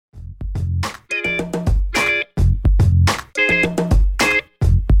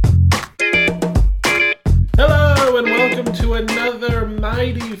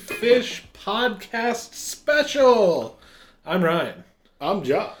podcast special. I'm Ryan. I'm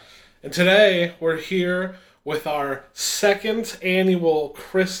Josh. And today we're here with our second annual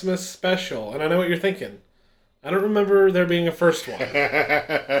Christmas special. And I know what you're thinking. I don't remember there being a first one.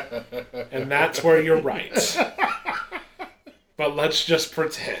 And that's where you're right. But let's just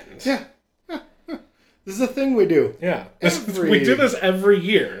pretend. Yeah. This is a thing we do. Yeah. We do this every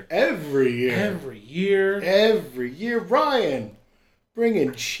year. Every year. Every year. Every year. Ryan,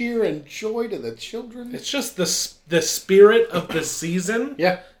 bringing cheer and joy to the children. It's just the spirit of the season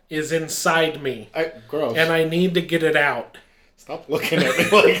is inside me. Gross. And I need to get it out. Stop looking at me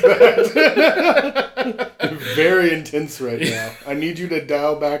like that. You're very intense right now. I need you to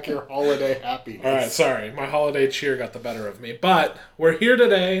dial back your holiday happiness. All right, sorry. My holiday cheer got the better of me. But we're here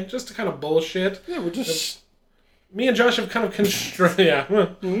today just to kind of bullshit. Yeah, we're just... Me and Josh have kind of yeah,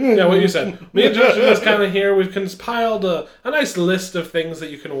 what you said. Me and Josh are just kind of here. We've compiled a nice list of things that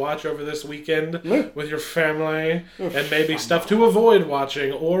you can watch over this weekend with your family. And maybe stuff to avoid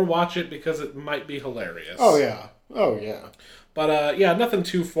watching or watch it because it might be hilarious. Oh, yeah. Oh, yeah. But, nothing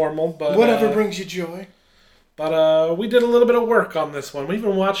too formal. But whatever brings you joy. But we did a little bit of work on this one. We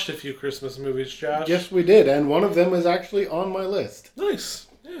even watched a few Christmas movies, Josh. Yes, we did. And one of them is actually on my list. Nice.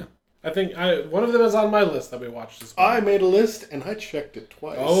 Yeah. I think one of them is on my list that we watched this week. I made a list, and I checked it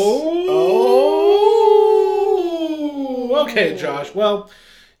twice. Oh! Okay, Josh. Well,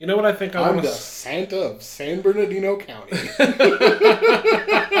 you know what I think I'm the Santa of San Bernardino County.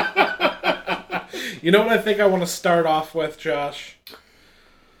 You know what I think I want to start off with, Josh?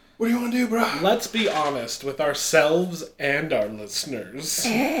 What do you want to do, bro? Let's be honest with ourselves and our listeners.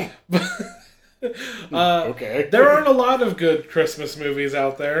 Okay. There aren't a lot of good Christmas movies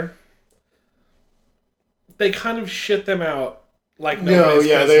out there. They kind of shit them out like nobody's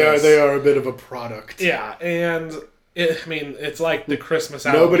business. They are a bit of a product. Yeah, and it's like the Christmas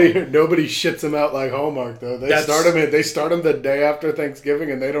album. Nobody shits them out like Hallmark though. They start them the day after Thanksgiving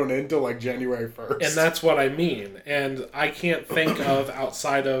and they don't end till like January 1st. And that's what I mean. And I can't think of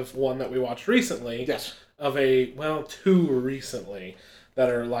outside of one that we watched recently. Yes. Of two recently that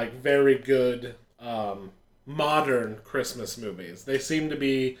are like very good modern Christmas movies. They seem to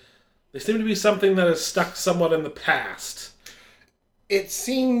be something that has stuck somewhat in the past. It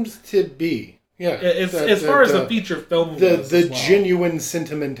seems to be. Yeah. As far as the feature film goes. The genuine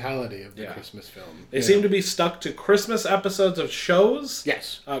sentimentality of the Christmas film. They seem to be stuck to Christmas episodes of shows.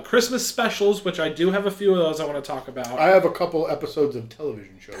 Yes. Christmas specials, which I do have a few of those I want to talk about. I have a couple episodes of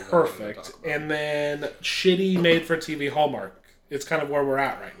television shows. Perfect. And then shitty made-for-TV Hallmark. It's kind of where we're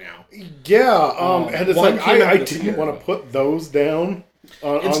at right now. Yeah. And it's like, I didn't want to put those down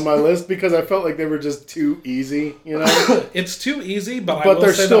on my list because I felt like they were just too easy, you know? It's too easy, but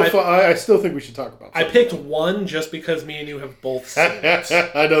I still think we should talk about I picked one just because me and you have both seen it.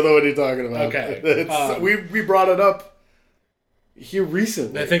 I don't know what you're talking about. Okay. We brought it up here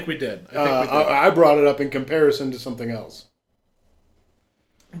recently. I think we did. I brought it up in comparison to something else.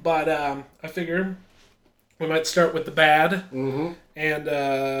 But I figure we might start with the bad and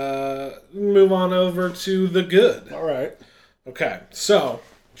move on over to the good. All right. Okay, so,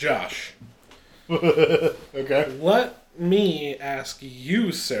 Josh. Okay. Let me ask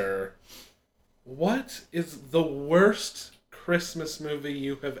you, sir, what is the worst Christmas movie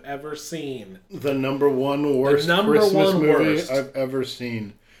you have ever seen? The number one worst Christmas movie I've ever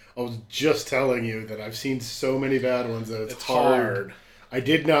seen. I was just telling you that I've seen so many bad ones that it's hard. I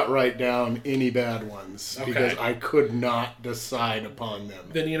did not write down any bad ones because I could not decide upon them.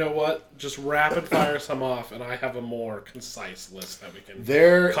 Then you know what? Just rapid fire some off, and I have a more concise list that we can.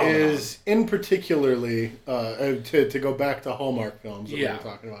 There is, in particularly, to go back to Hallmark films that we were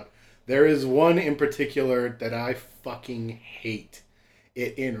talking about. There is one in particular that I fucking hate.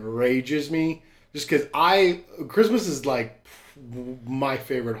 It enrages me just because Christmas is like my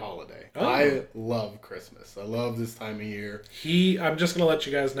favorite holiday. Oh. I love Christmas. I love this time of year. I'm just gonna let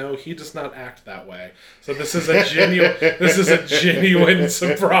you guys know he does not act that way. So this is a genuine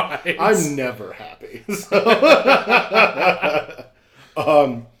surprise. I'm never happy.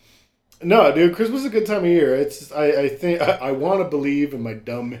 No, dude, Christmas is a good time of year. It's I think I want to believe in my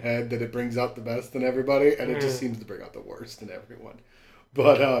dumb head that it brings out the best in everybody, and it just seems to bring out the worst in everyone.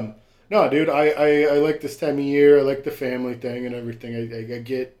 But no, dude, I like this time of year. I like the family thing and everything.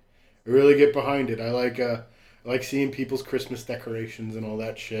 I really get behind it. I like seeing people's Christmas decorations and all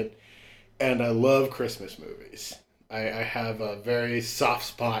that shit. And I love Christmas movies. I have a very soft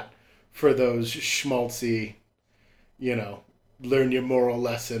spot for those schmaltzy, learn your moral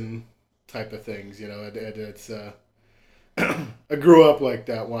lesson type of things. It's I grew up like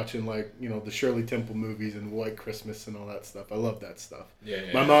that, watching like the Shirley Temple movies and White Christmas and all that stuff. I love that stuff.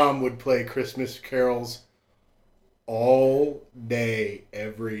 Yeah. My mom would play Christmas carols all day,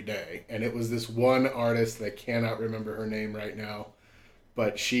 every day, and it was this one artist that I cannot remember her name right now,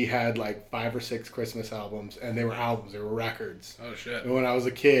 but she had like 5 or 6 Christmas albums, and they were albums, they were records. Oh shit! And when I was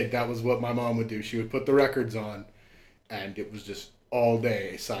a kid, that was what my mom would do. She would put the records on, and it was just all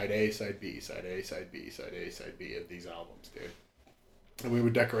day, side A, side B, side A, side B, side A, side B of these albums, dude. And we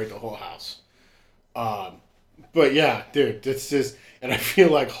would decorate the whole house. But yeah, dude, it's just, and I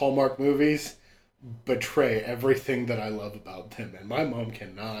feel like Hallmark movies betray everything that I love about them, and my mom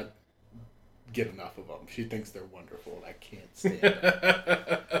cannot get enough of them. She thinks they're wonderful, and I can't stand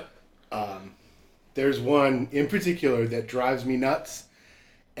them. There's one in particular that drives me nuts,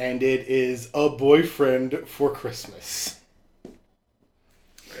 and it is A Boyfriend for Christmas.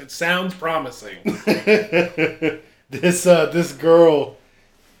 It sounds promising. This girl,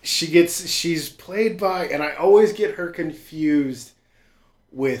 she's played by, and I always get her confused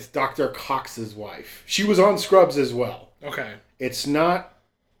with Dr. Cox's wife. She was on Scrubs as well. Okay. It's not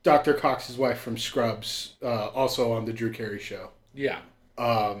Dr. Cox's wife from Scrubs, also on the Drew Carey show. Yeah.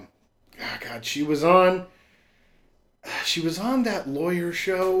 God, she was on that lawyer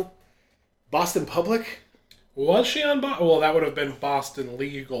show, Boston Public. Was she on well, that would have been Boston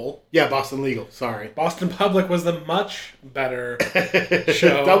Legal. Yeah, Boston Legal. Sorry. Boston Public was the much better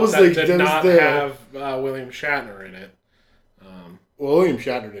show that did not have William Shatner in it. Well, William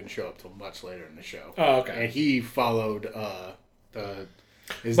Shatner didn't show up till much later in the show. Oh, okay. And he followed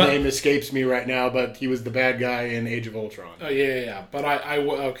his name escapes me right now, but he was the bad guy in Age of Ultron. Oh yeah. But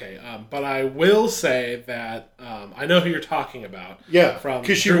but I will say that I know who you're talking about. Yeah, from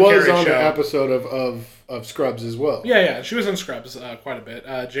because she Drew was Carey on show. an episode of Scrubs as well. Yeah, she was in Scrubs quite a bit.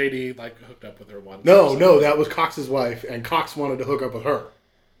 JD hooked up with her once. No, that was Cox's wife, and Cox wanted to hook up with her.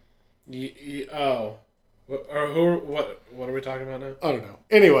 What are we talking about now? I don't know.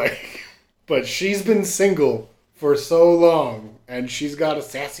 Anyway, but she's been single for so long, and she's got a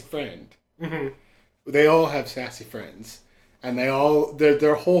sassy friend. Mm-hmm. They all have sassy friends, and they all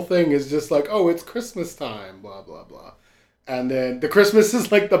their whole thing is just like, oh, it's Christmas time, blah blah blah, and then the Christmas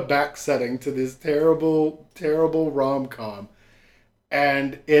is like the back setting to this terrible rom-com,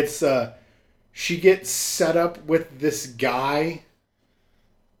 and it's she gets set up with this guy.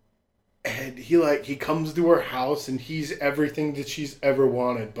 And he comes to her house, and he's everything that she's ever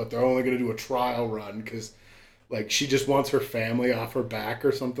wanted, but they're only going to do a trial run because, she just wants her family off her back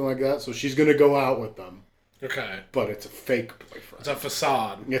or something like that. So she's going to go out with them. Okay. But it's a fake boyfriend. It's a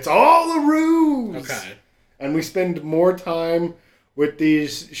facade. It's all a ruse. Okay. And we spend more time with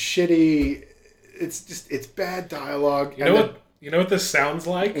these shitty. It's bad dialogue. You know what this sounds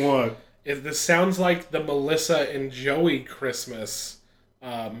like? What? This sounds like the Melissa and Joey Christmas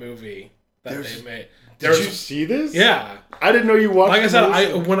movie that they made. Did you see this? Yeah. I didn't know you watched it. Like I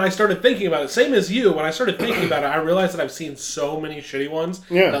said, when I started thinking about it, same as you, when I started thinking about it, I realized that I've seen so many shitty ones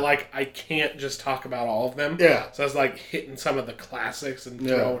that I can't just talk about all of them. Yeah. So I was hitting some of the classics and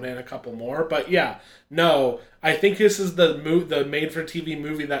throwing in a couple more. But yeah, no, I think this is the made-for-TV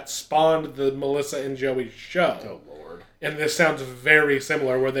movie that spawned the Melissa and Joey show. Oh, Lord. And this sounds very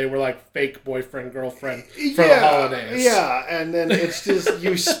similar, where they were fake boyfriend, girlfriend for the holidays. Yeah, and then it's just,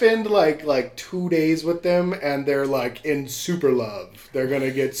 you spend like 2 days with them, and they're in super love. They're going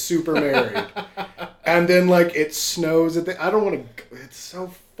to get super married. And then it snows at I don't want to, it's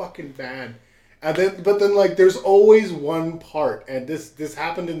so fucking bad. And then, but then there's always one part, and this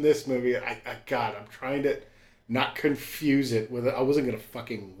happened in this movie, and I'm trying to not confuse it with it. I wasn't going to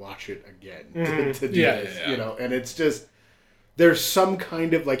fucking watch it again to do this, and it's just, there's some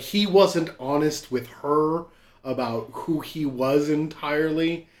kind of, he wasn't honest with her about who he was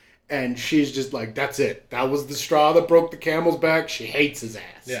entirely, and she's just that's it. That was the straw that broke the camel's back. She hates his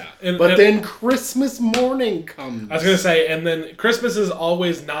ass. Yeah. But then Christmas morning comes. I was going to say, and then Christmas is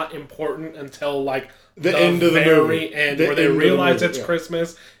always not important until, the end of the movie. End, where they realize it's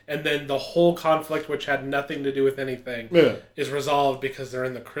Christmas, and then the whole conflict, which had nothing to do with anything, is resolved because they're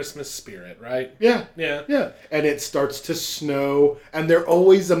in the Christmas spirit, right? Yeah. Yeah. Yeah. And it starts to snow, and they're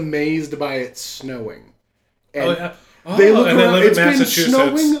always amazed by it snowing. And they look around, it's been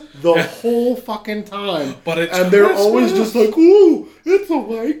snowing the whole fucking time. But it's and they're always just ooh, it's a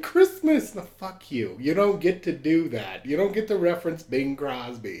white Christmas. No, fuck you. You don't get to do that. You don't get to reference Bing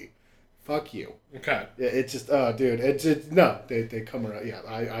Crosby. Fuck you. Okay. It's just, dude, they come around. Yeah,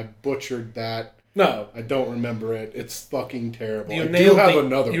 I butchered that. No. I don't remember it. It's fucking terrible. You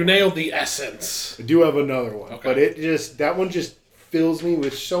nailed the essence. I do have another one. Okay. But that one just fills me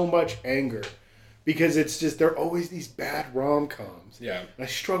with so much anger. because it's just there are always these bad rom-coms. Yeah. And I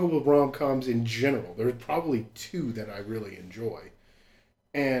struggle with rom-coms in general. There's probably two that I really enjoy.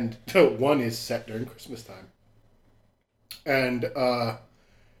 And one is set during Christmas time. And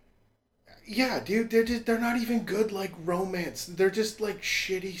yeah, dude, they're not even good like romance. They're just like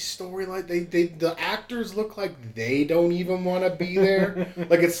shitty storyline. The actors look like they don't even want to be there.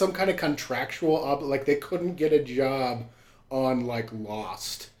 Like it's some kind of contractual like they couldn't get a job on like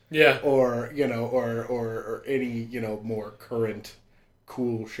Lost. Yeah. Or or any, more current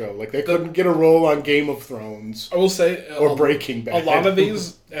cool show. Like they couldn't get a role on Game of Thrones. I will say or Breaking Bad. A lot of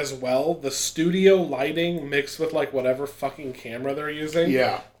these as well, the studio lighting mixed with like whatever fucking camera they're using.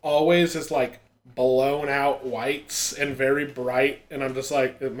 Yeah. Always is like blown out whites and very bright, and I'm just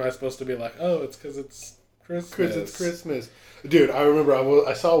like, am I supposed to be like, oh, it's because it's Christmas? Because it's Christmas. Dude, I remember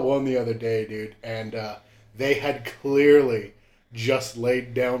I saw one the other day, dude, and they had clearly just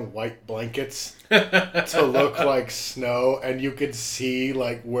laid down white blankets to look like snow, and you could see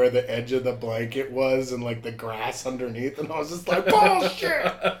like where the edge of the blanket was and like the grass underneath, and I was just like, bullshit.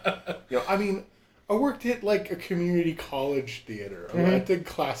 I mean, I worked at like a community college theater. I did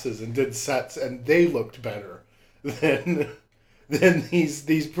classes and did sets, and they looked better than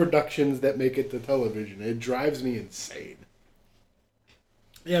these productions that make it to television. It drives me insane.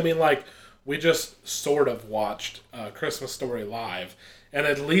 Yeah, I mean, like, we just sort of watched Christmas Story live, and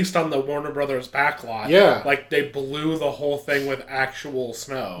at least on the Warner Brothers backlot, like, they blew the whole thing with actual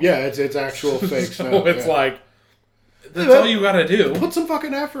snow. Yeah, it's actual fake so snow. It's like, that's all you gotta do. Put some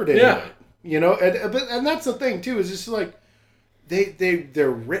fucking effort into it. And that's the thing, too, is just like,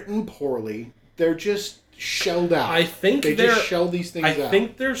 they're written poorly. They're just shelled out. I think they just shell these things out.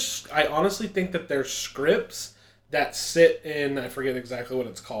 I honestly think that there's scripts that sit in, I forget exactly what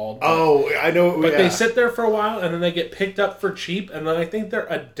it's called. Oh, I know. But they sit there for a while, and then they get picked up for cheap, and then I think they're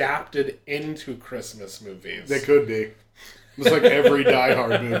adapted into Christmas movies. They could be. It's like every Die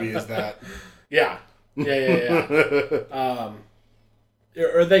Hard movie is that. Yeah.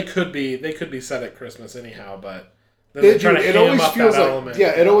 Or they could be set at Christmas anyhow, but then they try to ham up that element.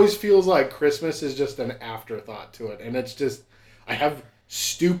 Yeah, it always feels like Christmas is just an afterthought to it, and it's just, I have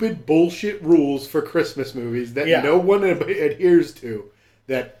stupid bullshit rules for Christmas movies that no one adheres to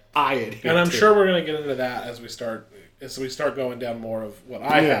that I adhere to. And I'm sure we're going to get into that as we start going down more of what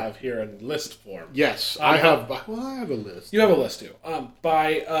I have here in list form. Yes, I have a list. You have a list too.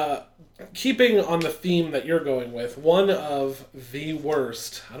 By keeping on the theme that you're going with, one of the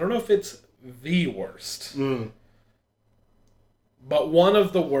worst, I don't know if it's the worst, but one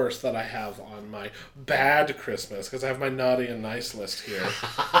of the worst that I have on my bad Christmas, because I have my naughty and nice list here.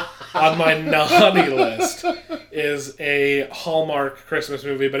 On my naughty list is a Hallmark Christmas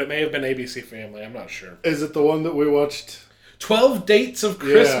movie, but it may have been ABC Family. I'm not sure. Is it the one that we watched? 12 Dates of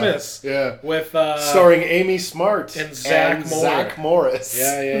Christmas. Yeah. With starring Amy Smart and Zach Morris.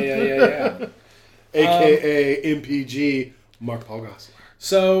 Yeah. AKA MPG Mark Paul Gosselaar.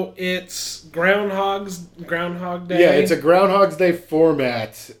 So it's Groundhog Day. Yeah, it's a Groundhog's Day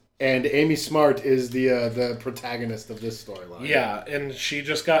format, and Amy Smart is the protagonist of this storyline. Yeah, and she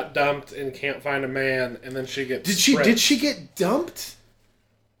just got dumped and can't find a man, and then she gets. Did she get dumped?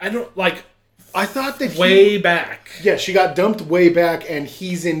 I don't like. I thought that way back. Yeah, she got dumped way back, and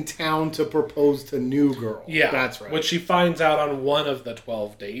he's in town to propose to new girl. Yeah, that's right. Which she finds out on one of the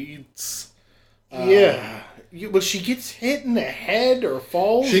 12 dates. Well, she gets hit in the head or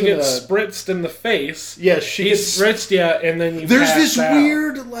falls. She gets spritzed in the face. Yeah, she gets spritzed. Yeah, and then there's this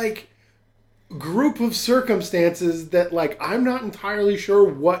weird group of circumstances that I'm not entirely sure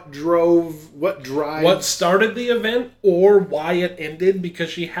what started the event or why it ended, because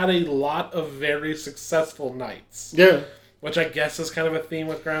she had a lot of very successful nights. Yeah. Which I guess is kind of a theme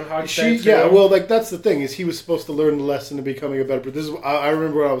with Groundhog Day. Yeah, well, that's the thing, is he was supposed to learn the lesson of becoming a better... But I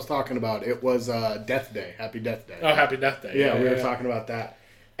remember what I was talking about. It was Death Day. Happy Death Day. Oh, Happy Death Day. Yeah, we were talking about that.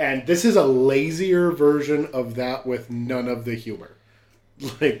 And this is a lazier version of that with none of the humor.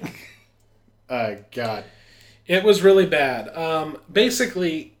 God. It was really bad.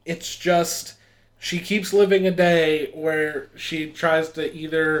 Basically, it's just... She keeps living a day where she tries to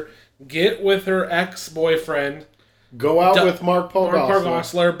either get with her ex-boyfriend... Go out with Mark Paul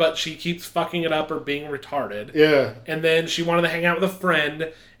Gosselaar, but she keeps fucking it up or being retarded. Yeah. And then she wanted to hang out with a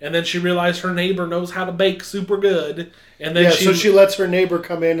friend, and then she realized her neighbor knows how to bake super good. And then so she lets her neighbor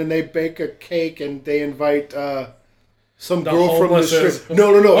come in, and they bake a cake, and they invite Some The girl from the homeless street. is-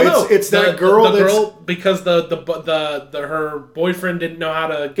 No. Oh, no. It's that girl the that's... girl because the her boyfriend didn't know how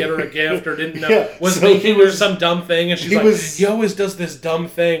to get her a gift or didn't know Yeah, was so making he her was- some dumb thing, and she's he like, was- he always does this dumb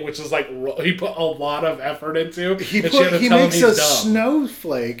thing, which is like he put a lot of effort into. He and she had to tell him makes he's a dumb.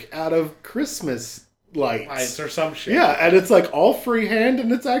 snowflake out of Christmas lights. Or some shit. Yeah, and it's like all freehand,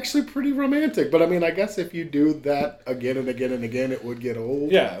 and it's actually pretty romantic. But I mean, I guess if you do that again and again and again, it would get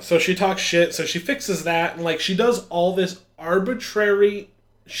old. Yeah, so she talks shit, so she fixes that, and like she does all this arbitrary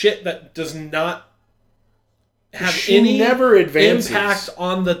shit that does not have She any never advances. impact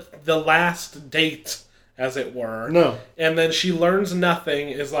on the last date, as it were. No. And then she learns nothing,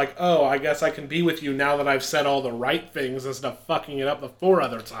 is like, oh, I guess I can be with you now that I've said all the right things instead of fucking it up the 4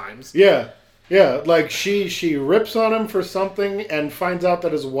 other times. Yeah. Yeah, like she rips on him for something and finds out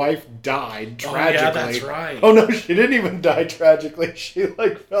that his wife died tragically. Oh, yeah, that's right. Oh no, she didn't even die tragically. She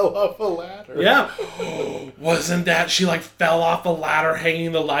like fell off a ladder. Yeah. Wasn't that she like fell off a ladder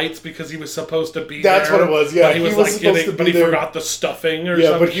hanging the lights because he was supposed to be That's there? what it was, yeah. But he was like supposed getting, to but be he there. forgot the stuffing or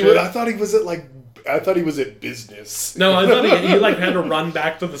Yeah, something. but he was, I thought he was at business. No, I thought he like had to run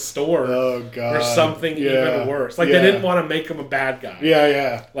back to the store. Oh god. Or something Yeah. even worse. Like Yeah. they didn't want to make him a bad guy.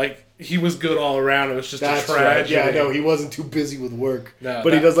 Yeah. Like he was good all around. It was just That's a right. tragedy. Yeah, no, he wasn't too busy with work. No,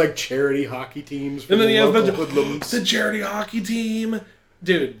 but he that- does like charity hockey teams for And then he has local hoodlums. the charity hockey team.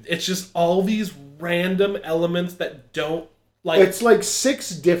 Dude, it's just all these random elements that don't like. It's like 6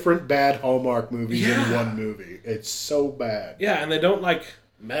 different bad Hallmark movies in Yeah. one movie. It's so bad. Yeah, and they don't like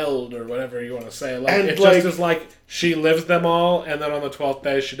meld or whatever you want to say. Like And, it like- just is like she lives them all, and then on the 12th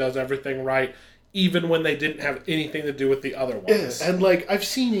day she does everything right, even when they didn't have anything to do with the other ones. Yeah, and like I've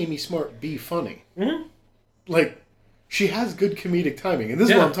seen Amy Smart be funny. Mhm. Like she has good comedic timing, and this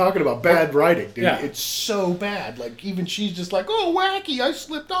is Yeah. what I'm talking about. Bad writing, dude. Yeah. It's so bad. Like even she's just like, "Oh, wacky! I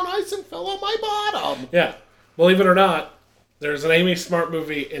slipped on ice and fell on my bottom." Yeah, believe it or not, there's an Amy Smart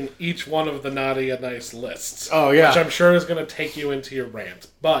movie in each one of the Naughty and Nice lists. Oh yeah, Which I'm sure is going to take you into your rant,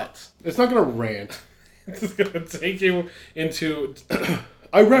 but it's not gonna rant. it's going to take you into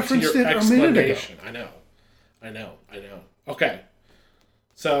I to referenced your it a minute ago. explanation. I know. Okay,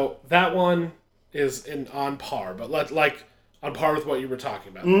 so that one is on par, but on par with what you were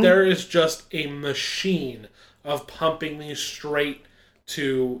talking about. Mm-hmm. There is just a machine of pumping these straight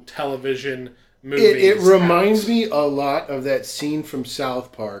to television movies. It reminds out. me a lot of that scene from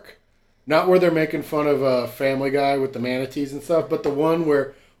South Park, not where they're making fun of Family Guy with the manatees and stuff, but the one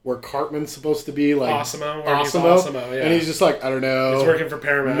where Cartman's supposed to be like Awesome-o, where he's Awesome-o, Awesome-o, yeah. and he's just like, I don't know, He's working for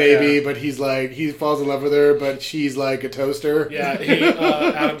Paramount, maybe, yeah. but he's like, he falls in love with her, but she's like a toaster. Yeah,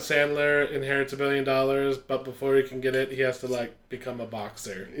 Adam Sandler inherits $1 billion, but before he can get it, he has to like become a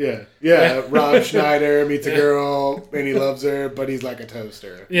boxer. Yeah. Rob Schneider meets a girl and he loves her, but he's like a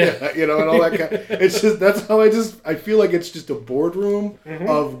toaster. Yeah. You know, and all that kind it's just, that's how I feel like it's just a boardroom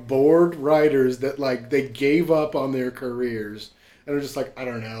of bored writers that like, they gave up on their careers and are just like, I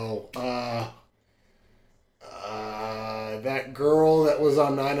don't know, that girl that was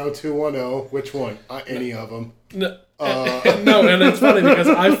on 90210, which one? Any of them. No, no, and it's funny because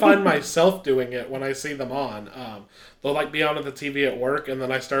I find myself doing it when I see them on. They'll like be on at the TV at work, and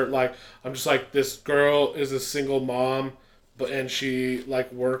then I start like, I'm just like, this girl is a single mom, and she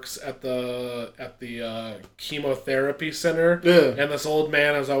like works at the chemotherapy center, Yeah. and this old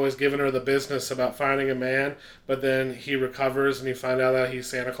man is always giving her the business about finding a man, but then he recovers and you find out that he's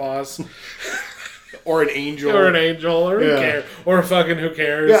Santa Claus. Or an angel. Or an angel, or who Yeah. cares? Or fucking who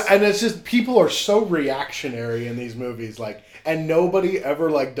cares? Yeah, and it's just people are so reactionary in these movies, like, and nobody ever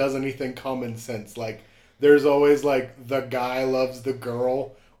like does anything common sense. Like, there's always like the guy loves the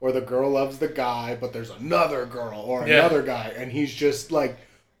girl, or the girl loves the guy, but there's another girl or Yeah. another guy, and he's just like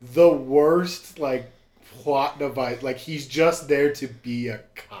the worst like plot device. Like he's just there to be a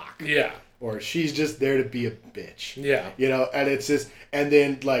cock, Yeah. or she's just there to be a bitch. Yeah. You know, and it's just, and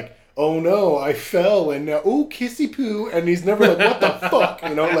then like, oh no, I fell, and now, oh, kissy poo, and he's never like, what the fuck,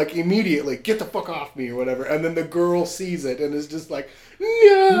 you know, like immediately, get the fuck off me, or whatever, and then the girl sees it, and is just like,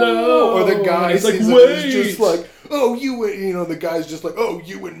 no, or the guy He's like, sees it, and is wait. just like, oh, you know, the guy's just like, oh,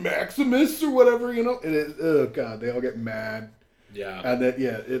 you and Maximus, or whatever, you know, and it, oh god, they all get mad, Yeah. and then,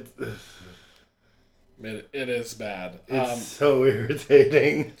 yeah, It is bad. it's so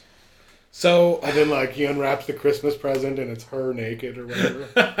irritating. So And then, like, he unwraps the Christmas present, and it's her naked, or whatever.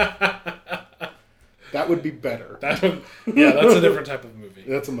 That would be better. that's a different type of movie.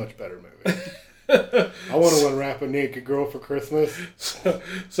 That's a much better movie. I want to unwrap a naked girl for Christmas.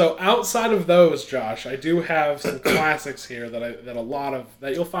 So outside of those, Josh, I do have some classics here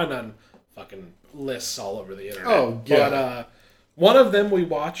that you'll find on fucking lists all over the internet. Oh, yeah. But one of them we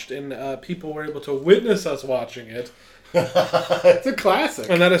watched, and people were able to witness us watching it, It's a classic.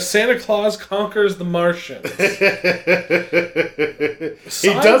 And that is Santa Claus Conquers the Martians.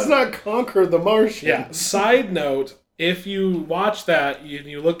 He does not conquer the Martian. Yeah. Side note, if you watch that and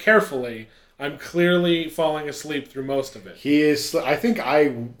you look carefully, I'm clearly falling asleep through most of it. He is. I think I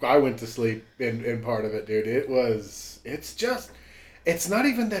went to sleep in part of it, dude. It's just. It's not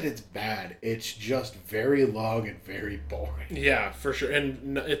even that it's bad. It's just very long and very boring. Yeah, for sure.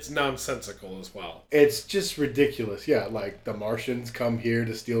 And it's nonsensical as well. It's just ridiculous. Yeah, like the Martians come here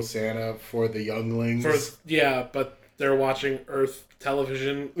to steal Santa for the younglings. But they're watching Earth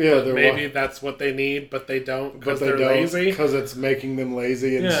television. Yeah, maybe that's what they need, but they don't because they're lazy. Because it's making them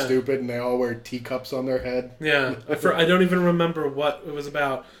lazy and stupid, and they all wear teacups on their head. Yeah, I don't even remember what it was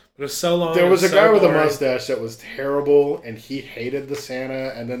about. It was so long. There was a guy with a mustache that was terrible, and he hated the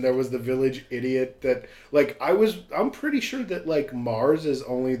Santa. And then there was the village idiot that, like, I'm pretty sure that, like, Mars is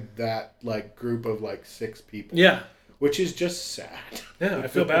only that, like, group of, like, 6 people. Yeah. Which is just sad. Yeah, I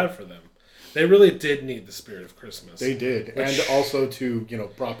feel bad for them. They really did need the spirit of Christmas. They did. And also to,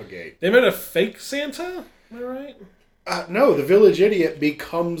 propagate. They made a fake Santa? Am I right? No, the village idiot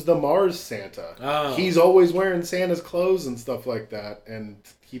becomes the Mars Santa. Oh. He's always wearing Santa's clothes and stuff like that, and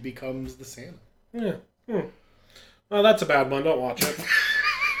he becomes the Santa. Yeah. Well, that's a bad one. Don't watch it.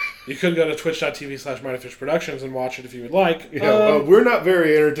 You could go to twitch.tv/MightyFish Productions and watch it if you would like. Yeah, we're not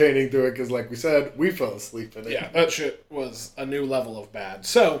very entertaining through it because, like we said, we fell asleep in it. Yeah, that shit was a new level of bad.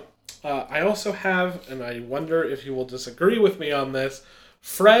 So, I also have, and I wonder if you will disagree with me on this,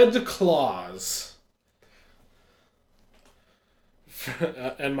 Fred Claus.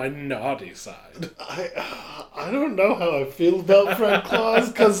 And my naughty side. I don't know how I feel about Fred Claus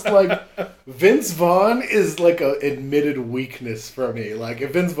because, like, Vince Vaughn is like a admitted weakness for me. Like,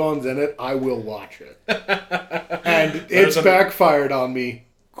 if Vince Vaughn's in it, I will watch it. And it's backfired on me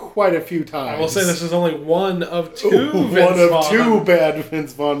quite a few times. I will say this is only one of two bad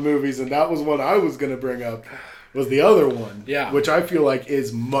Vince Vaughn movies, and that was one I was going to bring up. Was the other one, which I feel like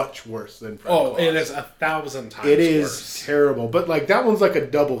is much worse than Fred Claus. It is 1,000 times It is worse. Terrible, but like that one's like a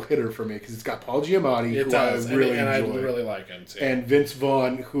double hitter for me because it's got Paul Giamatti, who I really enjoy, I really like him too, and Vince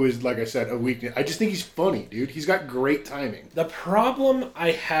Vaughn, who is, like I said, a weakness. I just think he's funny, dude. He's got great timing. The problem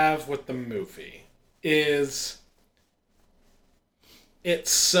I have with the movie is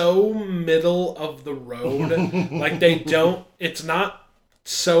it's so middle of the road. Like it's not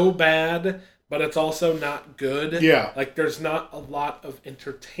so bad, but it's also not good. Yeah. Like, there's not a lot of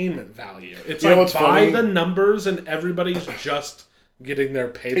entertainment value. It's like by the numbers and everybody's just getting their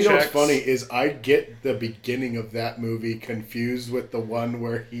paychecks. You know what's funny is I get the beginning of that movie confused with the one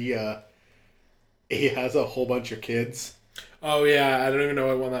where he has a whole bunch of kids. Oh, yeah. I don't even know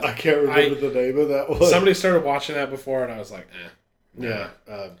what one that... I can't remember the name of that one. Somebody started watching that before, and I was like, Nah.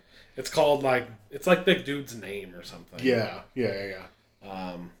 Yeah. It's called, like... It's like the dude's name or something. Yeah.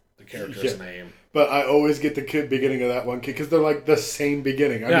 The character's name. But I always get the beginning of that one because they're like the same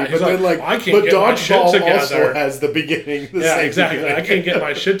beginning. I can't get my shit Dodgeball together. Also has the beginning. Exactly. Beginning. I can't get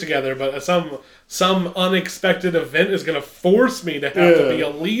my shit together, but some unexpected event is going to force me to have to be a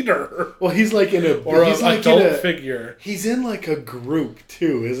leader. Well, he's like in a adult figure. He's in like a group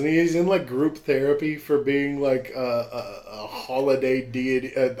too, isn't he? He's in like group therapy for being like a holiday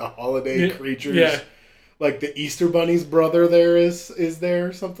deity, a holiday creatures. Yeah. Like the Easter Bunny's brother there is there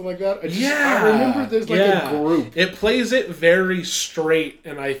or something like that. I remember there's like a group. It plays it very straight,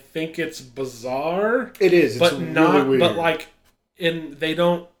 and I think it's bizarre. It is, but it's not. Really weird. But like, they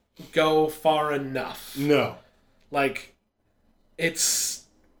don't go far enough. No, like, it's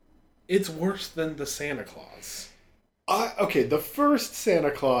worse than the Santa Claus. Okay, the first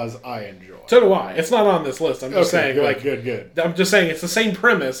Santa Claus I enjoy. So do I. It's not on this list. I'm just saying, good. I'm just saying it's the same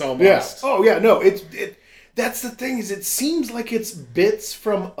premise almost. Yeah. Oh yeah, no, it. That's the thing is it seems like it's bits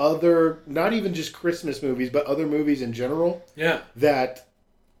from other, not even just Christmas movies, but other movies in general. Yeah. That,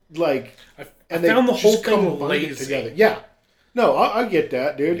 like, I found the whole thing lazy. Together. Yeah. No, I get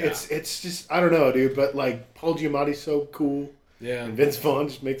that, dude. Yeah. It's just, I don't know, dude, but like Paul Giamatti's so cool. Yeah. And Vince Vaughn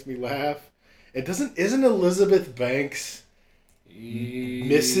just makes me laugh. Isn't Elizabeth Banks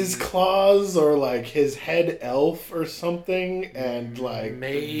Mrs. Claus or like his head elf or something, and like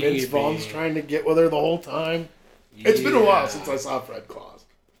Vince Vaughn's trying to get with her the whole time? It's been a while since I saw Fred Claus.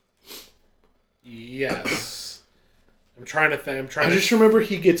 Yes. I'm trying to think. I just remember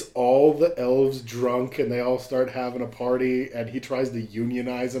he gets all the elves drunk and they all start having a party and he tries to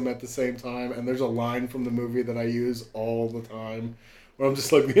unionize them at the same time, and there's a line from the movie that I use all the time where I'm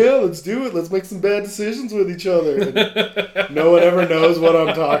just like, yeah, let's do it. Let's make some bad decisions with each other. And no one ever knows what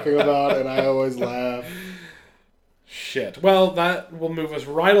I'm talking about, and I always laugh. shit. Well, that will move us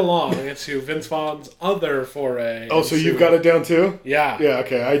right along into Vince Vaughn's other foray. Oh, so you've got it down too? Yeah. Yeah,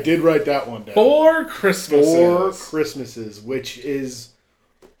 okay. I did write that one down. Four Christmases. Four Christmases, which is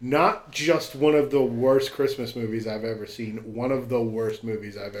not just one of the worst Christmas movies I've ever seen, one of the worst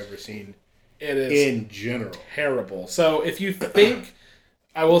movies I've ever seen. It is in general. Terrible. So if you think,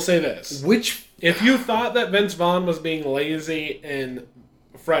 I will say this. If you thought that Vince Vaughn was being lazy in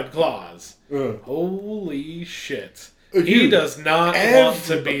Fred Claus, holy shit. He does not want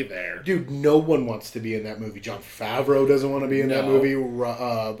to be there. Dude, no one wants to be in that movie. Jon Favreau doesn't want to be in that movie.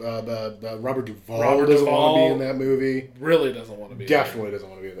 Robert Duvall doesn't want to be in that movie. Really doesn't want to be Definitely doesn't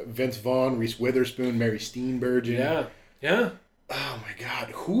want to be in that. Vince Vaughn, Reese Witherspoon, Mary Steenburgen. Yeah. Yeah. Oh my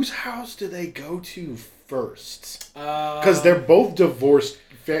God. Whose house do they go to first? Because they're both divorced,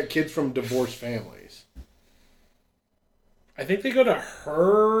 kids from divorced families. I think they go to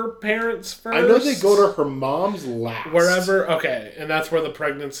her parents first. I know they go to her mom's last. Wherever, okay, and that's where the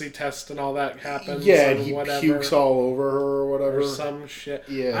pregnancy test and all that happens. Yeah, and he pukes all over her or whatever. Or some shit.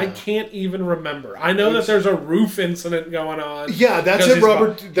 Yeah. I can't even remember. I know that there's a roof incident going on. Yeah, that's it,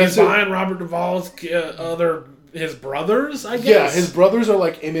 Robert. He's buying Robert Duvall's his brothers, I guess. Yeah, his brothers are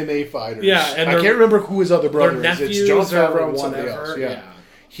like MMA fighters. Yeah, and I can't remember who his other brother is. Nephews it's Jon Favreau and somebody whatever. else. Yeah.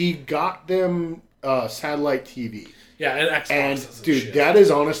 He got them satellite TV. Yeah, and Xbox. And dude, shit. that is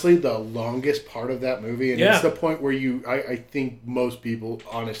honestly the longest part of that movie, and yeah. it's the point where I think most people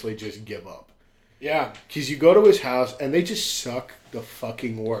honestly just give up. Yeah, because you go to his house and they just suck the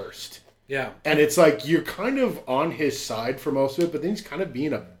fucking worst. Yeah, and it's like you're kind of on his side for most of it, but then he's kind of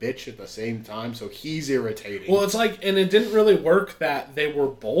being a bitch at the same time, so he's irritating. Well, it's like, and it didn't really work that they were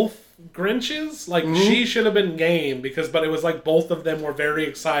both Grinches. Like, she should have been game but it was like both of them were very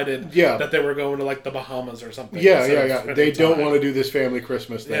excited that they were going to like the Bahamas or something. Yeah. They don't want to do this family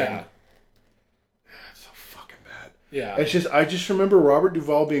Christmas thing. Yeah. It's so fucking bad. Yeah. I just remember Robert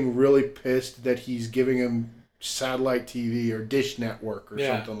Duvall being really pissed that he's giving him satellite TV or Dish Network or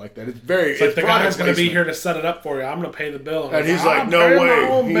something like that. It's like the guy's going to be here to set it up for you. I'm going to pay the bill. And he's like, no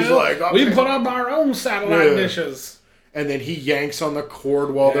way. He's like, we put up our own satellite dishes. And then he yanks on the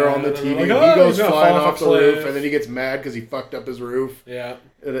cord while they're on the TV. Like, he goes flying off the roof, and then he gets mad because he fucked up his roof. Yeah.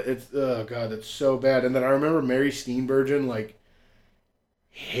 It's oh god, it's so bad. And then I remember Mary Steenburgen like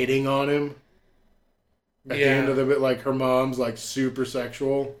hitting on him at the end of the bit, like her mom's like super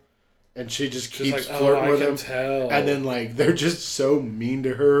sexual, and she just keeps like, flirting with him. Tell. And then like they're just so mean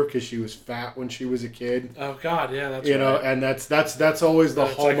to her because she was fat when she was a kid. Oh god, yeah, that's you know, and that's always the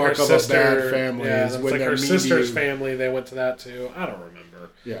hallmark of a bad family. Yeah, is it's when like they're her mean sister's to you. family. They went to that too. I don't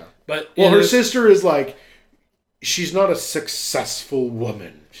remember. Yeah, but her sister is like, she's not a successful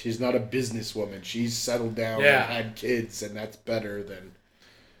woman. She's not a businesswoman. She's settled down and had kids, and that's better than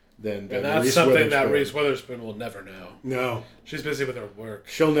and that's Reese something that Reese Witherspoon will never know. No. She's busy with her work.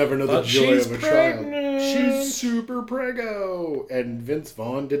 She'll never know the joy of a child. She's super prego. And Vince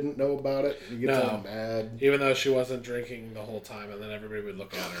Vaughn didn't know about it. He gets all mad. Even though she wasn't drinking the whole time, and then everybody would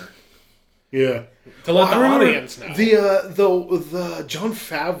look at her. Yeah. To let the audience know. The Jon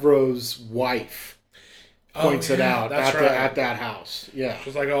Favreau's wife points it out at that house. Yeah. She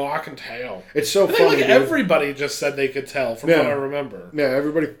was like, oh, I can tell. It's so funny. Like everybody just said they could tell from what I remember. Yeah,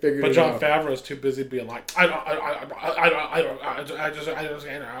 everybody figured it out. But Jon Favreau's too busy being like, I just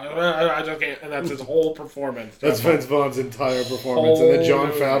can't. And that's his whole performance. That's Vince Vaughn's entire performance. And then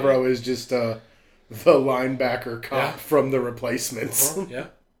Jon Favreau is just the linebacker cop from The Replacements. Yeah.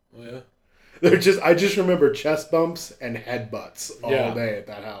 Oh, yeah. I just remember chest bumps and headbutts all day at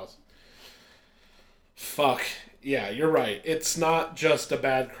that house. Fuck. Yeah, you're right. It's not just a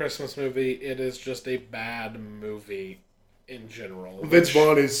bad Christmas movie. It is just a bad movie in general. Vince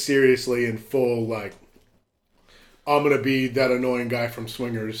Vaughn is seriously in full, like, I'm going to be that annoying guy from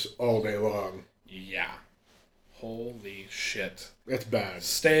Swingers all day long. Yeah. Holy shit. That's bad.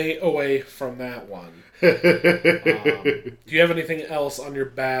 Stay away from that one. Do you have anything else on your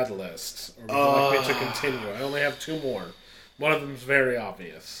bad list? Or would you like me to continue? I only have two more. One of them's very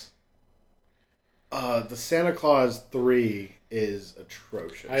obvious. The Santa Claus 3 is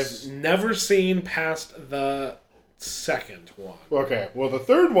atrocious. I've never seen past the second one. Okay, well, the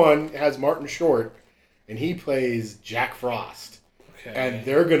third one has Martin Short, and he plays Jack Frost. Okay. And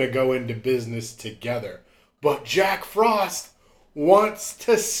they're going to go into business together. But Jack Frost wants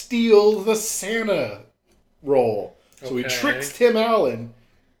to steal the Santa role. So he tricks Tim Allen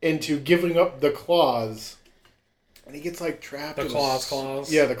into giving up the claws. And he gets, like, trapped in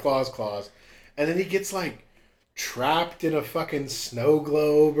claws? Yeah, the claws. And then he gets, like, trapped in a fucking snow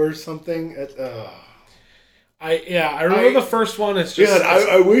globe or something. I remember the first one. It's just yeah.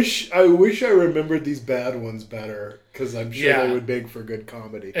 I wish I remembered these bad ones better because I'm sure they would make for good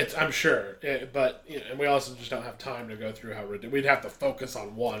comedy. I'm sure, but and we also just don't have time to go through how we'd have to focus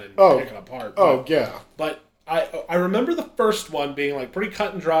on one and pick it apart. But I remember the first one being like pretty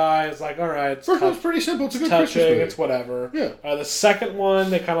cut and dry. It's like, all right, first one's pretty simple. It's a good touching. Christmas movie. It's whatever. Yeah. The second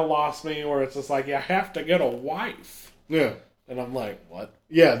one, they kind of lost me, where it's just like, you have to get a wife. Yeah. And I'm like, what?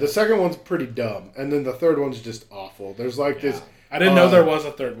 Yeah, the second one's pretty dumb, and then the third one's just awful. There's like this. I didn't know there was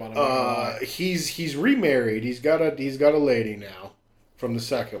a third one. He's remarried. He's got a lady now from the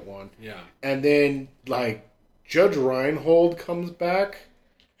second one. Yeah. And then like Judge Reinhold comes back.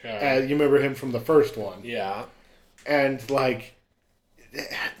 Okay. You remember him from the first one. Yeah. And like,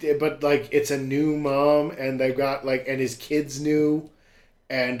 but like it's a new mom, and they've got like, and his kid's new,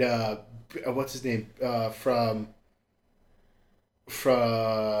 and what's his name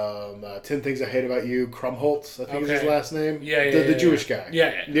from 10 Things I Hate About You, Krumholtz, I think is his last name. The Jewish guy.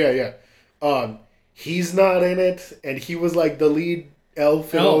 Yeah. He's not in it, and he was like the lead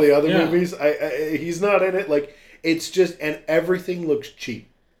elf in all the other movies. He's not in it. Like, it's just, and everything looks cheap.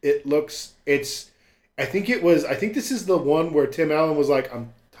 I think this is the one where Tim Allen was like,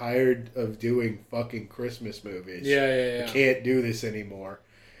 I'm tired of doing fucking Christmas movies. Yeah. I can't do this anymore.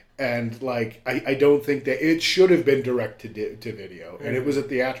 And, like, I don't think that it should have been direct to video. And it was a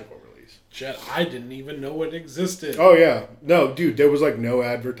theatrical release. Shit, I didn't even know it existed. Oh, yeah. No, dude, there was, like, no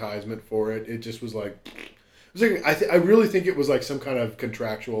advertisement for it. It just was, like... It was like I really think it was, like, some kind of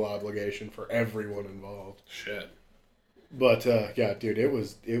contractual obligation for everyone involved. Shit. But, yeah, dude, it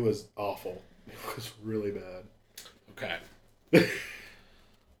was awful. It was really bad. Okay.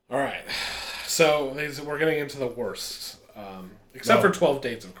 All right. So, we're getting into the worst... Except for 12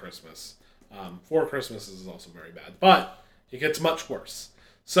 Dates of Christmas. 4 Christmases is also very bad. But it gets much worse.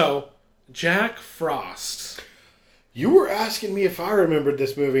 So, Jack Frost. You were asking me if I remembered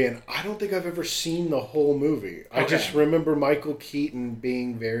this movie, and I don't think I've ever seen the whole movie. I just remember Michael Keaton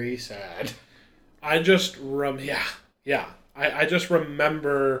being very sad. I just I just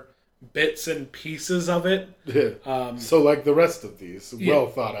remember bits and pieces of it. So like the rest of these well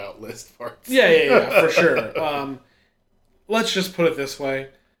thought out list parts. Yeah, for sure. Let's just put it this way.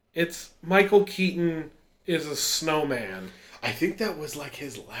 It's Michael Keaton is a snowman. I think that was like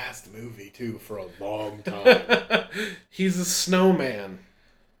his last movie, too, for a long time. He's a snowman.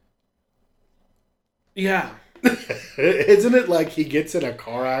 Yeah. Isn't it like he gets in a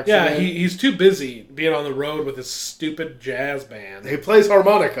car accident? Yeah, he's too busy being on the road with his stupid jazz band. He plays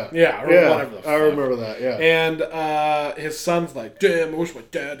harmonica. Yeah, whatever the fuck. I remember that, yeah. And his son's like, damn, I wish my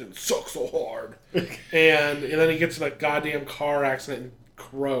dad didn't suck so hard. and then he gets in a goddamn car accident and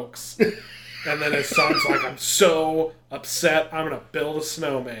croaks. And then his son's like, I'm so upset, I'm going to build a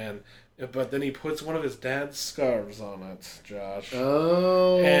snowman. But then he puts one of his dad's scarves on it, Josh.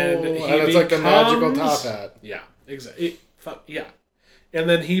 Oh. And it's like the magical top hat. Yeah, exactly. Yeah. And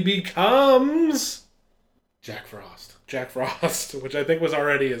then he becomes... Jack Frost. Jack Frost, which I think was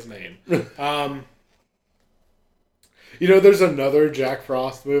already his name. You know, there's another Jack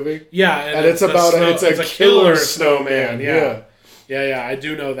Frost movie. Yeah. And it's about it's a killer snowman. Yeah, I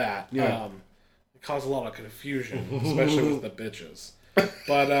do know that. Yeah. It caused a lot of confusion, especially with the bitches.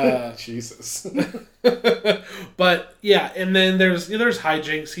 But Jesus. But yeah, and then there's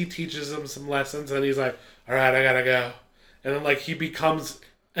hijinks. He teaches him some lessons, and he's like, "All right, I gotta go." And then like he becomes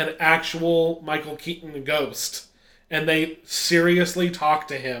an actual Michael Keaton ghost, and they seriously talk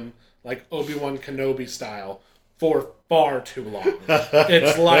to him like Obi-Wan Kenobi style for far too long.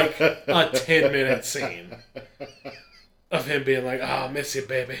 It's like a 10-minute scene of him being like, "Oh, miss you,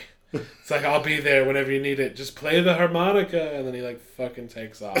 baby." It's like, I'll be there whenever you need it. Just play the harmonica, and then he like fucking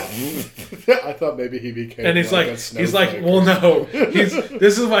takes off. I thought maybe he became. And he's like, well, no.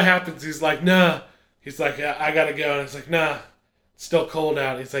 This is what happens. He's like, nah. He's like, yeah, I gotta go. And it's like, nah. It's still cold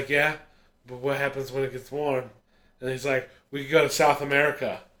out. He's like, yeah, but what happens when it gets warm? And he's like, we could go to South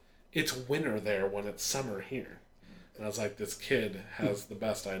America. It's winter there when it's summer here. And I was like, this kid has the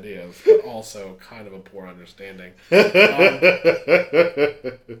best ideas, but also kind of a poor understanding.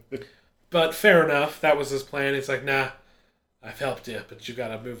 But fair enough. That was his plan. He's like, nah, I've helped you, but you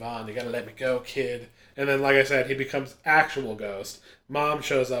gotta move on. You gotta let me go, kid. And then, like I said, he becomes actual ghost. Mom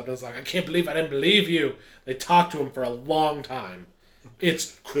shows up and is like, I can't believe I didn't believe you. They talk to him for a long time.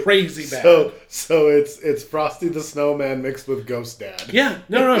 It's crazy bad. So it's Frosty the Snowman mixed with Ghost Dad. Yeah,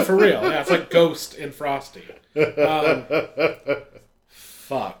 no, for real. Yeah, it's like Ghost and Frosty.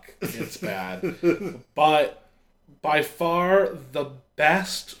 Fuck, it's bad. But by far the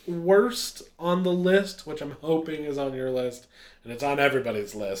best worst on the list, which I'm hoping is on your list, and it's on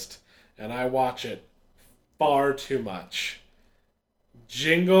everybody's list, and I watch it far too much.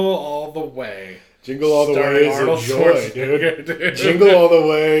 Jingle All the Way. Jingle All the Way is a joy, dude. Jingle All the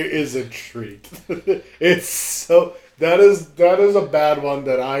Way is a treat. It's so... That is a bad one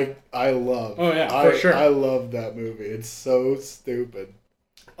that I love. Oh, yeah, for sure. I love that movie. It's so stupid.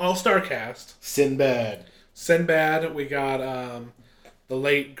 All-star cast. Sinbad. We got the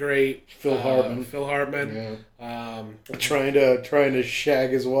late, great... Phil Hartman. Yeah. Trying to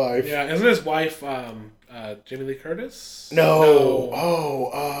shag his wife. Yeah, isn't his wife Jamie Lee Curtis? No.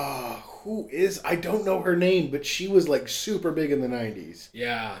 Oh, who is... I don't know her name, but she was like super big in the 90s.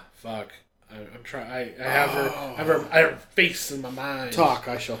 Yeah, fuck. I'm trying. I have her face in my mind. Talk,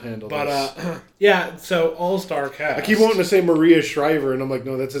 I shall handle this. But yeah. So all-star cast. I keep wanting to say Maria Shriver, and I'm like,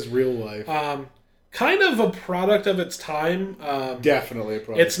 no, that's his real wife. Kind of a product of its time. Definitely a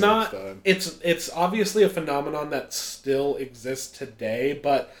product. It's not. Of its time. It's obviously a phenomenon that still exists today,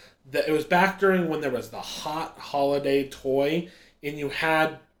 but it was back during when there was the hot holiday toy, and you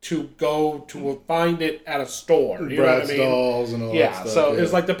had to go to find it at a store. You know what I mean? Dolls and all that stuff. So it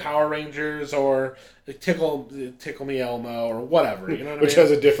was like the Power Rangers or Tickle Me Elmo or whatever. You know what Which I mean?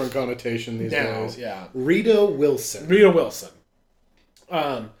 has a different connotation these days. Yeah. Rita Wilson.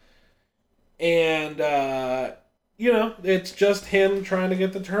 It's just him trying to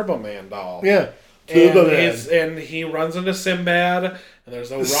get the Turbo Man doll. Yeah. And he runs into Sinbad, and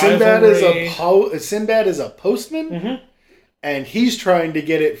there's a rivalry. Sinbad is a postman. Mm-hmm. And he's trying to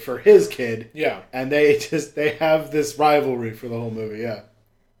get it for his kid. Yeah. And they have this rivalry for the whole movie, yeah.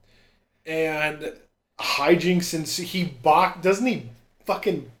 And hijinks, and doesn't he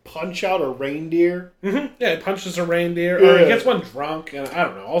fucking punch out a reindeer? Mm-hmm. Yeah, he punches a reindeer, or he gets one drunk, and I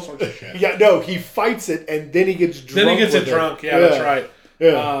don't know, all sorts of shit. Yeah, no, he fights it, and then he gets drunk. Yeah, that's right.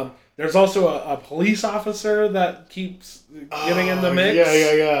 Yeah. There's also a police officer that keeps getting in the mix.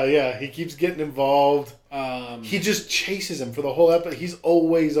 Yeah. He keeps getting involved. He just chases him for the whole episode. He's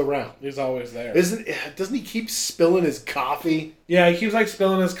always around. He's always there. Doesn't he keep spilling his coffee? Yeah, he keeps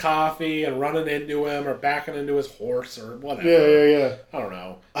spilling his coffee and running into him or backing into his horse or whatever. Yeah. I don't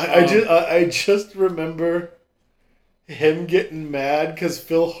know. I just remember him getting mad because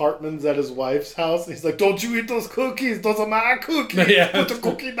Phil Hartman's at his wife's house. And he's like, "Don't you eat those cookies? Those are my cookies. Yeah. Put the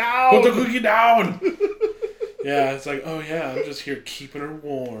cookie down. Put the cookie down." Yeah, it's like, oh yeah, I'm just here keeping her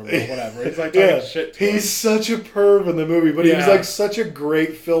warm or whatever. He's like talking shit to He's such a perv in the movie, but he was such a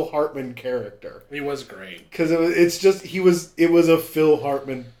great Phil Hartman character. He was great. Because it was a Phil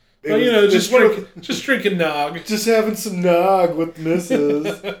Hartman. Just drinking nog. Just having some nog with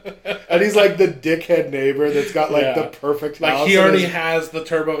Mrs. And he's like the dickhead neighbor that's got the perfect house. Like he already has the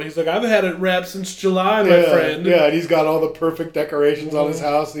turbo. He's like, I've had it wrapped since July, my friend. Yeah, and he's got all the perfect decorations on his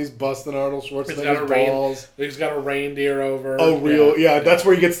house, and he's busting Arnold Schwarzenegger's balls. He's got a reindeer over. Oh, real? Yeah, that's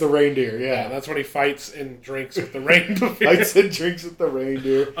where he gets the reindeer, yeah. That's when he fights and drinks with the reindeer. Fights and drinks with the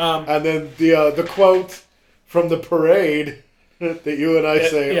reindeer. And then the quote from the parade that you and I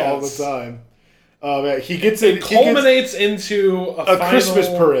say all the time. He gets it. It culminates into a final, Christmas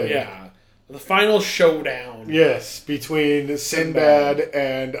parade. Yeah. The final showdown. Yes, between Sinbad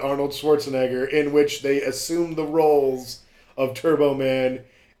and Arnold Schwarzenegger, in which they assume the roles of Turbo Man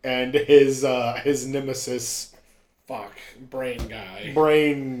and his nemesis.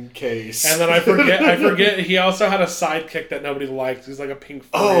 Brain case. And then I forget he also had a sidekick that nobody liked. He's like a pink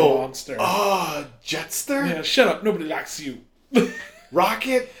furry monster. Jetster? Yeah, shut up. Nobody likes you.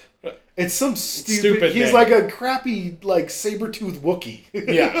 Rocket? It's some stupid he's name. Like a crappy, saber-toothed Wookiee.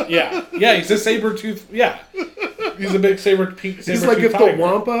 Yeah, he's a saber-toothed, he's a big saber-toothed He's like if tiger. The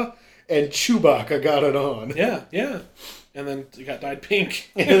Wampa and Chewbacca got it on. Yeah. And then he got dyed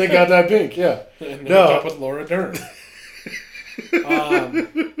pink. And then got dyed pink, yeah. And then hooked up with Laura Dern.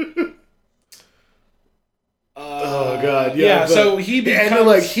 Oh, God, yeah. So he becomes...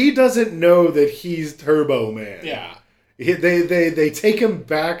 And he doesn't know that he's Turbo Man. Yeah. They take him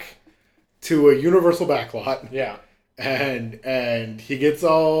back to a Universal backlot. Yeah. And he gets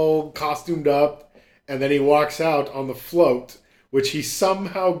all costumed up, and then he walks out on the float, which he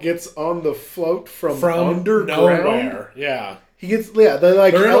somehow gets on the float from underground. Nowhere. Yeah. He gets they're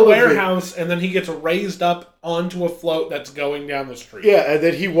in a warehouse, and then he gets raised up onto a float that's going down the street. Yeah, and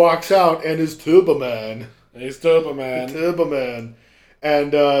then he walks out and is Turbo Man. He's Turbo Man. Turbo Man.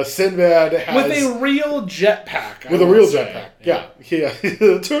 And Sinbad has... With a real jetpack. With a real jetpack. Yeah.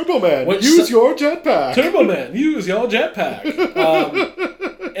 Turbo Man, use your jetpack. Turbo Man, use your jetpack.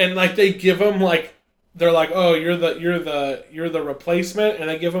 And they give him they're like, oh, you're the replacement, and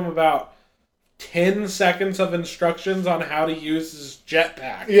they give him about 10 seconds of instructions on how to use his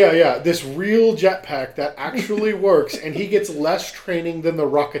jetpack. Yeah. This real jetpack that actually works, and he gets less training than the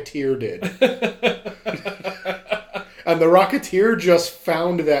Rocketeer did. And the Rocketeer just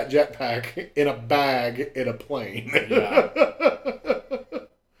found that jetpack in a bag in a plane. Yeah.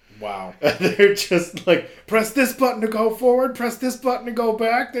 Wow. And they're just like, press this button to go forward, press this button to go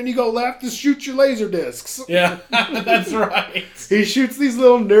back, then you go left to shoot your laser discs. Yeah, that's right. He shoots these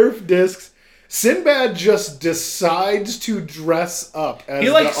little Nerf discs. Sinbad just decides to dress up as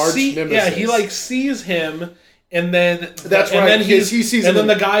the arch nemesis. Yeah, he like sees him, and then that's and right. Then he sees and him, then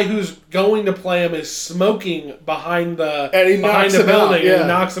the guy who's going to play him is smoking behind the and he behind knocks the him building, out, yeah. and he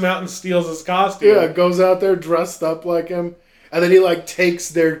knocks him out and steals his costume. Yeah, goes out there dressed up like him, and then he like takes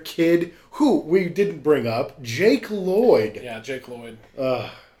their kid, who we didn't bring up, Jake Lloyd. Yeah, Jake Lloyd.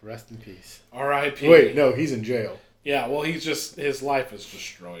 Rest in peace. R.I.P. Wait, no, he's in jail. Yeah, well, his life is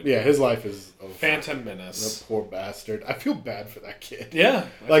destroyed. Yeah, his life is over. Phantom Menace. That poor bastard. I feel bad for that kid. Yeah.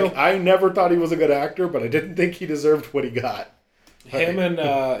 I never thought he was a good actor, but I didn't think he deserved what he got. Him and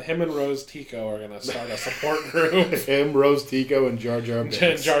Rose Tico are gonna start a support group. Him, Rose Tico, and Jar Jar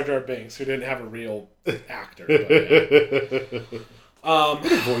Binks. Jar Jar Binks, who didn't have a real actor. But,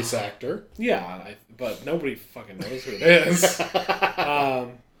 yeah. Voice actor. Yeah, but nobody fucking knows who it is.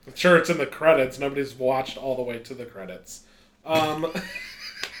 I'm sure it's in the credits. Nobody's watched all the way to the credits. You're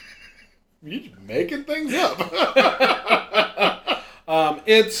just making things up.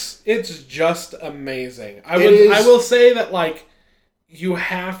 It's just amazing. I will say that like you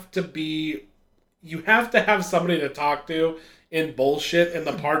have to have somebody to talk to in bullshit in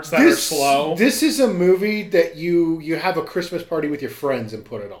the parts that are slow. This is a movie that you have a Christmas party with your friends and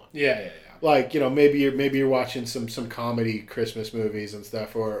put it on. Yeah. Like, maybe you're watching some comedy Christmas movies and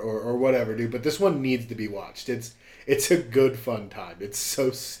stuff or whatever, dude. But this one needs to be watched. It's a good fun time. It's so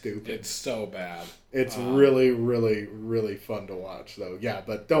stupid. It's so bad. It's really, really, really fun to watch, though. Yeah,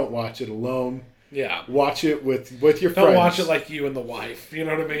 but don't watch it alone. Yeah. Watch it with your friends. Don't watch it like you and the wife. You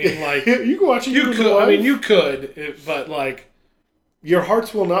know what I mean? Like you can watch it. You could. I mean, you could, but like. Your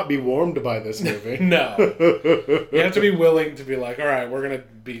hearts will not be warmed by this movie. No. You have to be willing to be like, all right, we're going to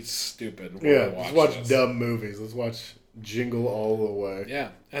be stupid. Let's watch dumb movies. Let's watch Jingle All the Way. Yeah.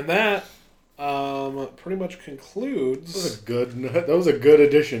 And that pretty much concludes... That was a good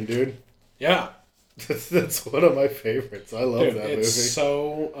addition, dude. Yeah. That's one of my favorites. I love that movie. It's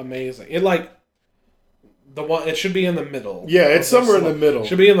so amazing. It should be in the middle. Yeah, it's somewhere in the middle. It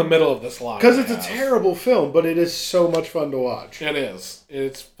should be in the middle of this line. Because it's a terrible film, but it is so much fun to watch. It is.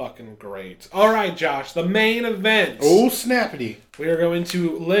 It's fucking great. All right, Josh, the main event. Oh, snappity. We are going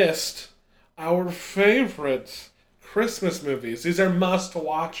to list our favorite Christmas movies. These are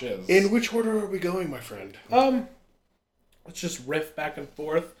must-watches. In which order are we going, my friend? Let's just riff back and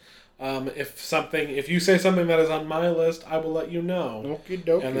forth. If you say something that is on my list, I will let you know. Okie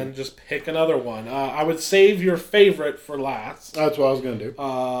dokie. And then just pick another one. I would save your favorite for last. That's what I was going to do.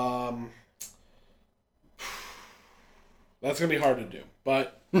 That's going to be hard to do.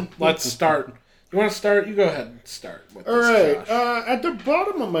 But let's start. You want to start? You go ahead and start with All right. At the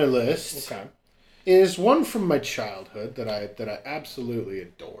bottom of my list is one from my childhood that I absolutely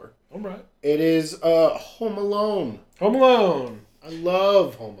adore. All right. It is Home Alone. Home Alone. I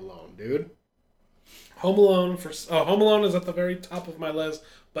love Home Alone, dude. Home Alone Home Alone is at the very top of my list,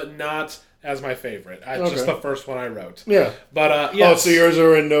 but not as my favorite. Just the first one I wrote. Yeah. But yes. Oh, so yours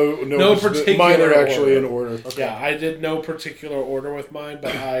are in no particular mine are actually order. In order. Okay. Yeah, I did no particular order with mine,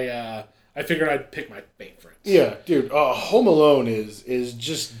 but I figured I'd pick my favorites. Yeah, dude. Home Alone is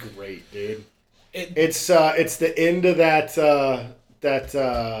just great, dude. It's the end of that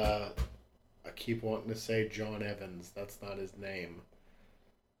I keep wanting to say John Evans. That's not his name.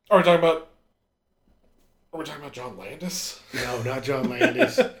 Are we talking about John Landis? No, not John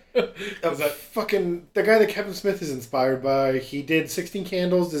Landis. The guy that Kevin Smith is inspired by. He did 16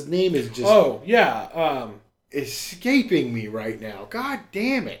 Candles. His name is just... Oh, yeah. Escaping me right now. God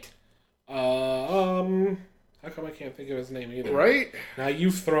damn it. How come I can't think of his name either? Right? Now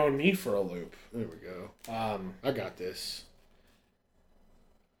you've thrown me for a loop. There we go. I got this.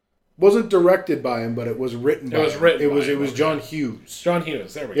 Wasn't directed by him, but it was written by him. It was John Hughes. John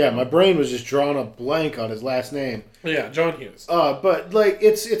Hughes, there we go. Yeah, my brain was just drawing a blank on his last name. Yeah, John Hughes. But like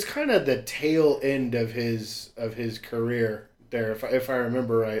it's kind of the tail end of his career there, if I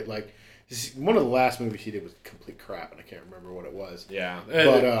remember right. Like one of the last movies he did was complete crap, and I can't remember what it was. Yeah,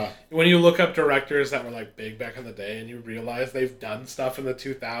 but when you look up directors that were like big back in the day, and you realize they've done stuff in the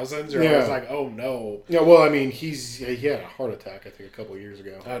 2000s, you're always like, oh no. Yeah, well, I mean, he had a heart attack, I think, a couple of years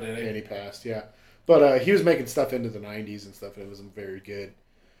ago. Oh, did he? And he passed. Yeah, but he was making stuff into the 90s and stuff, and it wasn't very good.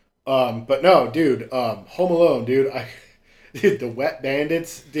 But no, dude, Home Alone, dude, the Wet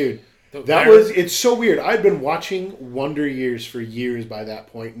Bandits, dude. It's so weird. I'd been watching Wonder Years for years by that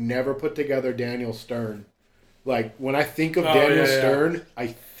point. Never put together Daniel Stern Like when I think of Oh, Daniel yeah. Stern, I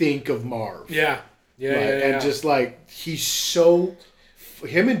think of Marv. Yeah. Yeah, Like, yeah. and just like he's so.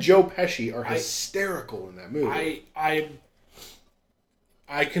 Him and Joe Pesci are hysterical in that movie. I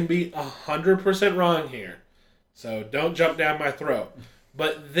can be 100% wrong here, so don't jump down my throat.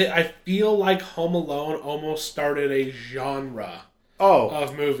 But I feel like Home Alone almost started a genre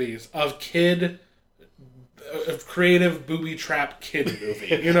of movies of creative booby trap kid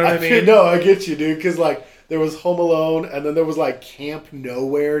movie. You know what I mean? No, I get you, dude. Because like there was Home Alone, and then there was like Camp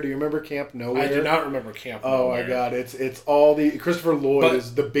Nowhere. Do you remember Camp Nowhere? I do not remember Camp Oh Nowhere. my god, it's all the Christopher Lloyd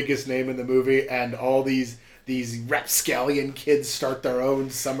is the biggest name in the movie, and all these rapscallion kids start their own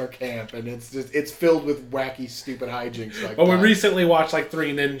summer camp, and it's filled with wacky, stupid hijinks like But that. we recently watched like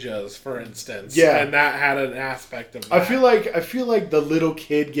Three Ninjas, for instance. Yeah. And that had an aspect of that. I feel like the little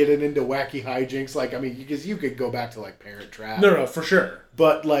kid getting into wacky hijinks, like I mean, because you could go back to like Parent Trap. No, for sure.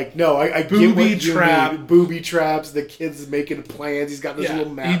 But like no, I Booby get what trap. you mean. Booby traps. The kid's making plans. He's got this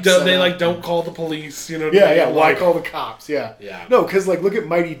little map. They set like up. don't call the police. You know. What Yeah, I mean? yeah. Why Like, call the cops? Yeah. Yeah. No, because like look at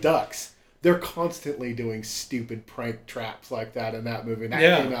Mighty Ducks. They're constantly doing stupid prank traps like that in that movie. And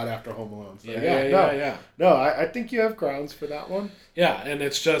that came out after Home Alone. So, Yeah. No, I think you have grounds for that one. Yeah, and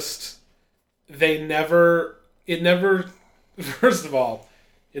it's just it never first of all,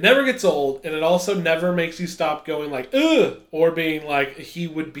 it never gets old, and it also never makes you stop going like ugh or being like he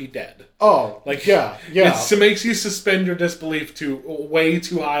would be dead. Oh, Like yeah. it makes you suspend your disbelief to way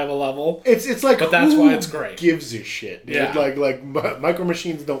too high of a level. It's like, but that's why it's great. Gives a shit, dude. Yeah. Like micro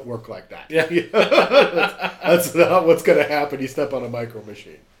machines don't work like that. Yeah. That's not what's gonna happen. You step on a micro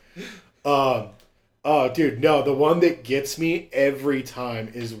machine. Oh, dude, no. The one that gets me every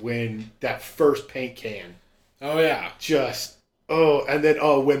time is when that first paint can Oh yeah. just. Oh, and then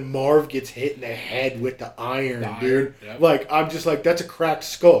when Marv gets hit in the head with the iron, dude. Yep. Like I'm just like that's a cracked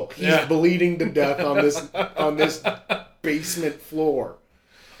skull. He's Yeah. bleeding to death on this basement floor.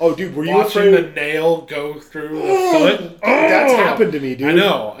 Oh, dude, were you Watching afraid? the nail go through the foot. That's happened to me, dude. I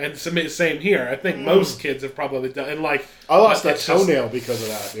know, and same here. I think most kids have probably done. And like I lost a it's just- toenail because of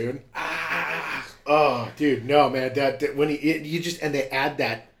that, dude. Oh, dude, no, man. That when you just and they add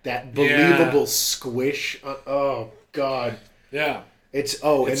that believable squish. Oh God. Yeah. It's It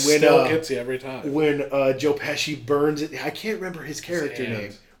and when still gets you every time. when Joe Pesci burns it, I can't remember his character hand.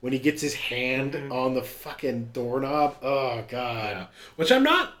 name. When he gets his hand on the fucking doorknob, oh god. Yeah. Which I'm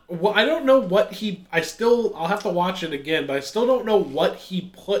not. Well, I don't know what he. I'll have to watch it again, but I still don't know what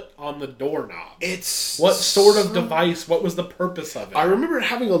he put on the doorknob. It's What sort of device? What was the purpose of it? I remember it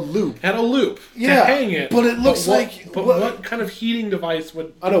having a loop. Had a loop Yeah, to hang it, but it looks like- But what kind of heating device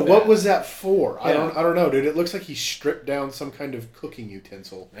would? I don't know do what that? was that for. I Yeah. don't know, dude. It looks like he stripped down some kind of cooking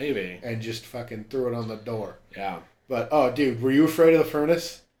utensil Maybe. and just fucking threw it on the door. Yeah. But oh, dude, were you afraid of the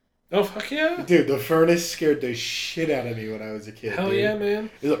furnace? Oh fuck yeah! Dude, the furnace scared the shit out of me when I was a kid. Hell dude. yeah, man!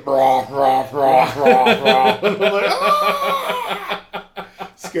 He's like, rah, rah, rah, rah, rah. I'm like, ah!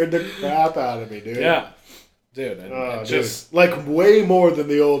 Scared the crap out of me, dude. Yeah, dude. And Oh, it dude. just. Like, way more than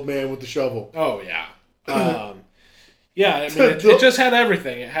the old man with the shovel. Oh yeah. Yeah, I mean, it just had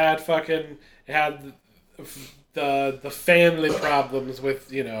everything. It had the family problems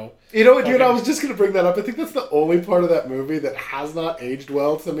with You know what, dude? Okay. I was just going to bring that up. I think that's the only part of that movie that has not aged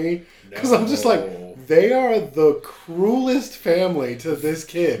well to me. Because I'm just like, No. they are the cruelest family to this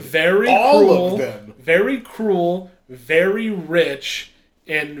kid. very All cruel, of them. very cruel, very rich,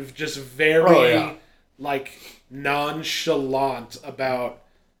 and just very Oh, yeah. like nonchalant about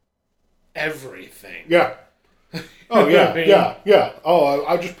everything. Yeah. Oh, You know what yeah, I mean? yeah. Oh,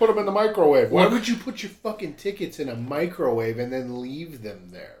 I just put them in the microwave. Why would you put your fucking tickets in a microwave and then leave them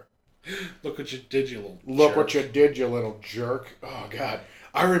there? Look what you did, you little Look jerk. what you did, you little jerk. Oh, God.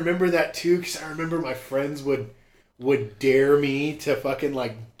 I remember that, too, because I remember my friends would dare me to fucking,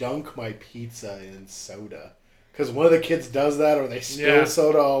 like, dunk my pizza in soda. Because one of the kids does that, or they spill Yeah.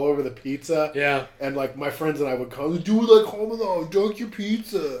 soda all over the pizza. Yeah. And, like, my friends and I would call, do it like Home Alone, dunk your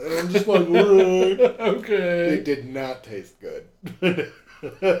pizza. And I'm just like, alright. Okay. It did not taste good.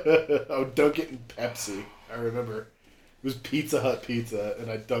 I would dunk it in Pepsi. I remember. It was Pizza Hut pizza,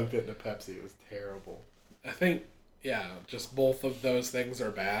 and I dunked it in a Pepsi. It was terrible. I think, yeah, just both of those things are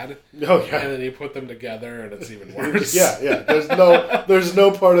bad. Oh, And yeah. then you put them together and it's even worse. Yeah. There's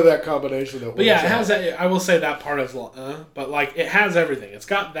no part of that combination that But yeah, it works has out. that. I will say that part is, but like it has everything. It's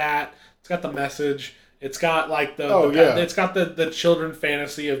got that. It's got the message. It's got like it's got the children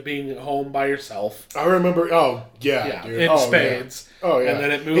fantasy of being home by yourself. I remember. Oh, yeah, Yeah, dude. in Oh, spades. Yeah. Oh, yeah. And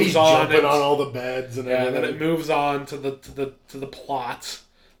then it moves He's on. jumping and- on all the beds and Yeah, and everything. then it moves on to the plot,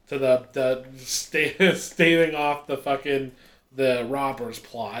 to the staving off the fucking the robber's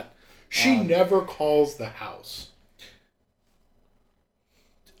plot. She never calls the house.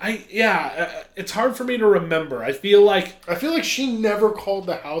 It's hard for me to remember. I feel like she never called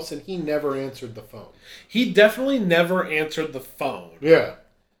the house and he never answered the phone. He definitely never answered the phone. Yeah.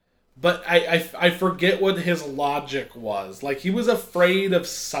 But I forget what his logic was. Like, he was afraid of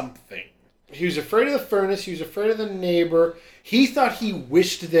something. He was afraid of the furnace. He was afraid of the neighbor. He thought he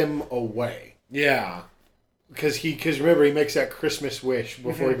wished them away. Yeah. Because remember, he makes that Christmas wish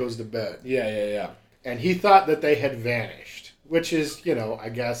before he goes to bed. Yeah. And he thought that they had vanished. Which is, I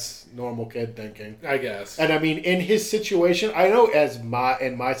guess, normal kid thinking. I guess. And I mean, in his situation, I know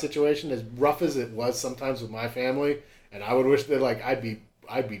in my situation, as rough as it was sometimes with my family, and I would wish that, like, I'd be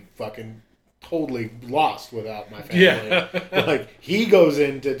fucking totally lost without my family. Yeah. Like, he goes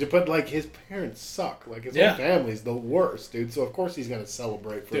into, but, like, his parents suck. Like, his whole family's the worst, dude. So, of course, he's going to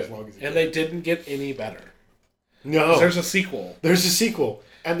celebrate for as long as he can. And they didn't get any better. No. There's a sequel.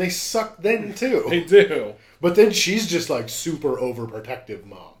 And they suck then, too. They do. But then she's just, like, super overprotective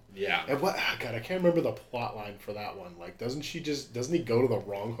mom. Yeah. And God, I can't remember the plot line for that one. Like, doesn't he go to the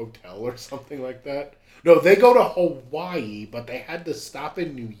wrong hotel or something like that? No, they go to Hawaii, but they had to stop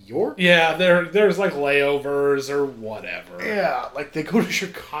in New York? Yeah, there's like layovers or whatever. Yeah, like they go to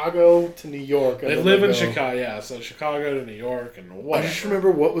Chicago to New York. They live in Chicago, yeah, so Chicago to New York and whatever. I just remember,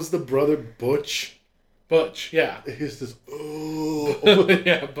 what was the brother, Butch? Butch, yeah. He's this,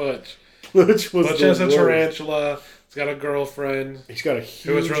 yeah, Butch. Butch has a tarantula. He's got a girlfriend. He's got a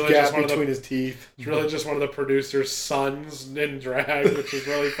huge gap between his teeth. It's really just one of the producer's sons in drag, which is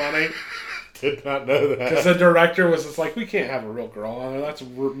really funny. Did not know that. Because the director was just like, we can't have a real girl on there. That's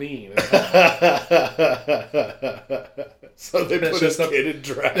mean. So they put his kid in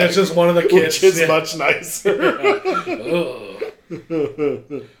drag. That's just one of the kids. Which is much nicer.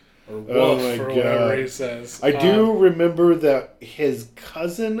 Or woof, or whatever he says. I do remember that his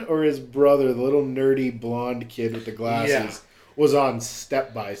cousin or his brother, the little nerdy blonde kid with the glasses, was on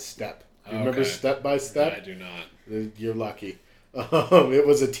Step by Step. Do you remember Step by Step? I do not. You're lucky. It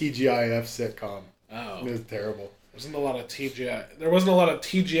was a TGIF sitcom. Oh. It was terrible. There wasn't a lot of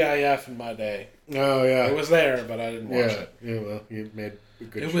TGIF in my day. Oh, yeah. It was there, but I didn't watch it. Yeah, well, you made a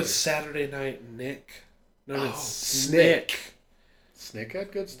good choice. It was Saturday Night Nick. No, it's Snick. Snick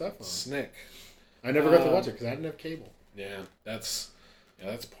had good stuff on. Snick. I never got to watch it because I didn't have cable. Yeah, that's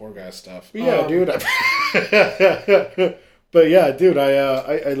poor guy stuff. Yeah, dude. But yeah, dude,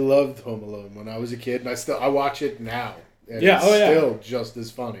 I loved Home Alone when I was a kid, and I watch it now. And it's still just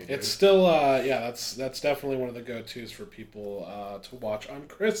as funny. Dude. It's still that's definitely one of the go-tos for people to watch on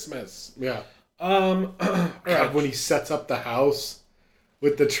Christmas. Yeah. God, when he sets up the house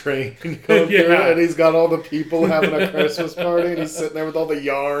with the train going through, and he's got all the people having a Christmas party, and he's sitting there with all the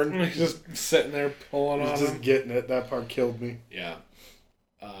yarn. He's just sitting there pulling on just getting it. That part killed me. Yeah.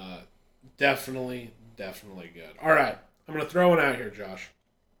 Definitely good. All right. I'm going to throw one out here, Josh.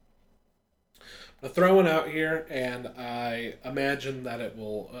 I'm going to throw one out here, and I imagine that it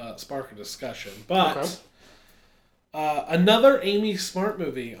will spark a discussion. But another Amy Smart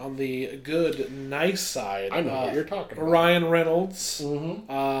movie on the good, nice side. I know what you're talking about. Ryan Reynolds.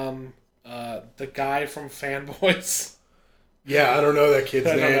 Mm-hmm. The guy from Fanboys. Yeah, I don't know that kid's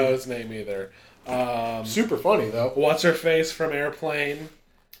name. I don't know his name either. Super funny, though. What's-her-face from Airplane.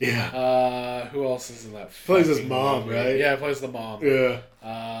 Yeah. Who else is in that? Plays his mom, movie? right? Yeah, plays the mom. Yeah.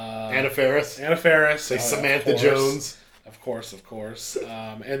 Anna Faris. Say Samantha Jones. Of course.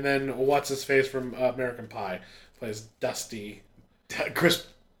 And then what's his face from American Pie plays Dusty. Chris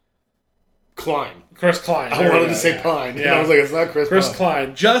Klein. I wanted to say Pine. Yeah. And I was like, it's not Chris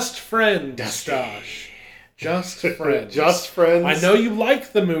Klein. Just Friends, Josh. Just Friends. Just Friends. I know you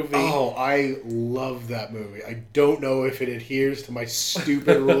like the movie. Oh, I love that movie. I don't know if it adheres to my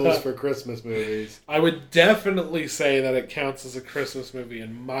stupid rules for Christmas movies. I would definitely say that it counts as a Christmas movie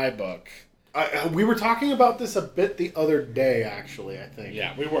in my book. We were talking about this a bit the other day, actually, I think.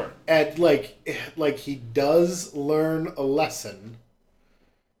 Yeah, we were. And, like he does learn a lesson.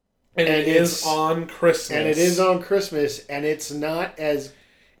 And it is on Christmas. And it is on Christmas, and it's not as...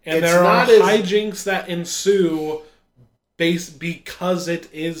 And there are hijinks that ensue because it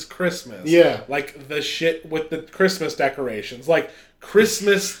is Christmas. Yeah. Like the shit with the Christmas decorations. Like,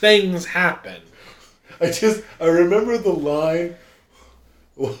 Christmas things happen. I remember the line,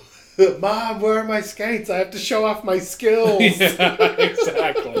 Mom, where are my skates? I have to show off my skills. Yeah,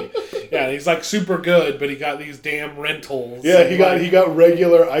 exactly. Yeah, he's like super good, but he got these damn rentals. Yeah, he got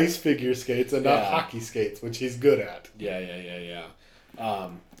regular ice figure skates and not hockey skates, which he's good at. Yeah.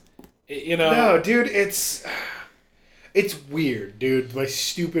 No, dude, it's weird, dude. My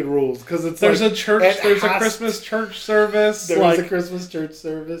stupid rules, because it's there's a Christmas church service. There was a Christmas church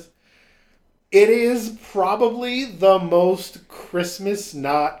service, It is probably the most Christmas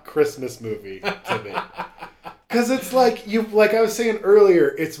not Christmas movie to me. Because it's like I was saying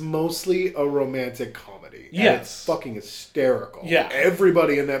earlier, it's mostly a romantic comedy. Yes. And it's fucking hysterical. Yeah.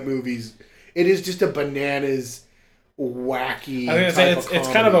 Everybody in that it is just a bananas, wacky. I was gonna say it's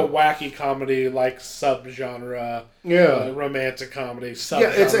kind of a wacky comedy, like subgenre. Yeah. Romantic comedy. Subgenre.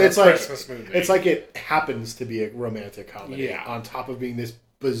 Yeah, it's like Christmas movie. It's like it happens to be a romantic comedy. Yeah. On top of being this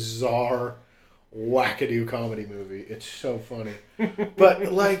bizarre, wackadoo comedy movie. It's so funny.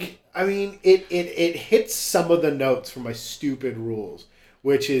 But like, I mean, it hits some of the notes for my stupid rules,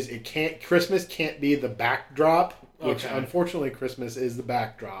 which is Christmas can't be the backdrop, which unfortunately Christmas is the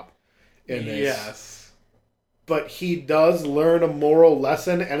backdrop in this. Yes. But he does learn a moral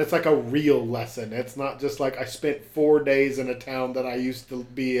lesson, and it's like a real lesson. It's not just like I spent 4 days in a town that I used to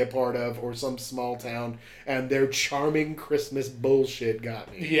be a part of, or some small town, and their charming Christmas bullshit got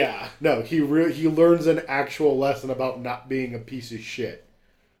me. Yeah. No, he learns an actual lesson about not being a piece of shit.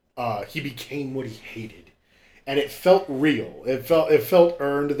 He became what he hated, and it felt real. It felt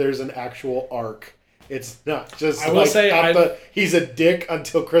earned. There's an actual arc. It's not just he's a dick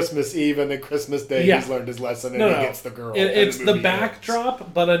until Christmas Eve, and then Christmas Day he's learned his lesson and he gets the girl. It's the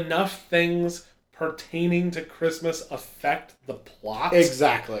backdrop, but enough things pertaining to Christmas affect the plot.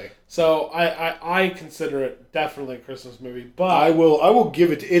 Exactly. So I consider it definitely a Christmas movie, but I will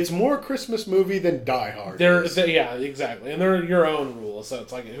give it. It's more a Christmas movie than Die Hard. Yeah, exactly, and they're your own rules, so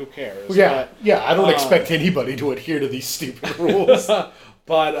it's like who cares? Yeah, I don't expect anybody to adhere to these stupid rules.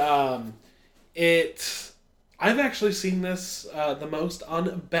 But I've actually seen this the most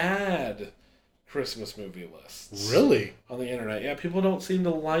on bad Christmas movie lists. Really? On the internet. Yeah, people don't seem to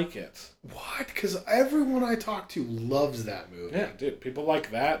like it. What? Because everyone I talk to loves that movie. Yeah, dude. People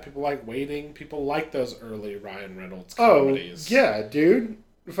like that. People like Waiting. People like those early Ryan Reynolds comedies. Oh, yeah, dude.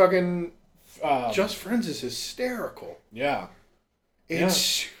 Fucking Just Friends is hysterical. Yeah.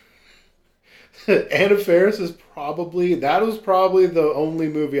 It's... Anna Faris was probably the only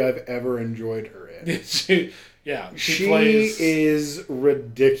movie I've ever enjoyed her in. she plays... is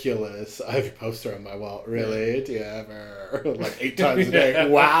ridiculous. I have a poster on my wall. Really? Do you ever? Like 8 times a day.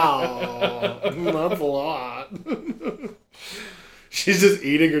 Wow. That's a lot. She's just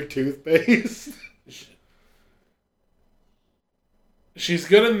eating her toothpaste. She's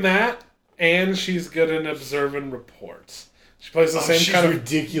good in that, and she's good in Observe Reports. She plays the same kind of... She's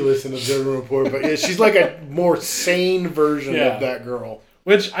ridiculous in Observe Report, but yeah, she's like a more sane version of that girl.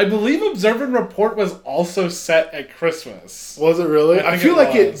 Which I believe Observe Report was also set at Christmas. Was it really? I feel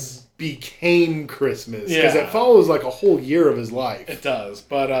like it became Christmas because it follows like a whole year of his life. It does,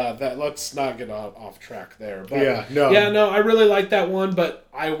 but let's not get off track there. But, I really like that one, but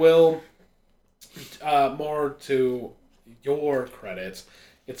I will more to your credit.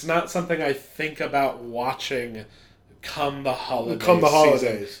 It's not something I think about watching. Come the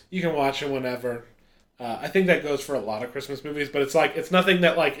holidays. You can watch it whenever. I think that goes for a lot of Christmas movies, but it's nothing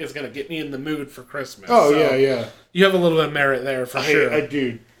that like is gonna get me in the mood for Christmas. Oh, so yeah. You have a little bit of merit there for sure. I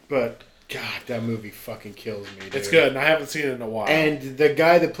do, but God, that movie fucking kills me. Dude. It's good, and I haven't seen it in a while. And the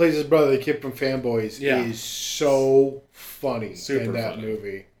guy that plays his brother, the kid from Fanboys, is so funny in that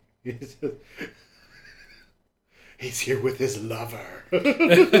movie. He's here with his lover.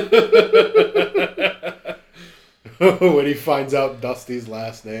 When he finds out Dusty's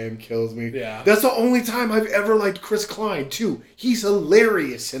last name, kills me. Yeah. That's the only time I've ever liked Chris Klein, too. He's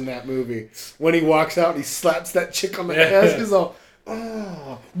hilarious in that movie. When he walks out and he slaps that chick on the ass, he's all,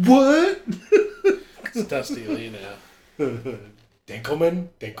 oh, what? It's Dusty Lee now. Dinkelman.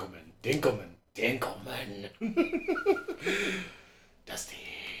 Dusty.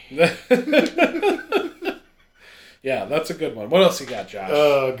 Yeah, that's a good one. What else you got, Josh?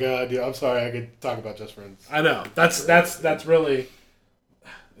 Oh God, dude, I'm sorry. I could talk about Just Friends. I know. That's really,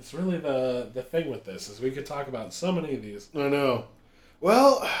 it's really the thing with this is we could talk about so many of these. I know.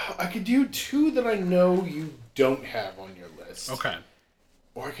 Well, I could do 2 that I know you don't have on your list. Okay.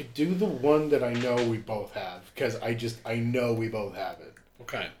 Or I could do the one that I know we both have because I know we both have it.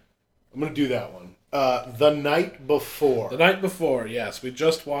 Okay. I'm gonna do that one. The Night Before. The Night Before. Yes, we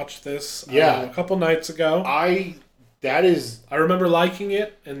just watched this. A couple nights ago. I remember liking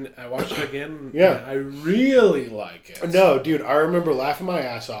it, and I watched it again. Yeah. I really like it. No, dude, I remember laughing my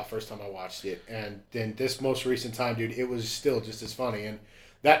ass off first time I watched it, and then this most recent time, dude, it was still just as funny, and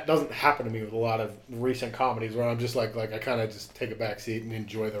that doesn't happen to me with a lot of recent comedies where I'm just like I kind of just take a back seat and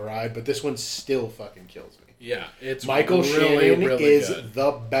enjoy the ride, but this one still fucking kills me. Yeah, it's Michael really, Shannon really is good.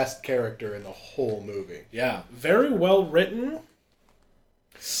 the best character in the whole movie. Yeah, very well written.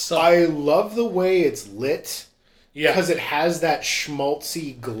 I love the way it's lit. Yeah. Because it has that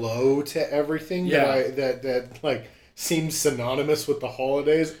schmaltzy glow to everything that like seems synonymous with the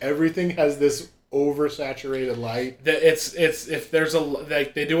holidays. Everything has this oversaturated light. It's if there's a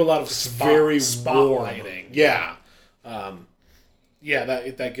like they do a lot of spotlighting. Yeah.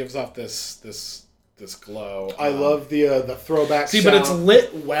 That gives off this glow. I love the throwback. See, sound. but it's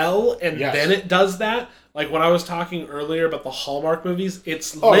lit well, and Yes. then it does that. Like when I was talking earlier about the Hallmark movies,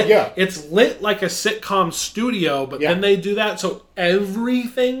 it's lit. It's lit like a sitcom studio, but then they do that, so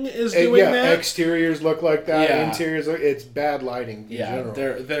everything is doing that. Exteriors look like that. Yeah. Interiors, it's bad lighting. In general.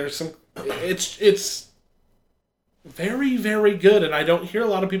 There's some. It's very, very good, and I don't hear a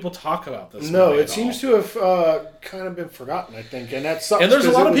lot of people talk about this. No, it seems to have kind of been forgotten, I think, and that sucks. And there's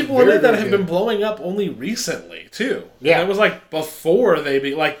a lot of people in it that have been blowing up only recently too. Yeah, and it was like before they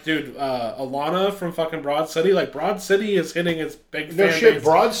be like, dude, Alana from fucking Broad City. Like Broad City is hitting its big. No shit,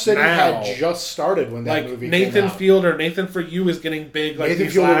 Broad City had just started when that movie came out. Nathan Fielder, Nathan For You is getting big. Like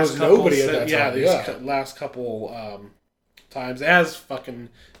Nathan Fielder was nobody at that time. These last couple times, it has fucking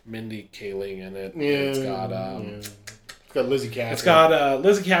Mindy Kaling in it. Yeah, it's got It's got Lizzie Kaplan. It's got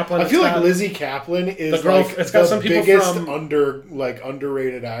Lizzie Kaplan. I feel like Lizzie Kaplan is the girl, like it's got the some biggest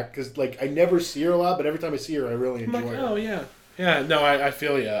underrated act because like I never see her a lot, but every time I see her, I really enjoy her. Oh yeah, yeah. No, I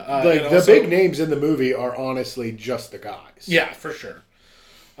feel you. Like the big names in the movie are honestly just the guys. Yeah, for sure.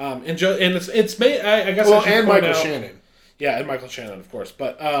 And it's made. I guess. Well, and Michael Shannon. Yeah, and Michael Shannon, of course.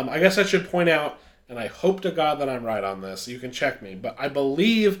 But I guess I should point out. And I hope to God that I'm right on this. You can check me. But I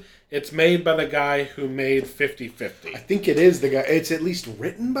believe it's made by the guy who made 50-50. I think it is the guy. It's at least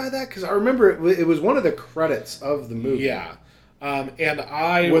written by that. Because I remember it was one of the credits of the movie. Yeah.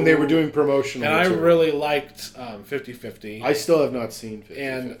 When they were doing promotional. And I really liked 50-50. I still have not seen 50-50.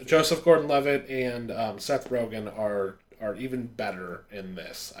 And Joseph Gordon-Levitt and Seth Rogen are even better in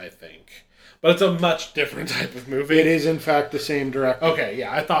this, I think. But it's a much different type of movie. It is, in fact, the same director. Okay,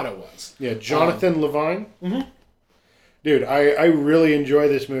 yeah, I thought it was. Yeah, Jonathan Levine. Mm-hmm. Dude, I really enjoy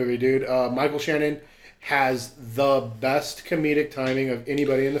this movie, dude. Michael Shannon has the best comedic timing of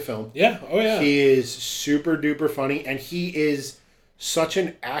anybody in the film. Yeah, oh yeah. He is super duper funny, and he is such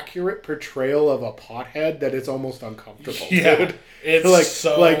an accurate portrayal of a pothead that it's almost uncomfortable. Yeah, dude. It's like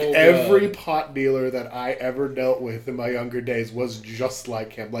so like good. Every pot dealer that I ever dealt with in my younger days was just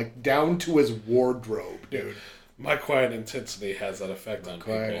like him, like down to his wardrobe, dude. My Quiet Intensity has that effect on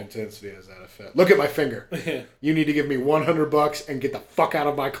people. Quiet Intensity has that effect. Look at my finger. You need to give me $100 and get the fuck out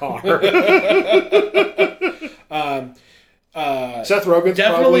of my car. Seth Rogen's definitely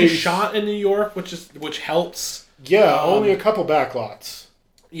probably shot in New York, which helps. Yeah, only a couple backlots.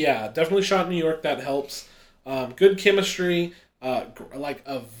 Yeah, definitely shot in New York. That helps. Good chemistry. Like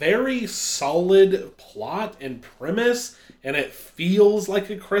a very solid plot and premise, and it feels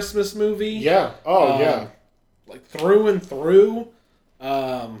like a Christmas movie. Yeah. Oh, yeah. Like through and through.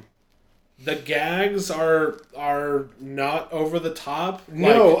 The gags are not over the top.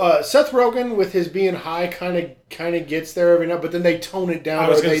 No, Seth Rogen with his being high kind of gets there every now, but then they tone it down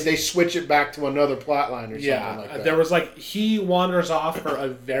or they switch it back to another plotline or something like that. There was he wanders off for a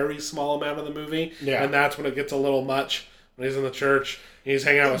very small amount of the movie, and that's when it gets a little much. When he's in the church, he's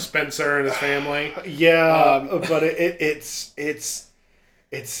hanging out with Spencer and his family. Yeah, but it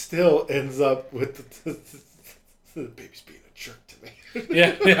still ends up with the baby's being a jerk to me.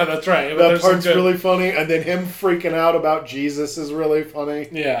 yeah, that's right. That part's really funny, and then him freaking out about Jesus is really funny.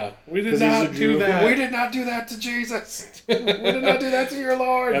 Yeah, we did not do that. We did not do that to Jesus. We did not do that to your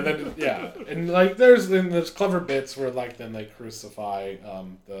Lord. And then and there's clever bits where then they crucify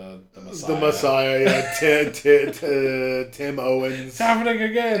the Messiah. The Messiah, Tim Owens. It's happening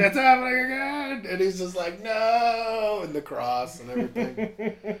again. It's happening again, and he's just like no, and the cross and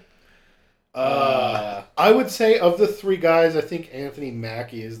everything. I would say of the three guys, I think Anthony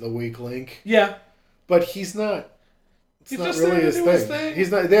Mackie is the weak link. Yeah, but he's not. It's not just really his thing.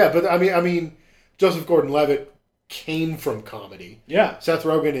 He's not. Yeah, but I mean, Joseph Gordon-Levitt came from comedy. Yeah, Seth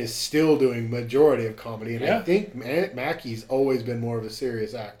Rogen is still doing majority of comedy, and I think Mackie's always been more of a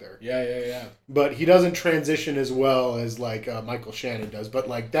serious actor. Yeah. But he doesn't transition as well as Michael Shannon does. But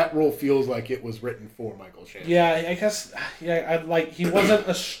that role feels like it was written for Michael Shannon. Yeah, I guess. Yeah, he wasn't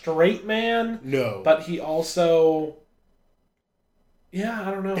a straight man. No, but he also. Yeah,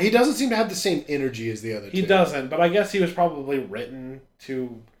 I don't know. He doesn't seem to have the same energy as the other two. He doesn't, but I guess he was probably written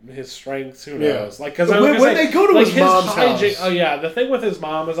to his strengths. Who knows? Because when they go to his mom's house. Oh yeah, the thing with his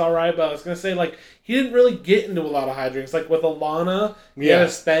mom is all right, but I was gonna say he didn't really get into a lot of hijinks. Like with Alana, he had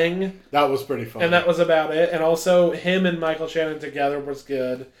his thing. That was pretty fun, and that was about it. And also him and Michael Shannon together was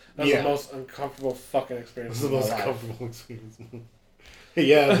good. That was the most uncomfortable fucking experience. It was the most uncomfortable experience.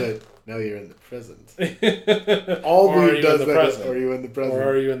 Yeah, Now you're in the present. All dude does that. Present? Are you in the present? Or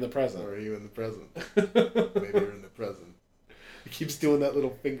are you in the present? Or are you in the present? Maybe you're in the present. He keeps doing that little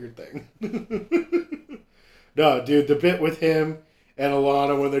finger thing. No, dude, the bit with him and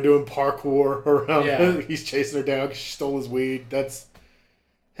Alana when they're doing parkour around him, he's chasing her down because she stole his weed. That's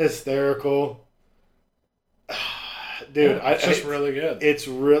hysterical. Dude, it's just really good. It's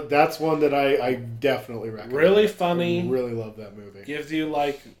real. That's one that I definitely recommend. Really funny. I really love that movie. Gives you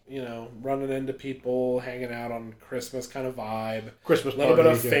running into people, hanging out on Christmas kind of vibe. Christmas party. A little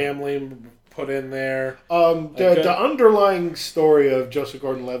bit of family put in there. The underlying story of Joseph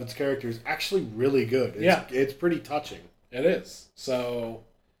Gordon-Levitt's character is actually really good. It's pretty touching. It is. So,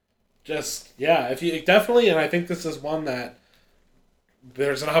 if you definitely, and I think this is one that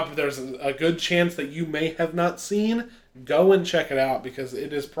there's a good chance that you may have not seen. Go and check it out because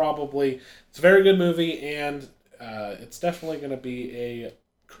it's a very good movie, and it's definitely going to be a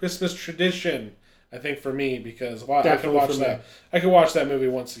Christmas tradition, I think, for me, because I could watch that movie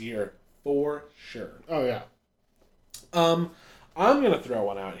once a year for sure. Oh yeah. I'm going to throw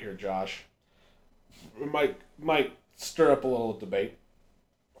one out here, Josh. It might stir up a little debate.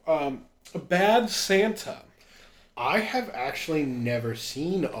 Bad Santa. I have actually never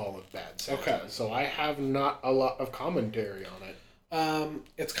seen all of Bad Santa, so I have not a lot of commentary on it.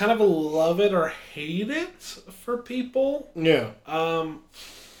 It's kind of a love it or hate it for people. Yeah.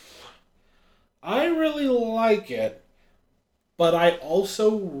 I really like it, but I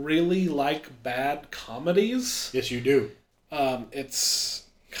also really like bad comedies. Yes, you do. It's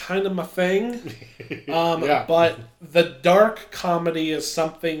kind of my thing. Yeah. But the dark comedy is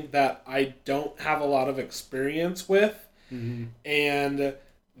something that I don't have a lot of experience with. Mm-hmm. And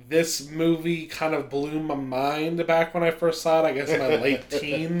this movie kind of blew my mind back when I first saw it, I guess in my late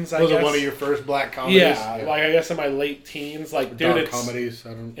teens. Was it one of your first black comedies? Yeah, like I guess in my late teens. Like, dude, dark comedies.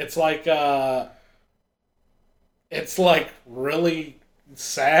 It's like really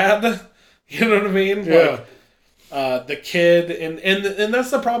sad. You know what I mean? Yeah. The kid, and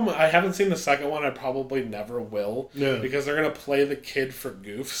that's the problem. I haven't seen the second one. I probably never will. Yeah. Because they're going to play the kid for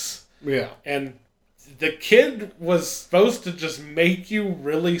goofs. Yeah. And the kid was supposed to just make you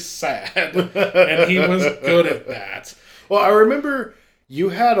really sad. And he was good at that. Well, I remember you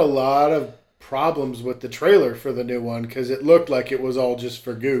had a lot of problems with the trailer for the new one because it looked like it was all just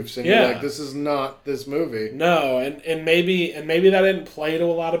for goofs. And you're like, this is not this movie. No, and maybe that didn't play to a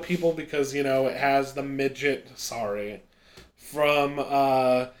lot of people because, it has the midget, from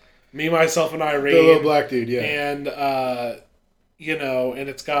Me, Myself, and Irene. The little black dude, yeah. And, and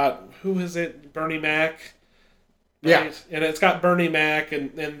it's got, who is it? Bernie Mac. Right? Yeah. And it's got Bernie Mac,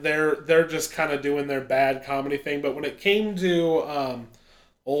 and they're just kind of doing their bad comedy thing. But when it came to,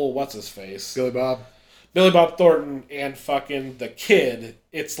 what's his face? Billy Bob Thornton and fucking the kid,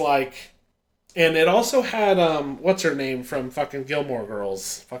 it's like, and it also had, what's her name from fucking Gilmore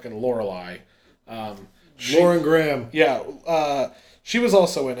Girls? Fucking Lorelai. Lauren Graham. Yeah, she was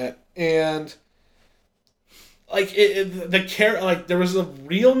also in it, and like there was a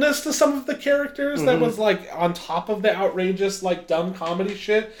realness to some of the characters that was like on top of the outrageous like dumb comedy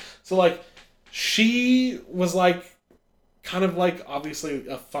shit. So like she was like kind of like obviously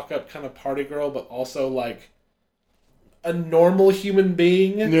a fuck up kind of party girl, but also like a normal human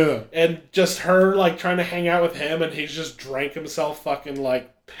being. Yeah. And just her like trying to hang out with him, and he's just drank himself fucking like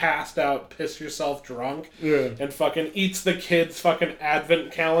passed out, piss yourself drunk. Yeah. And fucking eats the kid's fucking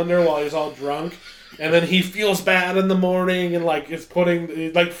advent calendar while he's all drunk. And then he feels bad in the morning and like is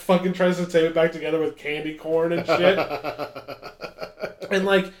like fucking tries to tape it back together with candy corn and shit. And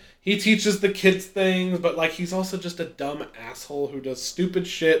like he teaches the kids things, but like he's also just a dumb asshole who does stupid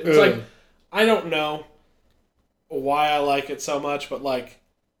shit. It's like, I don't know why I like it so much, but like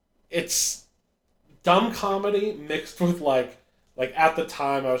it's dumb comedy mixed with like at the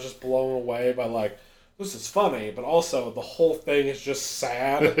time I was just blown away by like, this is funny, but also the whole thing is just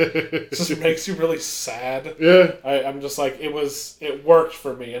sad. It just makes you really sad. Yeah. I'm just like, it worked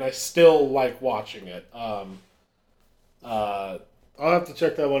for me, and I still like watching it. I'll have to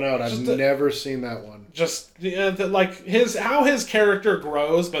check that one out. I've never seen that one. Just like how his character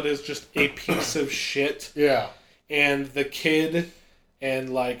grows, but is just a piece of shit. Yeah. And the kid,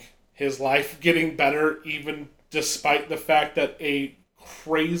 and like his life getting better, even despite the fact that a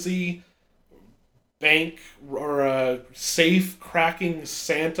crazy bank or a safe cracking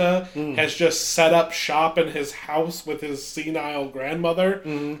Santa has just set up shop in his house with his senile grandmother.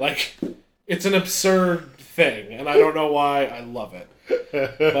 Like, it's an absurd thing, and I don't know why. I love it.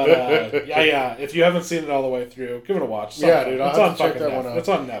 Yeah. If you haven't seen it all the way through, give it a watch. Yeah, dude, it's I'll on have to check fucking that one out. It's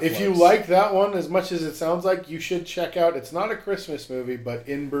on Netflix. If you like that one as much as it sounds like, you should check out. It's not a Christmas movie, but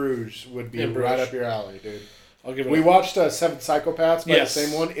In Bruges would be right up your alley, dude. I'll give it. We watched Seven Psychopaths by the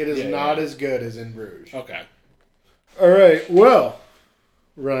same one. It is not yeah. as good as In Bruges. Okay. All right. Well,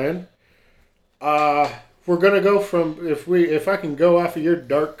 Ryan, we're gonna go from if I can go off of your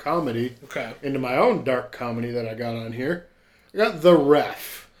dark comedy, into my own dark comedy that I got on here. I got The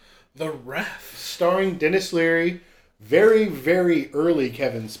Ref. The Ref, starring Denis Leary, very very early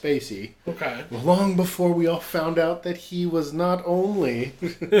Kevin Spacey. Okay. Long before we all found out that he was not only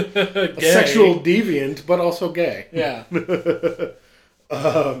a sexual deviant but also gay. Yeah.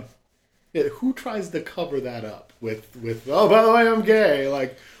 Yeah, who tries to cover that up with oh, by the way, I'm gay?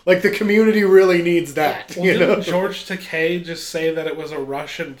 Like the community really needs that. Well, didn't George Takei just say that it was a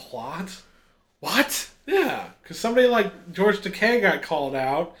Russian plot? What? Yeah, because somebody like George Takei got called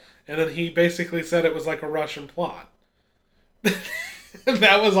out, and then he basically said it was like a Russian plot.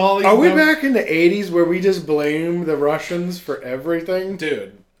 That was all he Are we back in the 80s where we just blame the Russians for everything?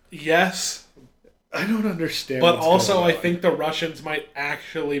 Dude, yes. I don't understand. But also, I think the Russians might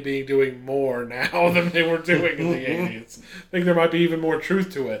actually be doing more now than they were doing in the 80s. I think there might be even more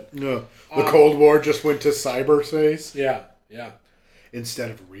truth to it. No. The Cold War just went to cyberspace? Yeah.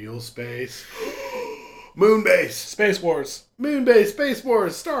 Instead of real space. Moon base. Space Wars. Moon base, Space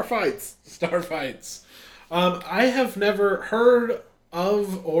Wars, Starfights. I have never heard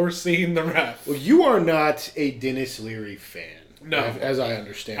of or seen The Ref. Well, you are not a Denis Leary fan. No. As I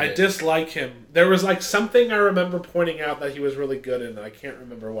understand it. I dislike him. There was something I remember pointing out that he was really good in, and I can't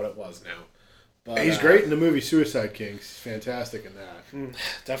remember what it was now. But he's great in the movie Suicide King. He's fantastic in that.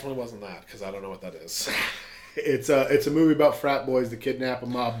 Definitely wasn't that, because I don't know what that is. It's a movie about frat boys that kidnap a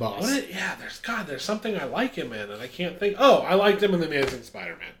mob boss. There's something I like him in, and I can't think. Oh, I liked him in The Amazing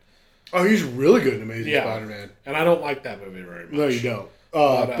Spider-Man. Oh, he's really good in Amazing Spider-Man. And I don't like that movie very much. No, you don't.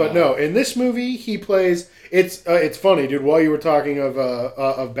 But no, in this movie he plays. It's funny, dude. While you were talking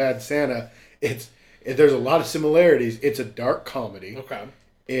of Bad Santa, there's a lot of similarities. It's a dark comedy. Okay.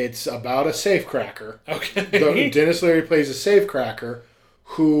 It's about a safecracker. Okay. Denis Leary plays a safecracker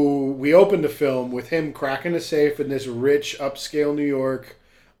who we opened the film with him cracking a safe in this rich upscale New York.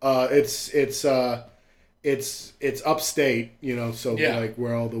 It's upstate, so like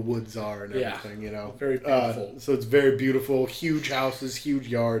where all the woods are and everything, Very beautiful. So it's very beautiful, huge houses, huge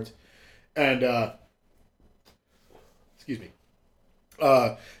yards, and excuse me.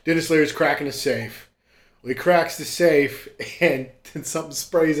 Denis Leary's cracking a safe. Well, he cracks the safe, and something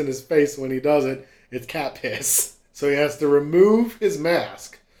sprays in his face when he does it. It's cat piss. So he has to remove his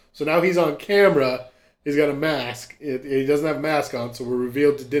mask. So now he's on camera. He's got a mask. He doesn't have a mask on, so we're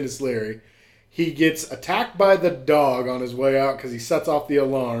revealed to Denis Leary. He gets attacked by the dog on his way out because he sets off the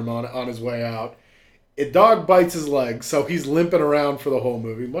alarm on his way out. A dog bites his leg, so he's limping around for the whole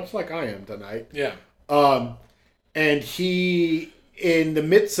movie, much like I am tonight. Yeah. And he, in the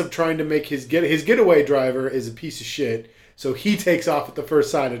midst of trying to make his getaway driver is a piece of shit, so he takes off at the first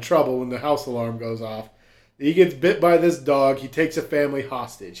sign of trouble when the house alarm goes off. He gets bit by this dog. He takes a family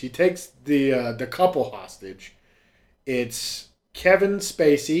hostage. He takes the couple hostage. It's Kevin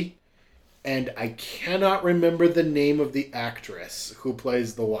Spacey, and I cannot remember the name of the actress who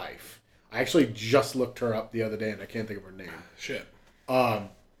plays the wife. I actually just looked her up the other day, and I can't think of her name. Shit.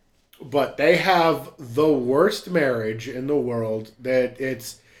 But they have the worst marriage in the world. That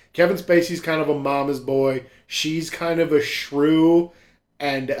it's Kevin Spacey's kind of a mama's boy. She's kind of a shrew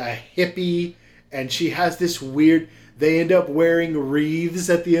and a hippie. And she has this weird... They end up wearing wreaths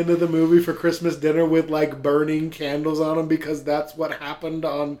at the end of the movie for Christmas dinner with, burning candles on them because that's what happened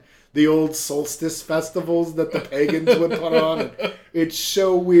on the old solstice festivals that the pagans would put on. And it's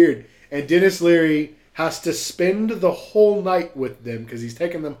so weird. And Denis Leary has to spend the whole night with them because he's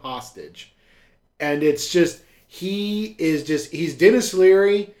taking them hostage. And it's just... He's Denis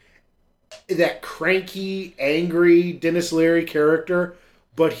Leary, that cranky, angry Denis Leary character,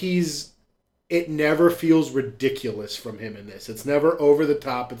 but it never feels ridiculous from him in this. It's never over the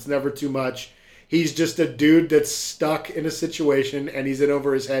top. It's never too much. He's just a dude that's stuck in a situation and he's in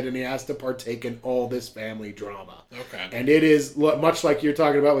over his head and he has to partake in all this family drama. Okay. And it is much like you're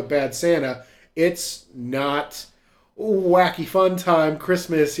talking about with Bad Santa. It's not wacky fun time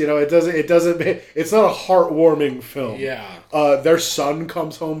Christmas. It's not a heartwarming film. Yeah. Their son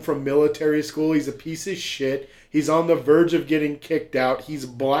comes home from military school. He's a piece of shit. He's on the verge of getting kicked out. He's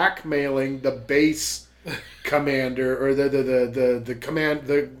blackmailing the base commander or the command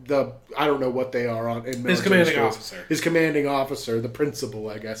the I don't know what they are in military his commanding schools. officer. His commanding officer, the principal,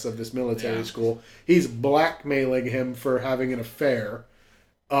 I guess, of this military school. He's blackmailing him for having an affair.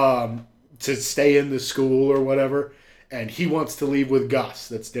 to stay in the school or whatever. And he wants to leave with Gus.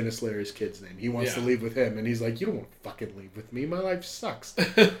 That's Dennis Leary's kid's name. He wants to leave with him. And he's like, you don't want to fucking leave with me. My life sucks.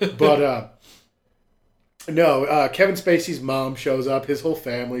 But, no, Kevin Spacey's mom shows up. His whole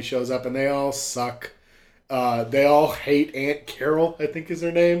family shows up. And they all suck. They all hate Aunt Carol, I think is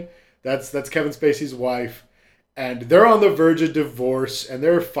her name. That's Kevin Spacey's wife. And they're on the verge of divorce. And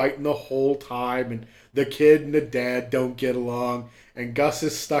they're fighting the whole time. And the kid and the dad don't get along. And Gus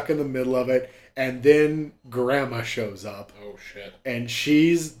is stuck in the middle of it. And then Grandma shows up. Oh, shit. And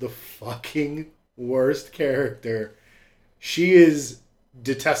she's the fucking worst character. She is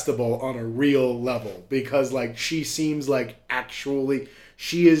detestable on a real level. Because, like, she seems like actually...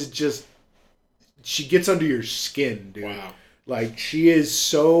 She is just... She gets under your skin, dude. Wow. Like, she is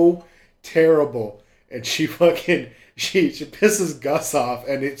so terrible. And she fucking... She pisses Gus off.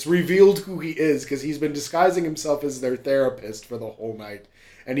 And it's revealed who he is. Because he's been disguising himself as their therapist for the whole night.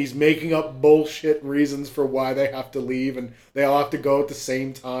 And he's making up bullshit reasons for why they have to leave, and they all have to go at the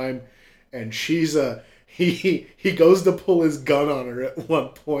same time. And she's he goes to pull his gun on her at one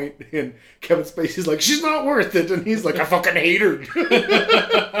point, and Kevin Spacey's like, she's not worth it, and he's like, I fucking hate her.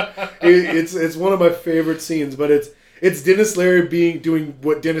 It's one of my favorite scenes, but it's Dennis Leary doing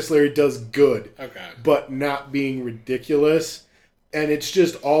what Dennis Leary does good, but not being ridiculous. And it's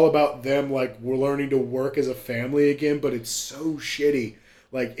just all about them, like, we're learning to work as a family again, but it's so shitty.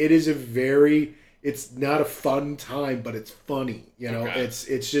 Like, it is it's not a fun time, but it's funny, you know? Okay.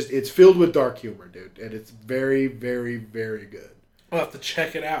 It's filled with dark humor, dude. And it's very, very, very good. I'll have to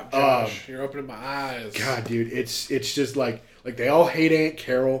check it out, Josh. You're opening my eyes. God, dude, it's just like they all hate Aunt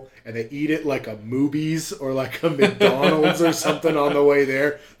Carol, and they eat it like a Moobies or like a McDonald's or something on the way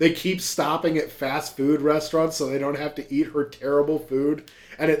there. They keep stopping at fast food restaurants so they don't have to eat her terrible food.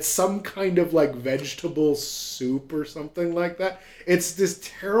 And it's some kind of, like, vegetable soup or something like that. It's this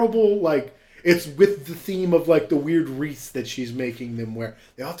terrible, like... It's with the theme of, like, the weird wreaths that she's making them wear.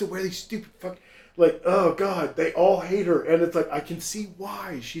 They all have to wear these stupid fuck... Like, oh, God, they all hate her. And it's like, I can see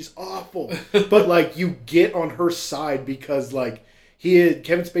why. She's awful. But, like, you get on her side because, like, Kevin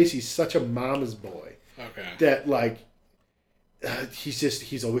Spacey's such a mama's boy. Okay. That, like...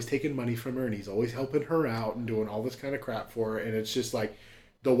 he's always taking money from her, and he's always helping her out and doing all this kind of crap for her. And it's just, like...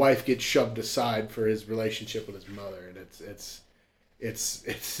 The wife gets shoved aside for his relationship with his mother, and it's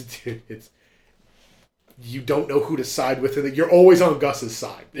you don't know who to side with, and you're always on Gus's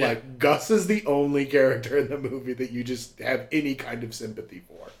side. Yeah. Like, Gus is the only character in the movie that you just have any kind of sympathy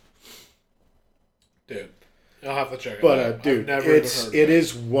for. Dude, I'll have to check it out. But dude, it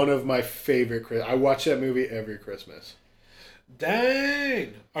is one of my favorite. I watch that movie every Christmas.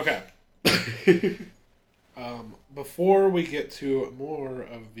 Dang. Okay. Before we get to more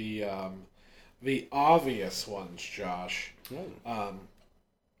of the obvious ones, Josh, I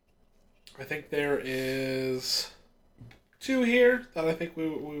think there is two here that I think we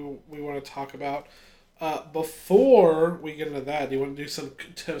want to talk about. Before we get into that, do you want to do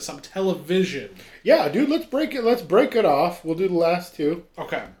some television? Yeah, dude. Let's break it off. We'll do the last two.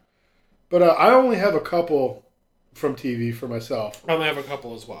 Okay. But I only have a couple from TV for myself. I only have a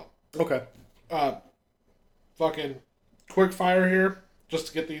couple as well. Okay. Fucking quick fire here, just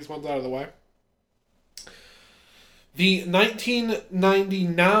to get these ones out of the way. The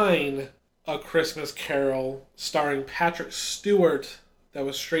 1999 A Christmas Carol starring Patrick Stewart that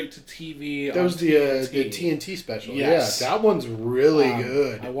was straight to TV. That was the TNT special. Yes. Yeah, that one's really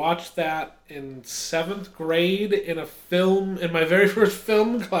good. I watched that in 7th grade in my very first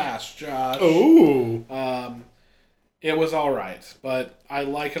film class, Josh. Oh. It was alright, but I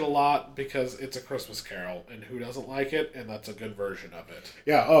like it a lot because it's a Christmas Carol, and who doesn't like it, and that's a good version of it.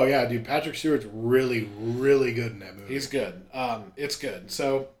 Yeah, oh yeah, dude, Patrick Stewart's really, really good in that movie. He's good. It's good.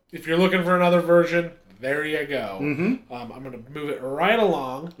 So, if you're looking for another version, there you go. Mm-hmm. I'm going to move it right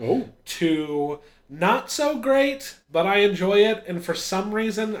along to not so great, but I enjoy it, and for some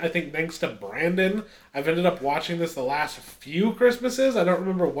reason, I think thanks to Brandon, I've ended up watching this the last few Christmases. I don't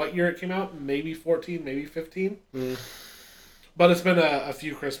remember what year it came out, maybe 14, maybe 15. But it's been a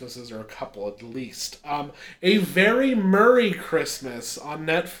few Christmases, or a couple at least. A Very Murray Christmas on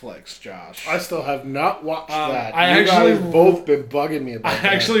Netflix, Josh. I still have not watched that. You guys both been bugging me about that.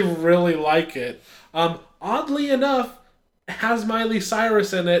 I actually really like it. Oddly enough, it has Miley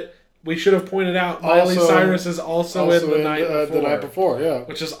Cyrus in it. We should have pointed out Miley Cyrus is also in The Night Before. The Night Before, yeah.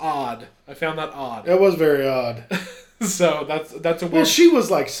 Which is odd. I found that odd. It was very odd. So that's a weird. Well, she was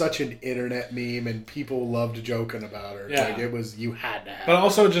like such an internet meme, and people loved joking about her. Yeah. Like it was, you had to have. But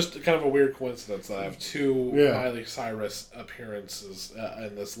also just kind of a weird coincidence that I have two Yeah. Miley Cyrus appearances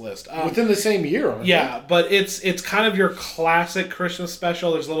in this list. Within the same year, aren't Yeah, but it's kind of your classic Christmas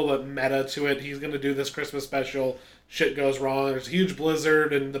special. There's a little bit meta to it. He's going to do this Christmas special. Shit goes wrong. There's a huge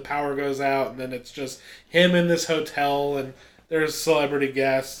blizzard, and the power goes out, and then it's just him in this hotel, and there's celebrity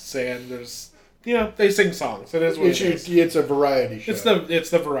guests, and there's... they sing songs. It is what it is. It's a variety show. It's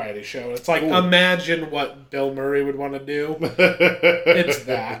the variety show. It's like, imagine what Bill Murray would want to do. It's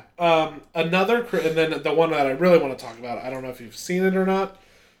that. And then the one that I really want to talk about, I don't know if you've seen it or not,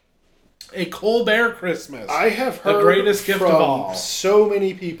 A Colbert Christmas. I have heard the greatest gift from of all. so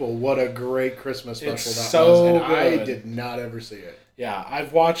many people what a great Christmas special It's that so was, and good. I did not ever see it. Yeah,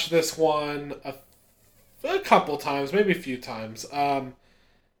 I've watched this one a couple times, maybe a few times.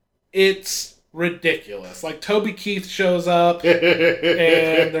 It's ridiculous. Like, Toby Keith shows up,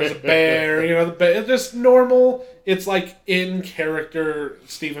 and there's a bear, the bear. It's just normal. It's like in character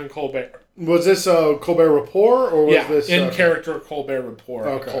Stephen Colbert. Was this a Colbert Report, or was this in character Colbert Report,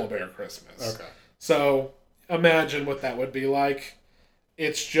 Okay. Colbert Christmas. Okay. So imagine what that would be like.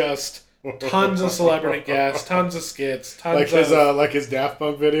 It's just tons of celebrity guests, tons of skits, tons like his Daft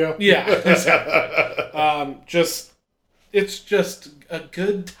Punk video. Yeah, exactly. It's just a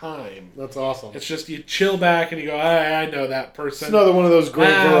good time. That's awesome. It's just you chill back and you go, I know that person. It's another one of those great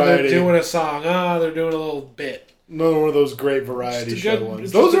variety. They're doing a song. They're doing a little bit. Another one of those great variety Just a show good- ones.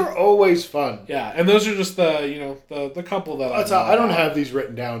 it's Those just are always fun. Yeah, and those are just the couple that I don't have these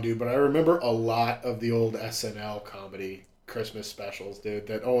written down, dude, but I remember a lot of the old SNL comedy Christmas specials, dude,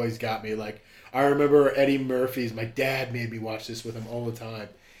 that always got me. Like, I remember Eddie Murphy's. My dad made me watch this with him all the time,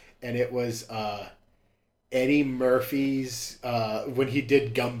 and it was Eddie Murphy's when he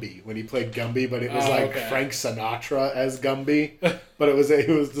did Gumby, when he played Gumby, but it was Frank Sinatra as Gumby, but it was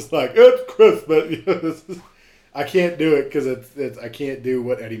just like, it's Christmas. I can't do it because I can't do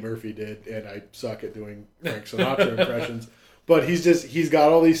what Eddie Murphy did, and I suck at doing Frank Sinatra impressions. But he's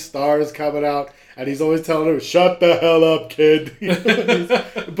got all these stars coming out, and he's always telling him, "Shut the hell up, kid."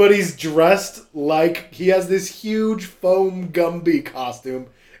 But he's dressed like he has this huge foam Gumby costume,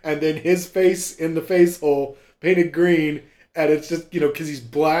 and then his face in the face hole painted green, and it's just, because he's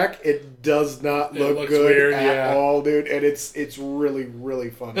black, it does not look good weird, at all, dude. And it's really, really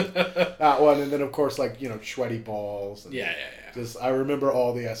funny. That one, and then of course, like, Sweaty Balls. And Yeah. Just, I remember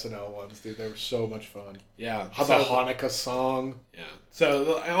all the SNL ones, dude. They were so much fun. Yeah. How the Hanukkah song. Yeah.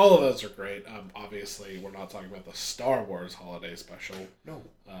 So all of those are great. Obviously, we're not talking about the Star Wars holiday special. No.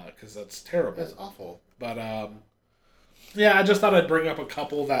 Because that's terrible. That's awful. But, yeah, I just thought I'd bring up a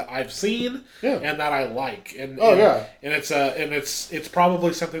couple that I've seen and that I like. And it's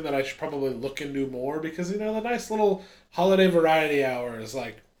probably something that I should probably look into more because, the nice little holiday variety hour is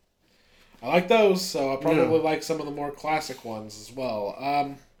like, I like those, so I probably like some of the more classic ones as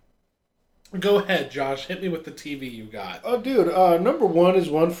well. Go ahead, Josh. Hit me with the TV you got. Oh, dude. Number one is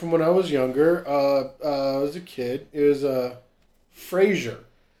one from when I was younger. As a kid. It was Frasier.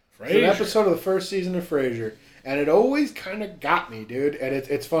 It's an episode of the first season of Frasier. And it always kind of got me, dude. And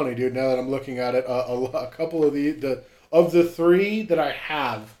it's funny, dude, now that I'm looking at it. A couple of the three that I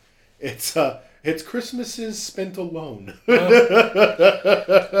have, it's Christmases spent alone.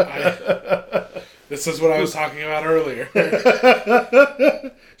 This is what I was talking about earlier.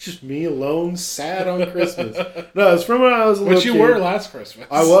 Just me alone, sad on Christmas. No, it's from when I was a little Which you kid. were last Christmas.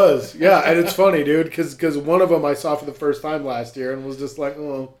 I was, yeah. And it's funny, dude, because one of them I saw for the first time last year and was just like,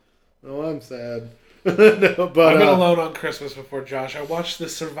 oh, I'm sad. No, but I've been alone on Christmas before, Josh. I watched the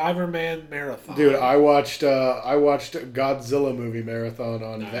Survivor Man marathon. Dude, I watched Godzilla movie marathon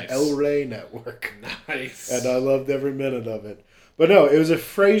on the El Rey network. Nice. And I loved every minute of it. But no, it was a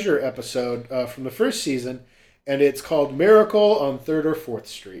Frasier episode from the first season, and it's called Miracle on 3rd or 4th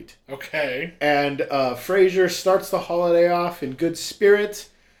Street. Okay. And Frasier starts the holiday off in good spirit.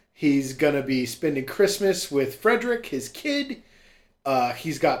 He's going to be spending Christmas with Frederick, his kid.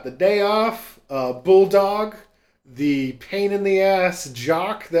 He's got the day off. Bulldog, the pain-in-the-ass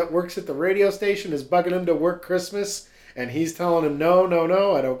jock that works at the radio station, is bugging him to work Christmas, and he's telling him, no,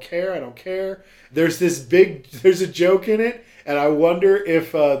 I don't care. There's a joke in it, and I wonder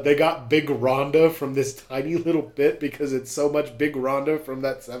if they got Big Rhonda from this tiny little bit because it's so much Big Rhonda from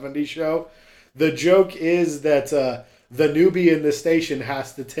that 70s show. The joke is that the newbie in the station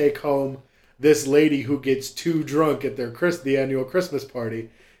has to take home this lady who gets too drunk at the annual Christmas party.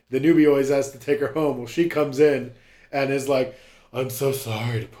 The newbie always has to take her home. Well, she comes in and is like, I'm so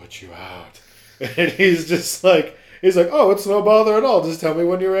sorry to put you out. And he's just like, He's like, oh, it's no bother at all. Just tell me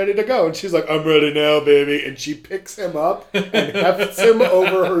when you're ready to go. And she's like, I'm ready now, baby. And she picks him up and hefts him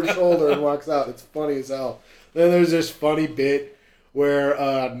over her shoulder and walks out. It's funny as hell. Then there's this funny bit where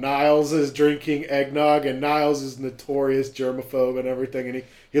Niles is drinking eggnog, and Niles is notorious germaphobe and everything. And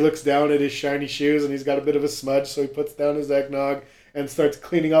he looks down at his shiny shoes, and he's got a bit of a smudge, so he puts down his eggnog and starts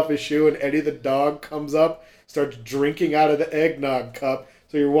cleaning off his shoe. And Eddie the dog comes up, starts drinking out of the eggnog cup.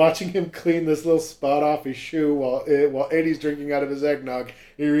 So you're watching him clean this little spot off his shoe while Eddie's drinking out of his eggnog.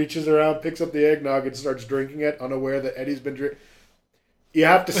 He reaches around, picks up the eggnog, and starts drinking it, unaware that Eddie's been drinking. You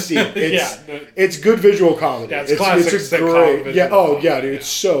have to see it. It's good visual comedy. Yeah, it's classic sitcom great. Dude, it's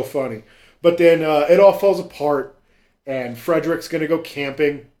so funny. But then it all falls apart, and Frederick's gonna go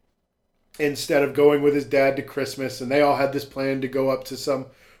camping instead of going with his dad to Christmas, and they all had this plan to go up to some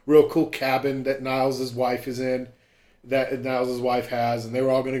real cool cabin that Niles' wife is in. That Niles' wife has, and they were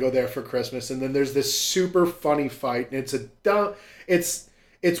all going to go there for Christmas. And then there's this super funny fight, and it's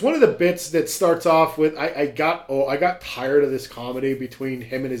one of the bits that starts off with I got tired of this comedy between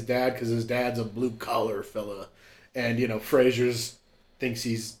him and his dad, because his dad's a blue collar fella, and Frasier's thinks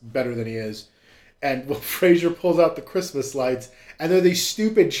he's better than he is. And Frasier pulls out the Christmas lights, and they're these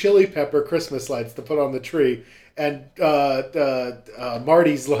stupid chili pepper Christmas lights to put on the tree. And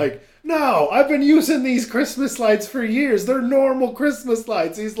Marty's like, no, I've been using these Christmas lights for years. They're normal Christmas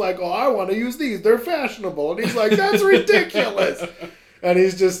lights. He's like, oh, I want to use these. They're fashionable. And he's like, that's ridiculous. And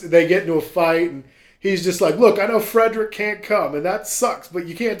they get into a fight, and he's just like, look, I know Frederick can't come, and that sucks, but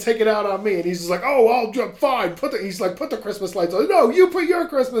you can't take it out on me. And he's just like, oh, I'll jump, fine. He's like, put the Christmas lights on. No, you put your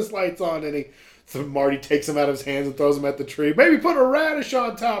Christmas lights on. And so Marty takes them out of his hands and throws them at the tree. Maybe put a radish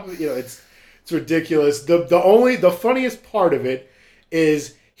on top of it. It's ridiculous. The funniest part of it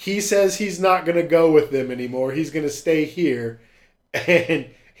is he says he's not going to go with them anymore. He's going to stay here. And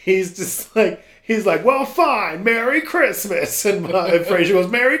he's like, well, fine, Merry Christmas. And Frasier goes,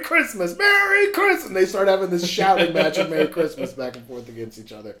 Merry Christmas, Merry Christmas. And they start having this shouting match of Merry Christmas back and forth against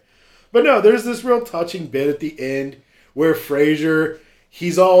each other. But no, there's this real touching bit at the end where Frasier,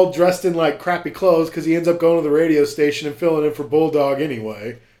 he's all dressed in like crappy clothes because he ends up going to the radio station and filling in for Bulldog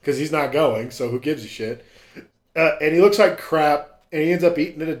anyway, because he's not going, so who gives a shit. And he looks like crap. And he ends up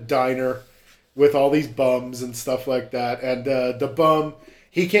eating at a diner with all these bums and stuff like that. And the bum,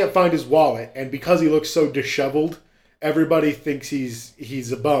 he can't find his wallet. And because he looks so disheveled, everybody thinks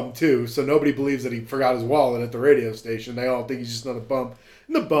he's a bum too. So nobody believes that he forgot his wallet at the radio station. They all think he's just not a bum.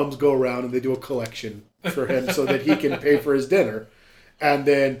 And the bums go around and they do a collection for him so that he can pay for his dinner. And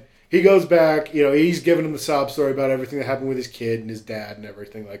then he goes back, he's giving him the sob story about everything that happened with his kid and his dad and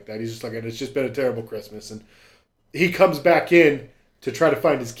everything like that. He's just like, it's just been a terrible Christmas. And he comes back in to try to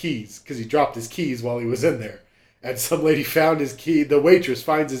find his keys, because he dropped his keys while he was in there. And some lady found his key. The waitress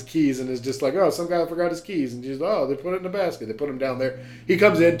finds his keys and is just like, oh, some guy forgot his keys. And she's like, oh, they put it in a basket. They put him down there. He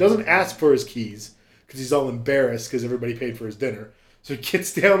comes in, doesn't ask for his keys, because he's all embarrassed because everybody paid for his dinner. So he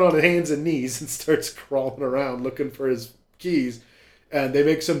gets down on his hands and knees and starts crawling around looking for his keys. And they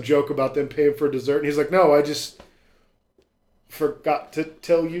make some joke about them paying for dessert. And he's like, no, I just forgot to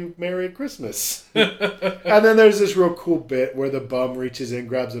tell you Merry Christmas. And then there's this real cool bit where the bum reaches in,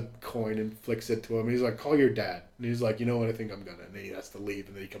 grabs a coin and flicks it to him. He's like, call your dad. And he's like, you know what, I think I'm gonna. And then he has to leave,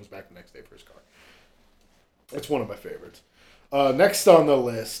 and then he comes back the next day for his car. That's one of my favorites. Next on the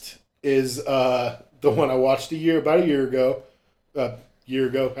list is the one I watched about a year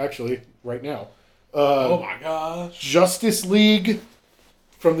ago, actually, right now. Oh my gosh. Justice League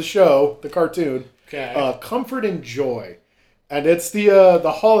from the show, the cartoon. Okay. Comfort and Joy. And it's the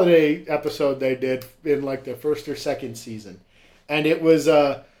holiday episode they did in like the first or second season. And it was,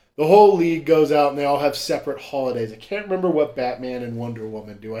 the whole league goes out and they all have separate holidays. I can't remember what Batman and Wonder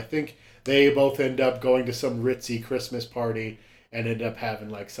Woman do. I think they both end up going to some ritzy Christmas party and end up having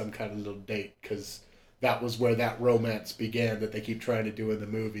like some kind of little date, because that was where that romance began that they keep trying to do in the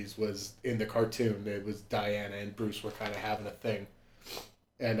movies, was in the cartoon. It was Diana and Bruce were kind of having a thing.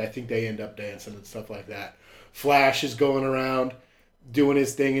 And I think they end up dancing and stuff like that. Flash is going around doing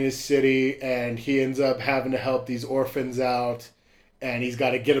his thing in his city, and he ends up having to help these orphans out, and he's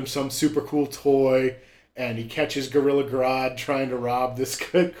got to get them some super cool toy, and he catches Gorilla Grodd trying to rob this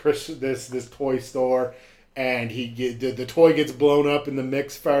toy store, and the toy gets blown up in the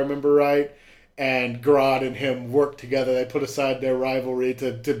mix, if I remember right, and Grodd and him work together. They put aside their rivalry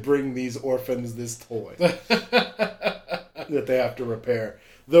to bring these orphans this toy that they have to repair.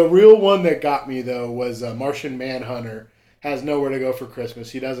 The real one that got me, though, was Martian Manhunter has nowhere to go for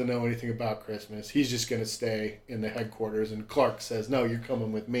Christmas. He doesn't know anything about Christmas. He's just going to stay in the headquarters. And Clark says, no, you're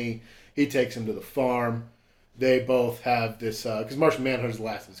coming with me. He takes him to the farm. They both have this, because Martian Manhunter's the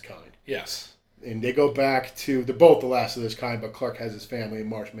last of his kind. Yes. And they go back to, they're both the last of this kind, but Clark has his family and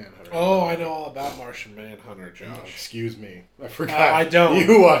Martian Manhunter. Oh, I know all about Martian Manhunter, Josh. Excuse me. I forgot. I don't.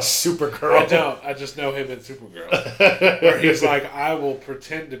 You watch Supergirl. I don't. I just know him in Supergirl. Where he's like, I will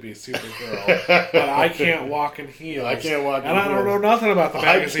pretend to be Supergirl, but I can't walk in heels. I can't walk in heels. And I don't know nothing about the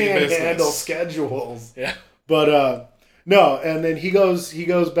magazine business. I can't business. handle schedules. Yeah. But, no, and then he goes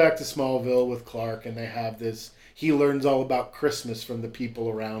back to Smallville with Clark, and they have this, he learns all about Christmas from the people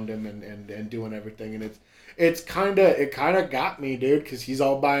around him and doing everything, and it kind of got me, dude, because he's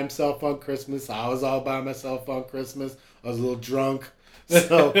all by himself on Christmas. I was all by myself on Christmas. I was a little drunk,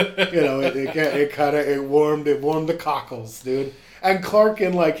 so it warmed the cockles, dude. And Clark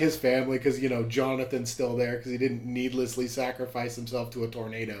and like his family, because Jonathan's still there because he didn't needlessly sacrifice himself to a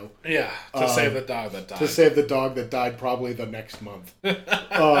tornado. Yeah, to save the dog that died. To save the dog that died probably the next month.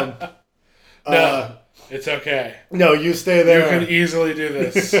 No, it's okay. No, you stay there. You can easily do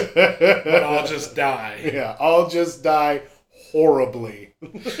this, but I'll just die. Yeah, I'll just die horribly.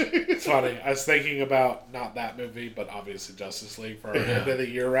 It's funny. I was thinking about not that movie, but obviously Justice League for our end of the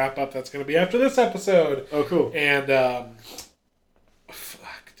year wrap up. That's going to be after this episode. Oh, cool. And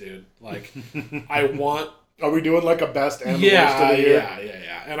fuck, dude. Like, I want. Are we doing like a best animal list of the year?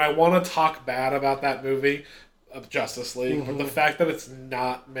 Yeah. And I want to talk bad about that movie of Justice League, but the fact that it's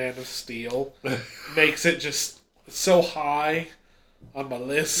not Man of Steel makes it just so high on my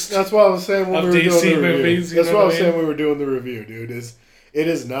list. That's what I was saying when we were DC doing the movies. review. That's what I was saying when we were doing the review, dude. It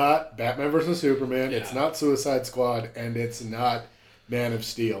is not Batman vs Superman. Yeah. It's not Suicide Squad, and it's not Man of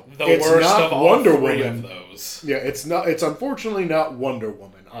Steel. It's worst not of all Wonder three Woman. Of those. Yeah, it's not. It's unfortunately not Wonder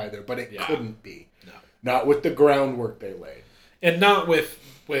Woman either, but it couldn't be. No. Not with the groundwork they laid, and not with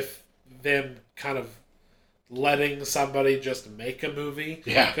them kind of letting somebody just make a movie.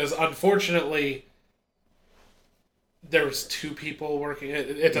 Yeah. Because unfortunately, there's two people working.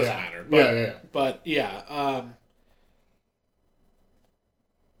 It doesn't matter. But, But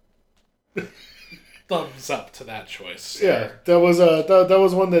thumbs up to that choice. Yeah, that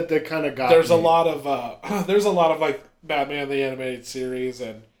was one that kind of got. There's a lot of like Batman the Animated Series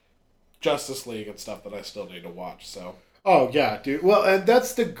and Justice League and stuff that I still need to watch. So. Oh, yeah, dude. Well, and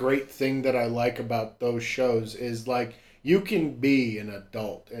that's the great thing that I like about those shows is, like, you can be an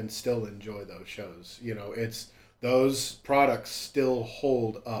adult and still enjoy those shows. It's those products still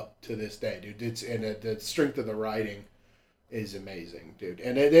hold up to this day, dude. The strength of the writing is amazing, dude.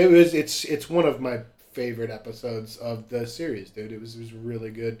 And it's one of my favorite episodes of the series, dude. It was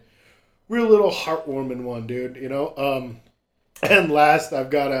really good. Real little heartwarming one, dude, And last, I've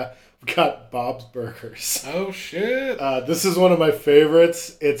got Bob's Burgers. Oh shit! This is one of my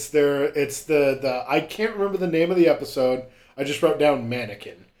favorites. It's the I can't remember the name of the episode. I just wrote down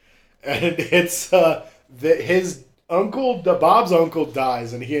Mannequin, and it's Bob's uncle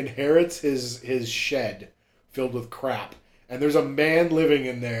dies, and he inherits his shed filled with crap, and there's a man living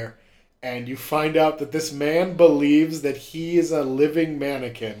in there, and you find out that this man believes that he is a living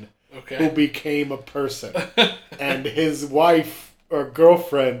mannequin who became a person, and his wife or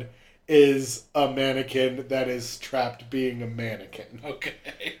girlfriend is a mannequin that is trapped being a mannequin. Okay.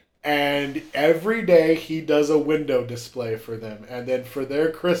 And every day he does a window display for them. And then for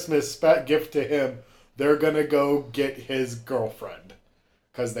their Christmas gift to him, they're going to go get his girlfriend.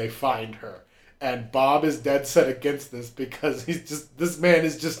 Because they find her. And Bob is dead set against this because this man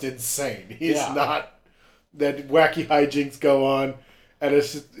is just insane. He's not, that wacky hijinks go on. And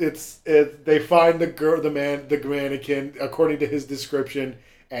they find the mannequin, according to his description,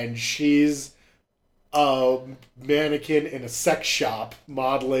 and she's a mannequin in a sex shop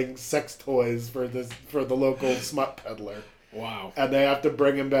modeling sex toys for the local smut peddler. Wow. And they have to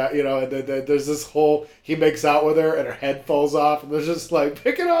bring him back, and there's this whole, he makes out with her and her head falls off, and they're just like,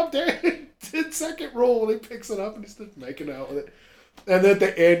 pick it up, Dad. It's second roll, and he picks it up and he starts making out with it. And then at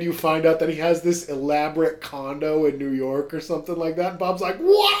the end, you find out that he has this elaborate condo in New York or something like that. And Bob's like,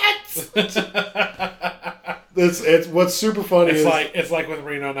 "What?" It's what's super funny. It's like with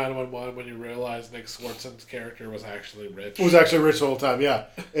Reno 911 when you realize Nick Swartzen's character was actually rich. Was actually rich the whole time. Yeah,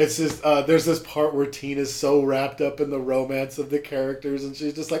 it's just there's this part where Tina's so wrapped up in the romance of the characters, and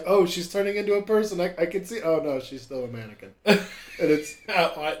she's just like, "Oh, she's turning into a person. I can see. Oh no, she's still a mannequin." And it's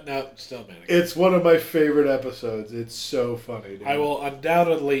no, still a mannequin. It's one of my favorite episodes. It's so funny, dude. I will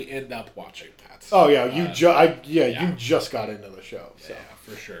undoubtedly end up watching that. Oh yeah, you just got into the show. So. Yeah,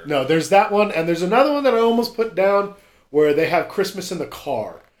 for sure. No, there's that one, and there's another one that I almost put down where they have Christmas in the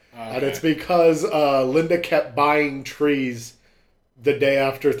car, and it's because Linda kept buying trees the day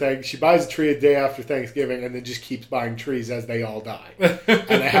after She buys a tree a day after Thanksgiving, and then just keeps buying trees as they all die, and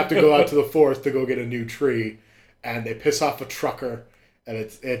they have to go out to the forest to go get a new tree, and they piss off a trucker. And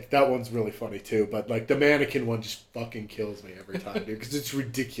that one's really funny too, but like the mannequin one just fucking kills me every time, dude, because it's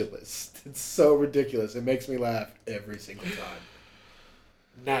ridiculous. It's so ridiculous. It makes me laugh every single time.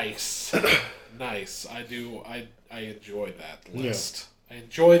 Nice. Nice. I enjoy that list. Yeah. I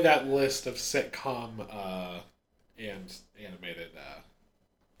enjoy that list of sitcom and animated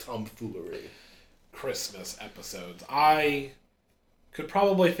tomfoolery Christmas episodes. I could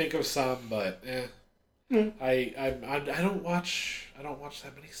probably think of some, but I don't watch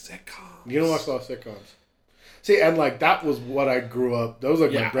that many sitcoms. You don't watch a lot of sitcoms. See, and like that was what I grew up. Those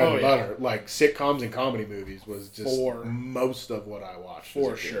like my bread and butter. Like sitcoms and comedy movies was just most of what I watched.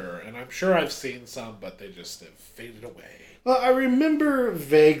 For sure, and I'm sure I've seen some, but they just have faded away. Well, I remember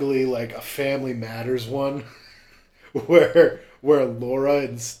vaguely like a Family Matters one, where Laura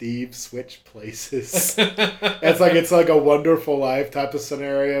and Steve switch places. It's like a Wonderful Life type of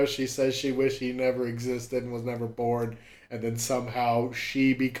scenario. She says she wished he never existed and was never born, and then somehow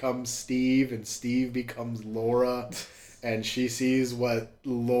she becomes Steve and Steve becomes Laura, and she sees what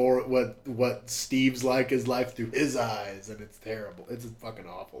Steve's like his life through his eyes, and it's terrible. It's a fucking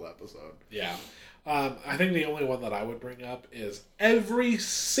awful episode. Yeah. I think the only one that I would bring up is every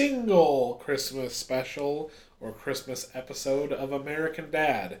single Christmas special or Christmas episode of American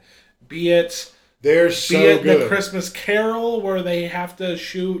Dad. Be it the Christmas Carol where they have to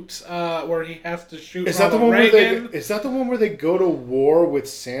shoot where he has to shoot Is that the one Reagan. Is that the one where they go to war with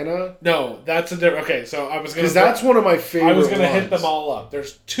Santa? No, that's a different. Okay, so I was going to... Because that's one of my favorite ones. I was going to hit them all up.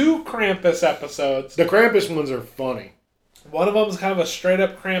 There's 2 Krampus episodes. The Krampus ones are funny. One of them is kind of a straight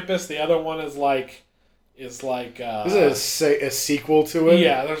up Krampus. The other one is like... Is it a sequel to it?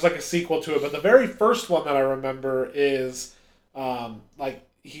 Yeah, there's like a sequel to it. But the very first one that I remember is like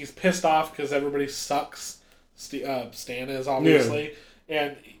he's pissed off because everybody sucks. Stan is obviously,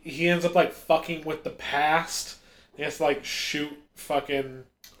 and he ends up like fucking with the past. He has to like shoot fucking.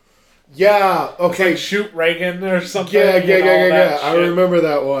 Yeah. Okay. Like shoot Reagan or something. Yeah. I remember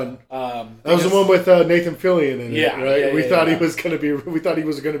that one. That was the one with Nathan Fillion in it, right? We thought he was gonna be. We thought he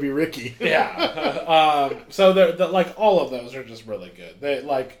was gonna be Ricky. Yeah. So they're like all of those are just really good. They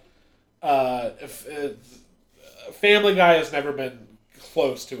like, Family Guy has never been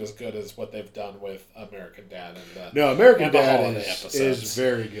close to as good as what they've done with American Dad and American Dad is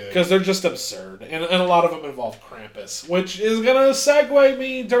very good because they're just absurd and a lot of them involve Krampus, which is gonna segue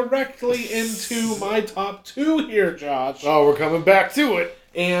me directly into my top 2 here, Josh. Oh, we're coming back to it,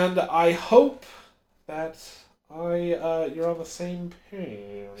 and I hope that you're on the same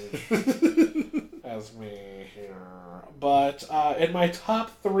page as me here. But in my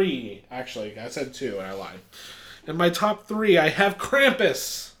top 3, actually, I said 2 and I lied. In my top 3, I have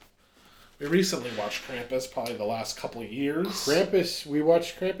Krampus. We recently watched Krampus, probably the last couple of years. We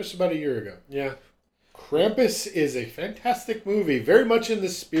watched Krampus about a year ago. Yeah. Krampus is a fantastic movie, very much in the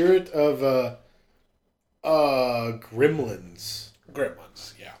spirit of Gremlins.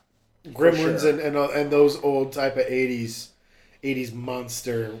 Gremlins, yeah. Gremlins sure. and those old type of 80s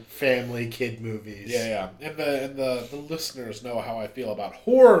monster family kid movies. Yeah. And the listeners know how I feel about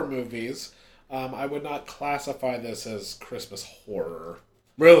horror movies. I would not classify this as Christmas horror.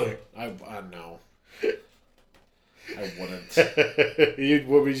 Really? I know. I wouldn't.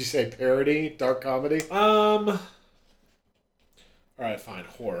 What would you say? Parody? Dark comedy? Alright, fine.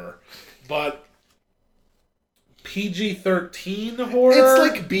 Horror. But PG-13 horror? It's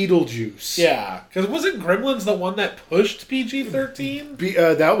like Beetlejuice. Yeah. Because wasn't Gremlins the one that pushed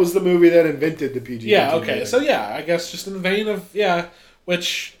PG-13? That was the movie that invented the PG-13. Yeah, okay. Movie. So yeah, I guess just in the vein of,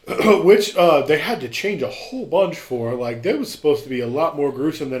 Which they had to change a whole bunch for. Like, that was supposed to be a lot more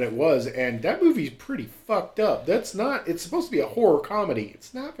gruesome than it was, and that movie's pretty fucked up. It's supposed to be a horror comedy.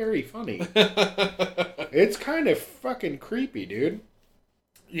 It's not very funny. It's kind of fucking creepy, dude.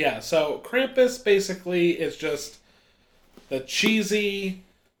 Yeah, so Krampus basically is just the cheesy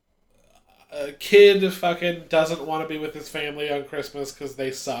kid fucking doesn't want to be with his family on Christmas because they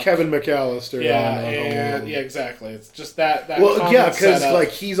suck. Kevin McAllister. Yeah, exactly. It's just that. Well, yeah, because like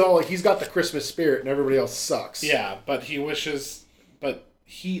he's got the Christmas spirit and everybody else sucks. Yeah, but he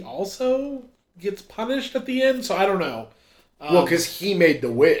also gets punished at the end. So I don't know. Well, because he made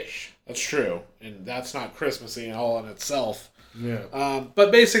the wish. That's true, and that's not Christmassy at all in itself. Yeah.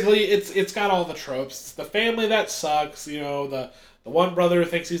 But basically, it's got all the tropes. It's the family that sucks. The one brother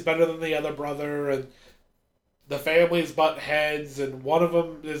thinks he's better than the other brother, and the families butt heads, and one of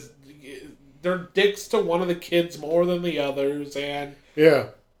them they're dicks to one of the kids more than the others, and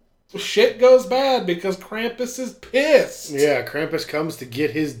shit goes bad because Krampus is pissed. Yeah, Krampus comes to get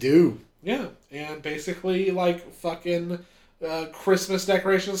his due. Yeah, and basically, like, fucking Christmas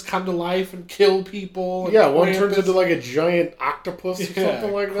decorations come to life and kill people. And yeah, one turns into like a giant octopus or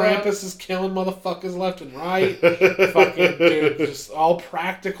something like that. Krampus is killing motherfuckers left and right. Fucking dude, just all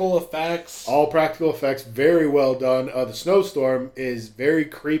practical effects. All practical effects, very well done. The snowstorm is very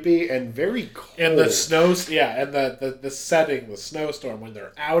creepy and very cold. And the the setting, the snowstorm, when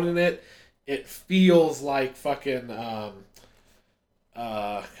they're out in it, it feels like fucking God,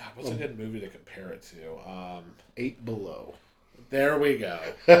 what's a good movie to compare it to? 8 Below. There we go.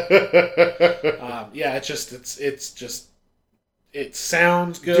 Yeah, it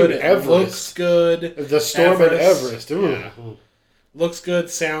sounds good. Dude, it Everest. Looks good. The storm at Everest. Yeah. Looks good.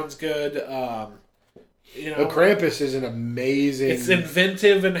 Sounds good. Krampus is an amazing. It's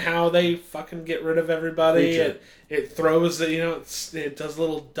inventive in how they fucking get rid of everybody. It throws it does a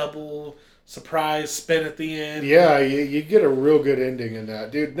little double surprise spin at the end. Yeah, you get a real good ending in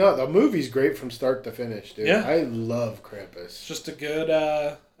that, dude. No, the movie's great from start to finish, dude. Yeah. I love Krampus. It's just a good.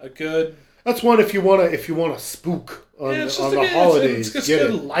 That's one if you wanna spook on the holidays. It's just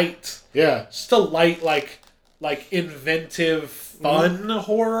good light. Yeah, just a light like inventive fun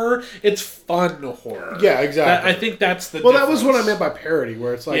horror. It's fun horror. Yeah, exactly. I think that's the. Well, difference. that was what I meant by parody,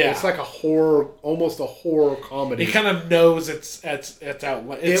 where it's like it's like a horror, almost a horror comedy. It kind of knows it's out.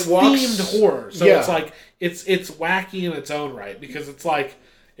 It's themed horror, so it's like it's wacky in its own right because it's like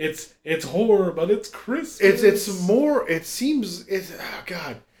it's horror, but it's Christmas. It's more. It seems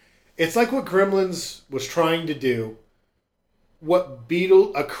God. It's like what Gremlins was trying to do.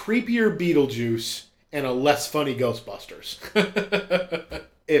 A creepier Beetlejuice and a less funny Ghostbusters.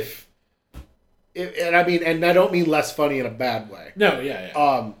 And I don't mean less funny in a bad way. No,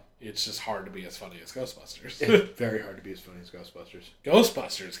 yeah. It's just hard to be as funny as Ghostbusters. It's very hard to be as funny as Ghostbusters.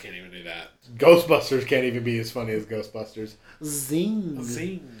 Ghostbusters can't even do that. Ghostbusters can't even be as funny as Ghostbusters. Zing.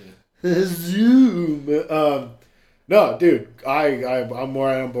 Zoom. No, dude, I'm more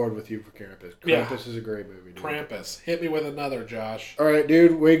on board with you for Krampus. Krampus is a great movie, dude. Krampus. Hit me with another, Josh. All right,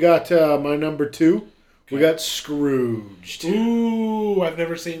 dude, we got my number 2. Okay. We got Scrooged. Ooh, I've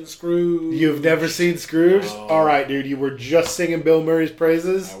never seen Scrooge. You've never seen Scrooge? No. All right, dude, you were just singing Bill Murray's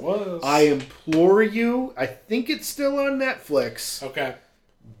praises. I was. I implore you, I think it's still on Netflix. Okay.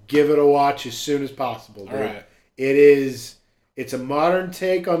 Give it a watch as soon as possible, dude. All right. It's a modern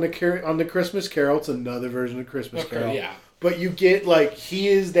take on the Christmas Carol. It's another version of Christmas Carol. Yeah. But you get, he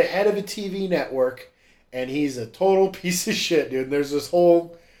is the head of a TV network, and he's a total piece of shit, dude. And there's this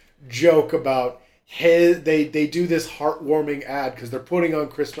whole joke about they do this heartwarming ad because they're putting on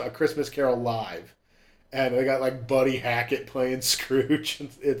a Christmas Carol live. And they got, Buddy Hackett playing Scrooge.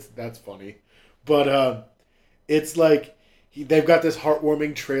 That's funny. But it's like... They've got this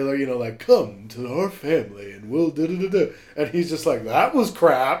heartwarming trailer, come to our family and we'll da-da-da-da. And he's just like, that was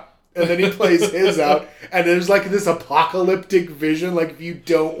crap. And then he plays his out. And there's this apocalyptic vision. If you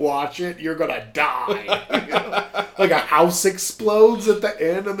don't watch it, you're going to die. A house explodes at the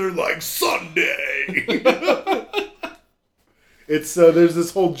end and they're like, Sunday. It's there's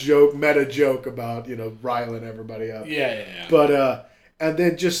this whole meta joke about, riling everybody up. Yeah. But, and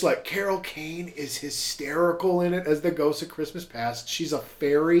then just Carol Kane is hysterical in it as the Ghost of Christmas Past. She's a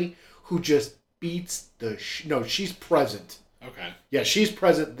fairy who just beats no, she's present. Okay. Yeah, she's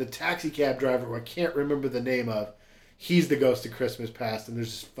present. The taxi cab driver, who I can't remember the name of, he's the Ghost of Christmas Past. And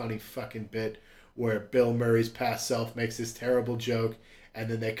there's this funny fucking bit where Bill Murray's past self makes this terrible joke. And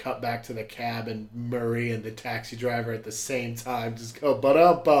then they cut back to the cab and Murray and the taxi driver at the same time just go, but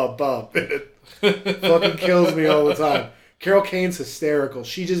it fucking kills me all the time. Carol Kane's hysterical.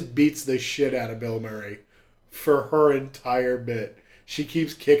 She just beats the shit out of Bill Murray for her entire bit. She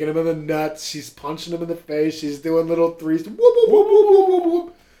keeps kicking him in the nuts. She's punching him in the face. She's doing little threes whoop, whoop, whoop, whoop, whoop,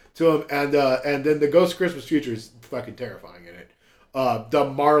 whoop, to him. And then the Ghost of Christmas Future is fucking terrifying in it. The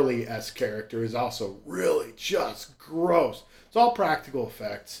Marley-esque character is also really just gross. It's all practical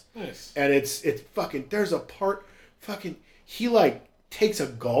effects. Nice. And it's fucking... There's a part... Fucking... He, takes a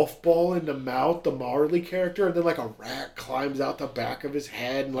golf ball in the mouth, the Marley character, and then a rat climbs out the back of his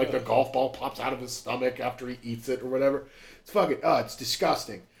head and the golf ball pops out of his stomach after he eats it or whatever. It's fucking it's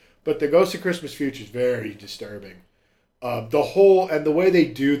disgusting. But the Ghost of Christmas Future is very disturbing. The way they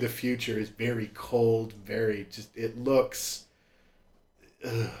do the future is very cold, it looks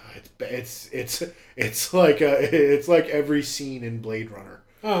it's like every scene in Blade Runner.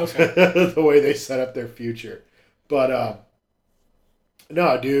 Oh, okay. The way they set up their future. But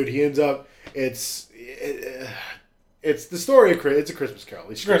no, dude, he ends up. It's the story of it's a Christmas Carol.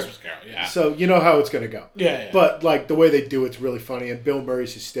 Christmas Carol, yeah. So you know how it's gonna go. Yeah. But the way they do it's really funny, and Bill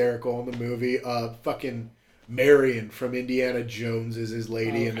Murray's hysterical in the movie. Fucking Marion from Indiana Jones is his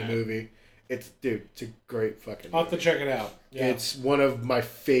lady in the movie. It's a great fucking movie. I'll have to check it out. Yeah. It's one of my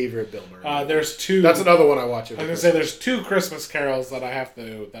favorite Bill Murray movies. There's two. That's another one I watch. I was gonna say there's 2 Christmas carols that I have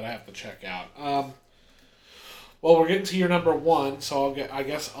to check out. Well, we're getting to your number 1, so I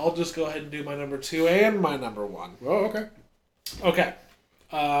guess I'll just go ahead and do my number 2 and my number 1. Oh, okay. Okay.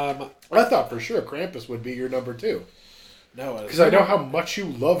 I thought for sure Krampus would be your number 2. No, because I know how much you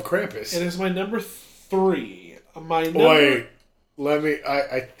love Krampus. It is my number 3. Wait, let me.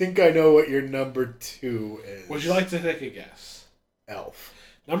 I think I know what your number 2 is. Would you like to take a guess? Elf.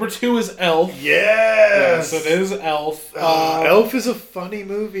 Number 2 is Elf. Yes, it is Elf. Elf is a funny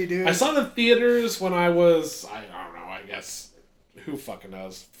movie, dude. I saw it in theaters when I was, I don't know, I guess, who fucking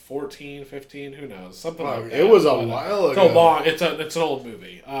knows, 14, 15, who knows, something like that. It was a while ago. It's an old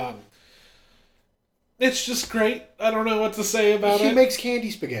movie. It's just great. I don't know what to say about it. He makes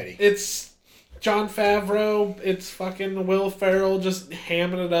candy spaghetti. It's Jon Favreau. It's fucking Will Ferrell just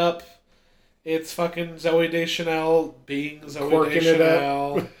hamming it up. It's fucking Zooey Deschanel being Zooey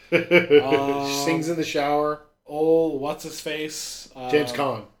Deschanel. She sings in the shower. Oh, what's his face? James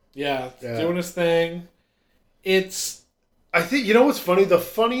Caan. Yeah, doing his thing. I think, you know what's funny? The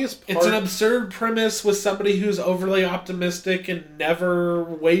funniest part... It's an absurd premise with somebody who's overly optimistic and never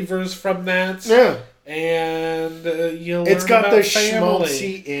wavers from that. Yeah. And you learn it's got about the family.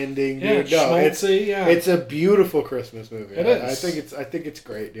 schmaltzy ending, dude. Yeah, schmaltzy, it's a beautiful Christmas movie. It is. I think it's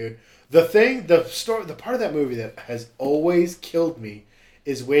great, dude. The part of that movie that has always killed me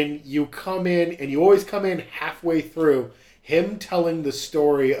is when you come in, and you always come in halfway through, him telling the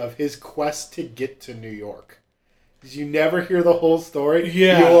story of his quest to get to New York. Because you never hear the whole story.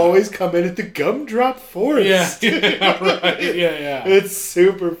 Yeah. You always come in at the Gumdrop Forest. Yeah, right. Yeah. It's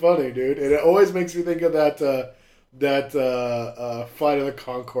super funny, dude. And it always makes me think of that Flight of the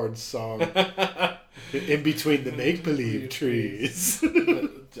Conchords song. In between the make-believe trees.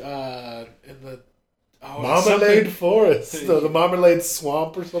 Marmalade Forest. The Marmalade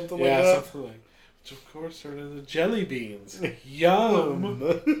Swamp or something like that. Yeah, something like that. Which, of course, are in the jelly beans. Yum.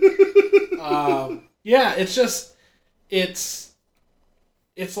 Yeah, it's just... It's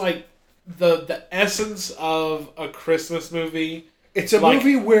like the essence of a Christmas movie. It's a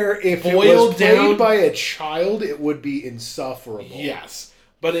movie where if it was played by a child, it would be insufferable. Yes,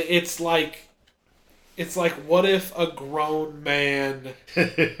 but it's like what if a grown man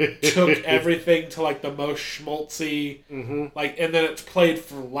took everything to like the most schmaltzy, like, and then it's played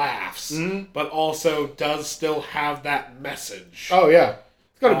for laughs, but also does still have that message. Oh yeah,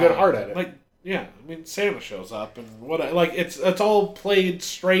 it's got a good heart at it. Like. Yeah, I mean Santa shows up and what like it's all played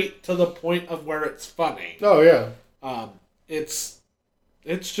straight to the point of where it's funny. Oh yeah. It's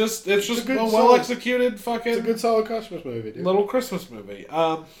just a well solid, executed fucking. It's a good solid Christmas movie, dude. Little Christmas movie.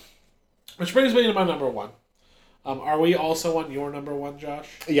 Which brings me to my number 1. Are we also on your number 1, Josh?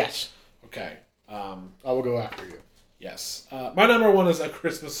 Yes. Okay. I will go after you. Yes. My number 1 is A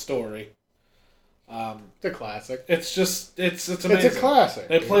Christmas Story. It's a classic. It's amazing. It's a classic.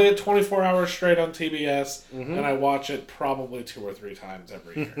 They play it 24 hours straight on TBS, and I watch it probably 2 or 3 times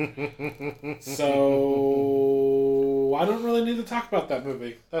every year. So I don't really need to talk about that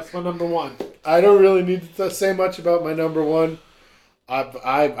movie. That's my number 1. I don't really need to say much about my number 1.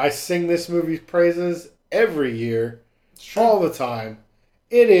 I sing this movie's praises every year, all the time.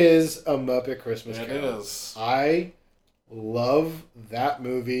 It is A Muppet Christmas Carol. It is. I love that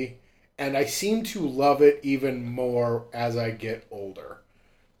movie. And I seem to love it even more as I get older.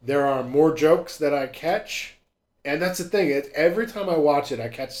 There are more jokes that I catch. And that's the thing. Every time I watch it, I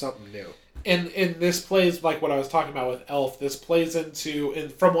catch something new. And this plays, like what I was talking about with Elf, this plays into,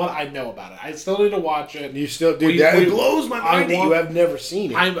 and from what I know about it, I still need to watch it. You still do that? It blows my mind that you have never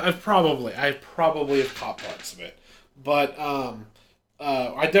seen it. I probably have caught parts of it. But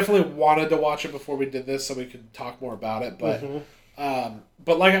I definitely wanted to watch it before we did this so we could talk more about it. But...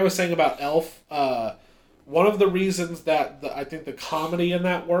 But like I was saying about Elf, one of the reasons that I think the comedy in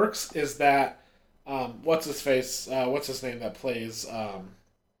that works is that what's his face? What's his name that plays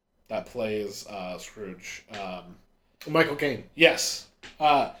Scrooge? Michael Caine. Yes,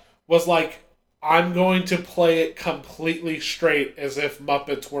 was like, I'm going to play it completely straight as if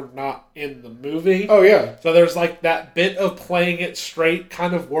Muppets were not in the movie. Oh, yeah. So there's like that bit of playing it straight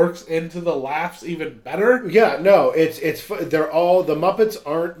kind of works into the laughs even better. Yeah, no, they're all, the Muppets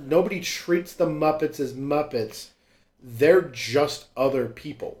aren't, nobody treats the Muppets as Muppets. They're just other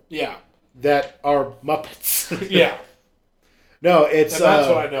people. Yeah. That are Muppets. Yeah. No, it's... And that's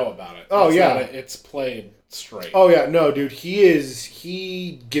what I know about it. Oh, yeah. It's played straight. Oh, yeah. No, dude.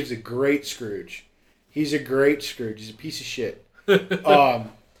 He gives a great Scrooge. He's a great Scrooge. He's a piece of shit. It's,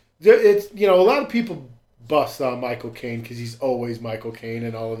 a lot of people bust on Michael Caine because he's always Michael Caine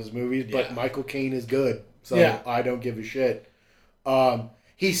in all of his movies, but Yeah. Michael Caine is good, so Yeah. I don't give a shit.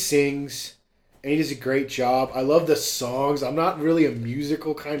 He sings, and he does a great job. I love the songs. I'm not really a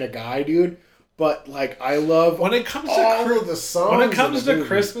musical kind of guy, dude, but like I love When it comes all to of the songs. when it comes in the to movie.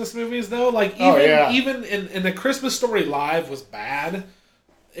 Christmas movies, though, like Oh, yeah. even in the Christmas Story Live was bad.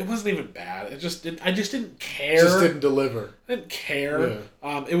 It wasn't even bad. I just didn't care. Just didn't deliver. I didn't care.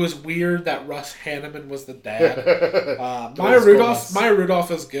 It was weird that Russ Hanneman was the dad. Maya Those Rudolph. girls. Maya Rudolph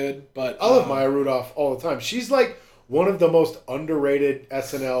is good, but I love Maya Rudolph all the time. She's like one of the most underrated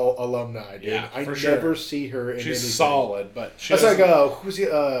SNL alumni, dude. Yeah, I for never sure. see her in She's anything. solid, but she That's like doesn't- who's he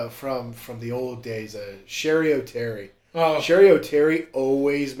from the old days? Sherry O'Terry. oh, Sherry O'Terry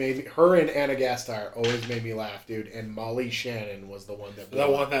always made me. Her and Anna Gasteyer always made me laugh, dude. And Molly Shannon was the one that. the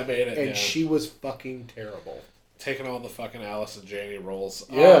one that made it. And yeah. she was fucking terrible. Taking all the fucking Alice and Janney roles.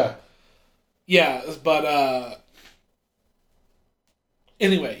 Yeah. Yeah, but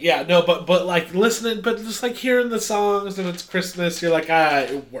anyway, yeah, no, but like listening, but just like hearing the songs and it's Christmas, you're like,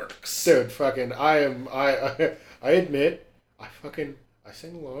 it works. Dude, fucking, I admit, I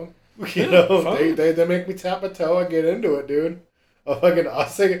sing along. You Yeah, know, fine. they make me tap my toe. I get into it, dude. I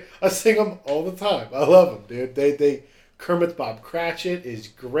sing them all the time. I love them, dude. They Kermit Bob Cratchit is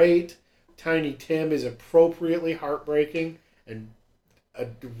great. Tiny Tim is appropriately heartbreaking and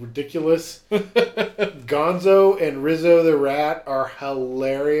ridiculous. Gonzo and Rizzo the Rat are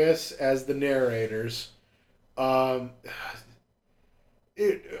hilarious as the narrators.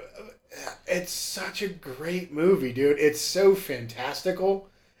 It's such a great movie, dude. It's so fantastical,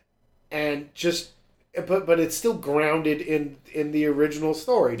 and just, but it's still grounded in the original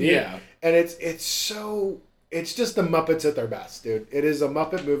story, dude. Yeah. And it's just the Muppets at their best, dude. It is a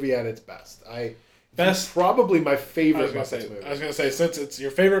Muppet movie at its best. Best- probably my I favorite was Muppets movie. gonna say, since it's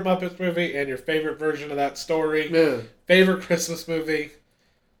your favorite Muppets movie and your favorite version of that story, Yeah. favorite Christmas movie,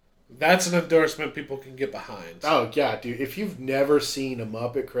 that's an endorsement people can get behind. Oh yeah, dude! If you've never seen a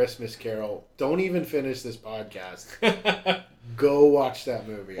Muppet Christmas Carol, don't even finish this podcast. Go watch that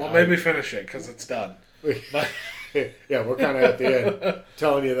movie. Well, maybe finish it because it's done. But Yeah, we're kind of at the end.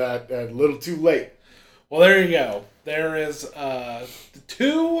 Telling you that a little too late. well, there you go. There is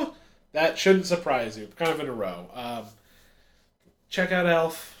two that shouldn't surprise you, kind of in a row. Check out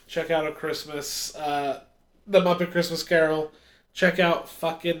Elf. Check out A Christmas, the Muppet Christmas Carol. Check out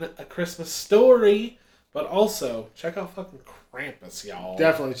fucking A Christmas Story, but also check out fucking Krampus, y'all.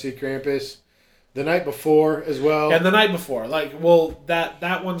 Definitely see Krampus. The night before as well. And the night before, like, well,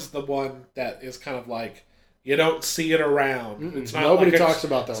 that one's the one that is kind of like you don't see it around. It's not Nobody like talks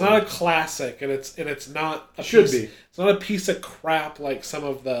about that It's one. not a classic, and it's not a Should piece, be. It's not a piece of crap like some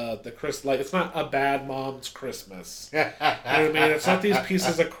of the Chris. Like it's not a bad mom's Christmas. You know what I mean? It's not these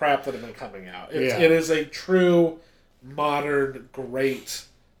pieces of crap that have been coming out. Yeah. It is a true modern great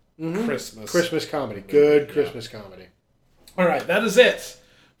Christmas. Christmas comedy. Good Yeah. Christmas comedy. All right, that is it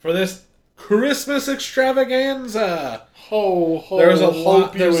for this Christmas extravaganza. There's a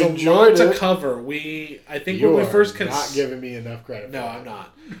lot. There's a lot to cover. I think when we first not giving me enough credit. No, for I'm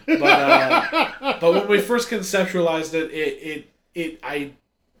not. But when we first conceptualized it,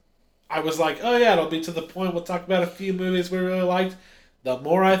 I was like, oh yeah, it'll be to the point. We'll talk about a few movies we really liked. The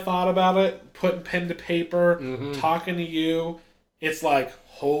more I thought about it, putting pen to paper, talking to you, it's like,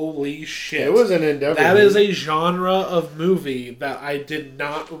 holy shit. It was an endeavor. That is a genre of movie that I did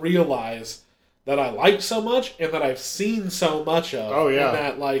not realize that I liked so much and that I've seen so much of. Oh, yeah. And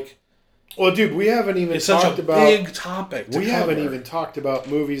that, like, Well, dude, we haven't even it's such talked a about. big topic to We haven't cover. even talked about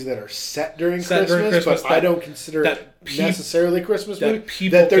movies that are set during Set Christmas, during Christmas but I don't consider that it peop- necessarily Christmas that movie.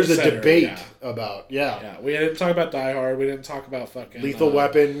 people That there's a consider, debate yeah. about. Yeah. Yeah, we didn't talk about Die Hard. We didn't talk about fucking Lethal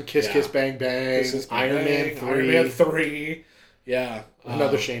Weapon, Kiss yeah. Kiss Bang Bang, This is Iron Man 3, Iron Man 3. Yeah.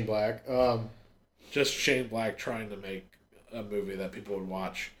 another Shane Black. Just Shane Black trying to make a movie that people would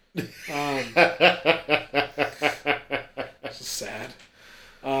watch. It's sad.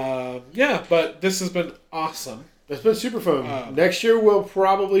 Yeah, but this has been awesome. It's been super fun. Next year we'll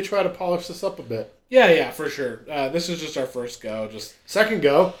probably try to polish this up a bit. Yeah, for sure. This is just our first go. Just Second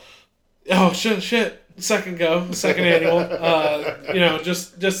go. oh shit. Second go. Second annual.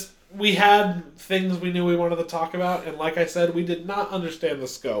 Just we had things we knew we wanted to talk about, and like I said, we did not understand the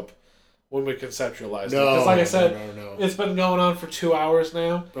scope when we conceptualized it. Because like I said, no. it's been going on for 2 hours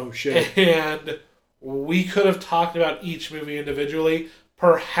now. Oh shit. And we could have talked about each movie individually.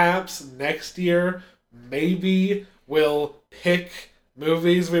 Perhaps next year, maybe we'll pick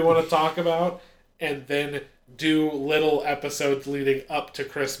movies we want to talk about and then do little episodes leading up to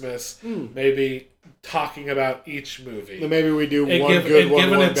Christmas, maybe talking about each movie. And maybe we do one good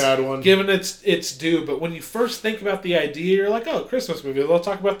one, one bad one. Given its due, but when you first think about the idea, you're like, oh, Christmas movie. I'll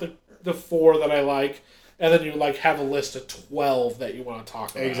talk about the 4 that I like, and then you like have a list of 12 that you want to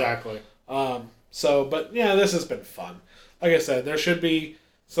talk about. Exactly. But yeah, this has been fun. Like I said, there should be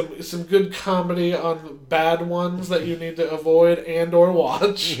some good comedy on bad ones that you need to avoid and or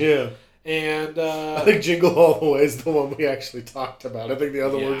watch. Yeah. And I think Jingle All the Way is the one we actually talked about. I think the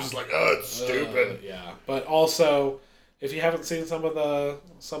other one was just like, oh, it's stupid. Yeah, but also, if you haven't seen some of the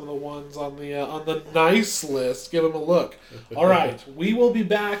ones on the nice list, give them a look. All right, we will be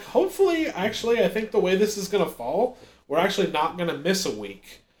back. Hopefully, actually, I think the way this is gonna fall, we're actually not gonna miss a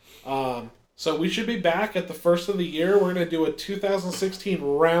week. So we should be back at the first of the year. We're gonna do a 2016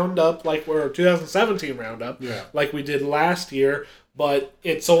 roundup, 2017 roundup, like we did last year. But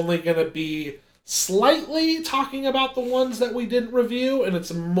it's only going to be slightly talking about the ones that we didn't review, and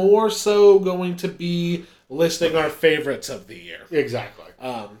it's more so going to be listing our favorites of the year. Exactly.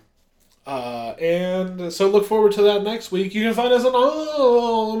 And so look forward to that next week. You can find us on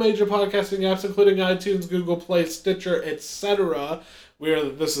all major podcasting apps, including iTunes, Google Play, Stitcher, etc.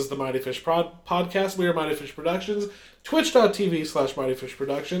 This is the Mighty Fish Podcast. We are Mighty Fish Productions. Twitch.tv/Mighty Fish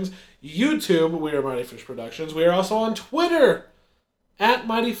Productions. YouTube, we are Mighty Fish Productions. We are also on Twitter. At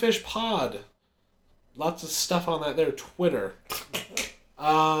Mighty Fish Pod. Lots of stuff on that there. Twitter.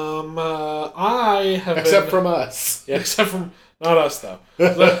 I have except from us. Yeah, except from... Not us, though. We're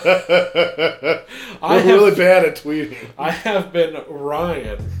really bad at tweeting. I have been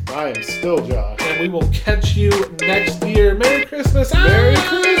Ryan. I am still Josh. And we will catch you next year. Merry Christmas! Merry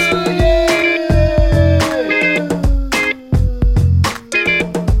Christmas!